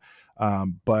map.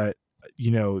 But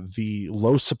the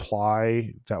low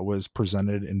supply that was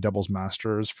presented in Doubles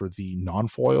Masters for the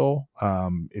non-foil,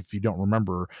 if you don't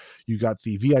remember, you got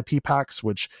the VIP packs,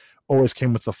 which always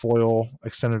came with the foil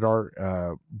extended art,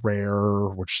 rare,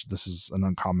 which this is an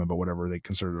uncommon, but whatever, they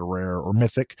considered a rare, or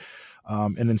mythic.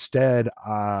 And instead,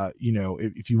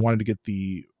 if you wanted to get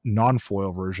the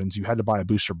non-foil versions, you had to buy a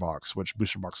booster box, which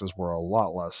booster boxes were a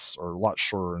lot less or a lot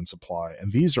shorter in supply.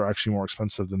 And these are actually more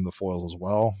expensive than the foils as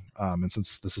well. And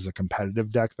since this is a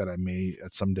competitive deck that I may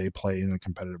at some day play in a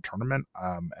competitive tournament,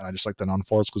 and I just like the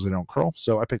non-foils because they don't curl,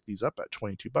 so I picked these up at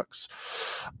 $22.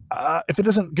 If it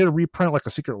doesn't get a reprint, like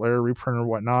a Secret Lair reprint or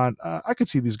whatnot, I could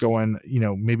see these going,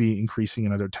 maybe increasing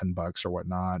another $10 or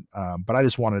whatnot. But I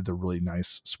just wanted the really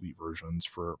nice, sweet versions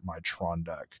for my Tron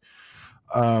deck.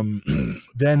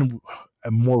 Then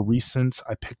more recent,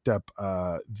 I picked up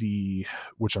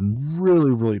which I'm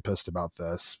really, really pissed about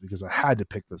this because I had to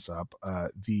pick this up,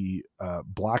 the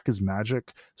Black is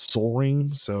Magic Soul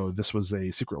Ring. So this was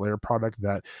a Secret Lair product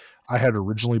that I had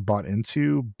originally bought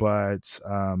into, but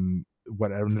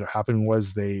what ended up happening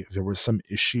was there was some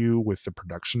issue with the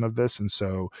production of this, and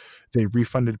so they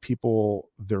refunded people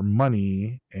their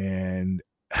money and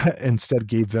instead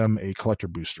gave them a collector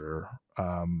booster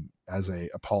as a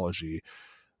apology.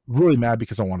 Really mad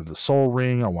because I wanted the Soul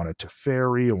Ring, I wanted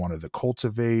Teferi, I wanted the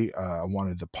Cultivate, I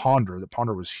wanted the Ponder. The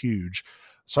Ponder was huge.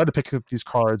 So I had to pick up these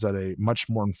cards at a much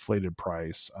more inflated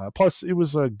price. Plus, it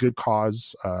was a good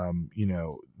cause,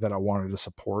 that I wanted to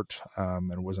support,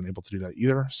 and wasn't able to do that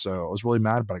either. So I was really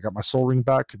mad, but I got my Soul Ring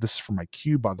back. This is for my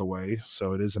cube, by the way.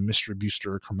 So it is a Mystery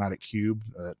Booster Chromatic Cube.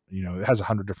 It has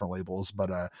 100 different labels, but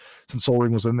since Soul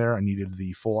Ring was in there, I needed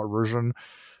the full art version.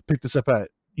 Picked this up at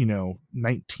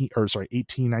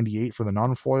 $18.98 for the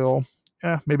non-foil.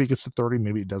 Maybe it gets to 30,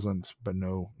 maybe it doesn't, but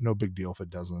no big deal if it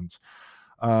doesn't.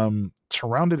 To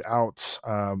round it out,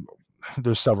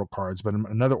 there's several cards, but in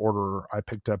another order, I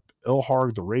picked up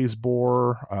Ilharg, the Raise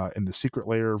Boar, in the Secret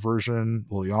Lair version,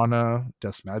 Liliana,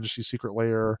 Death's Majesty Secret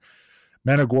Lair,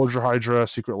 Mana Gorger Hydra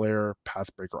Secret Lair,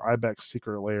 Pathbreaker Ibex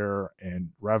Secret Lair, and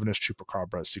Ravenous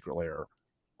Chupacabra Secret Lair.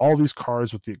 All these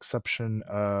cards, with the exception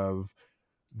of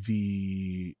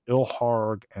the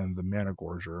Ilharg and the Mana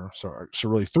Gorger. So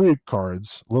really 3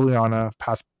 cards: Liliana,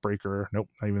 Pathbreaker, nope,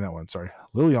 not even that one, sorry.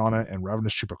 Liliana and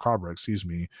Ravenous Chupacabra,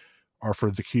 are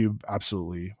for the cube.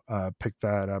 Absolutely. Picked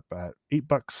that up at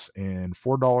 $8 and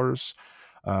 $4.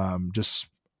 Just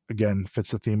again,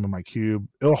 fits the theme of my cube.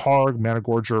 Ilharg, Mana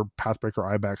Gorger,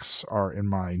 Pathbreaker, Ibex are in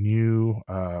my new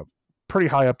pretty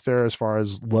high up there as far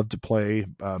as love to play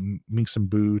Minx and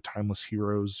Boo Timeless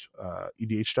Heroes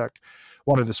EDH deck.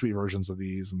 One of the sweet versions of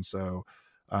these, and so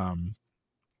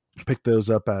picked those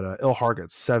up at Ilharg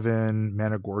at 7,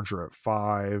 Mana Gorger at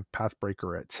 5,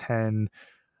 Pathbreaker at 10.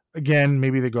 Again,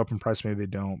 maybe they go up in price, maybe they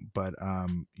don't, but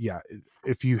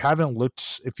if you haven't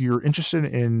looked, if you're interested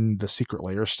in the Secret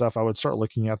Lair stuff, I would start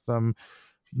looking at them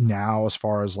now. As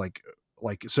far as like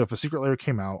so if a Secret Lair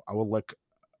came out, I would look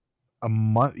a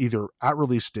month, either at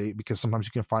release date, because sometimes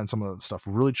you can find some of the stuff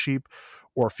really cheap,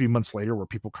 or a few months later where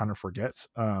people kind of forget.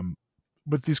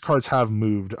 But these cards have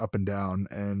moved up and down,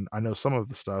 and I know some of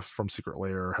the stuff from Secret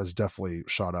Lair has definitely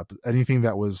shot up. Anything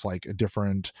that was like a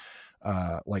different,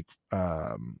 man,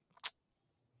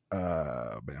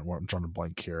 what I'm trying to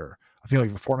blank here. I think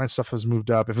like the Fortnite stuff has moved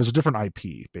up. If it's a different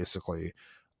IP, basically,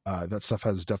 that stuff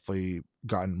has definitely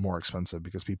gotten more expensive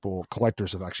because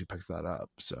collectors have actually picked that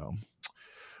up. So,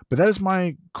 but that is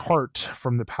my cart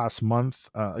from the past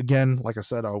month. Again, like I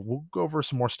said, we'll go over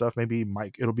some more stuff. Maybe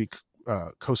Mike, it'll be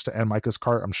Costa and Micah's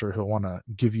cart. I'm sure he'll want to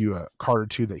give you a card or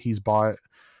two that he's bought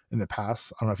in the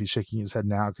past. I don't know if he's shaking his head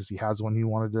now because he has one he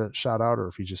wanted to shout out, or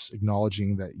if he's just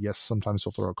acknowledging that, yes, sometimes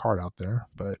he'll throw a card out there.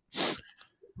 But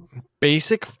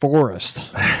Basic Forest.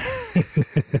 I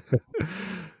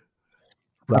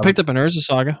picked up an Urza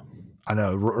Saga. I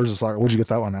know, Urza Saga. Where'd you get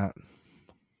that one at?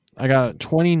 I got it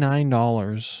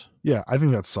 $29. Yeah, I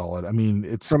think that's solid. I mean,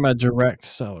 it's from a direct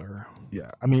seller.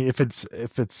 Yeah, I mean, if it's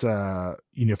if it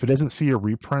doesn't see a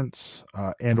reprint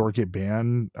and or get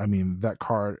banned, I mean, that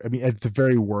card, I mean, at the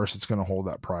very worst, it's going to hold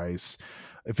that price.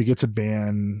 If it gets a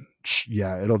ban,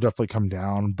 yeah, it'll definitely come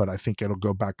down, but I think it'll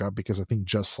go back up because I think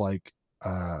just like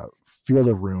Field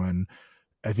of Ruin,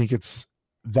 I think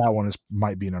that one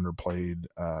might be an underplayed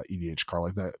EDH card.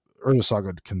 Like that, Urza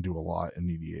Saga can do a lot in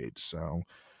EDH, so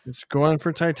it's going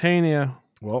for Titania.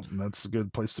 Well, that's a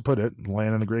good place to put it.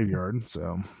 Land in the graveyard.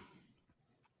 So,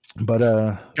 but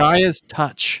Gaia's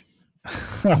Touch.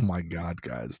 Oh my God,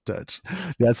 Gaia's Touch.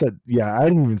 Yeah, I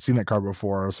hadn't even seen that card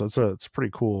before, so it's a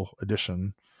pretty cool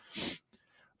addition.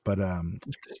 But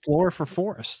explore for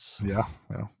forests. Yeah.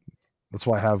 That's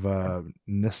why I have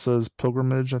Nissa's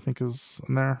Pilgrimage, I think, is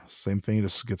in there. Same thing,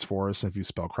 just gets forests. If you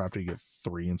spellcraft it, you get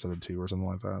 3 instead of 2 or something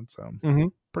like that. So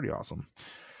pretty awesome.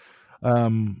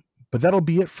 But that'll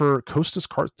be it for Costa's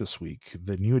Cart this week,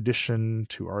 the new addition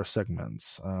to our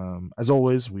segments. As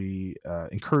always, we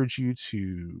encourage you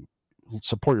to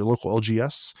support your local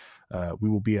LGS. We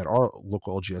will be at our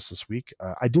local LGS this week.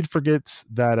 I did forget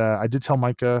that I did tell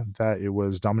Micah that it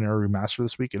was Dominaria Remaster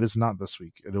this week. It is not this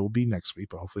week. It will be next week,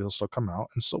 but hopefully it'll still come out.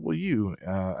 And so will you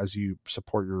as you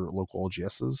support your local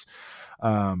LGSs.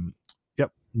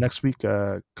 Yep. Next week,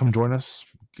 come join us.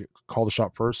 Call the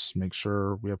shop first, make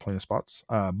sure we have plenty of spots.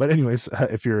 But anyways,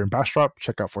 if you're in Bastrop,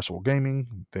 check out Forcible Gaming.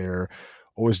 They're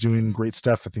always doing great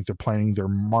stuff. I think they're planning their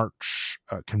March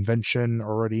convention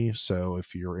already. So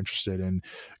if you're interested in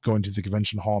going to the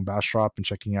convention hall in Bastrop and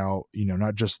checking out,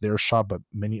 not just their shop, but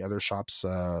many other shops,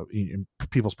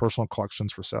 people's personal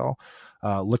collections for sale,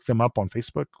 look them up on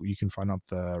Facebook. You can find out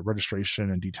the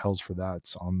registration and details for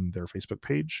that on their Facebook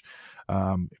page.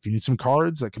 If you need some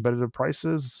cards at competitive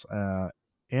prices,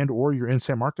 and or you're in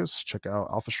San Marcos, check out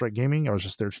Alpha Strike Gaming. I was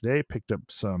just there today, picked up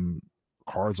some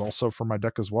cards also for my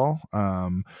deck as well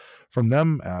from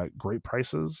them at great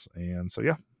prices. And so,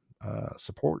 yeah,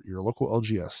 support your local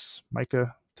LGS.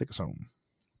 Micah, take us home.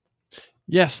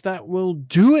 Yes, that will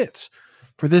do it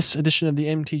for this edition of the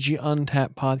MTG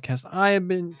Untapped podcast. I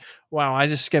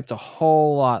just skipped a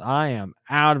whole lot. I am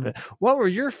out of it. What were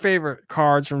your favorite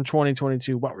cards from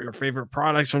 2022? What were your favorite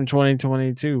products from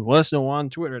 2022? Let us know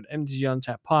on Twitter at MTG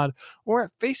Untapped Pod or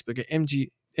at Facebook at MTG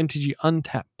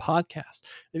Untapped Podcast.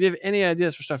 If you have any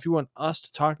ideas for stuff you want us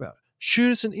to talk about,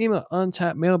 shoot us an email,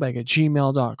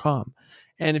 untappedmailbag@gmail.com.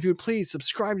 And if you would please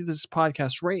subscribe to this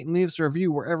podcast, rate and leave us a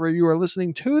review wherever you are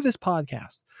listening to this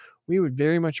podcast. We would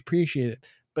very much appreciate it.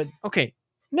 But okay,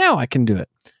 now I can do it.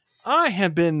 I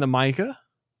have been the Micah.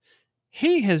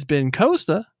 He has been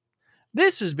Costa.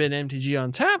 This has been MTG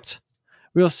Untapped.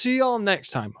 We'll see y'all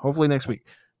next time. Hopefully next week.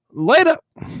 Later.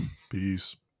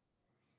 Peace.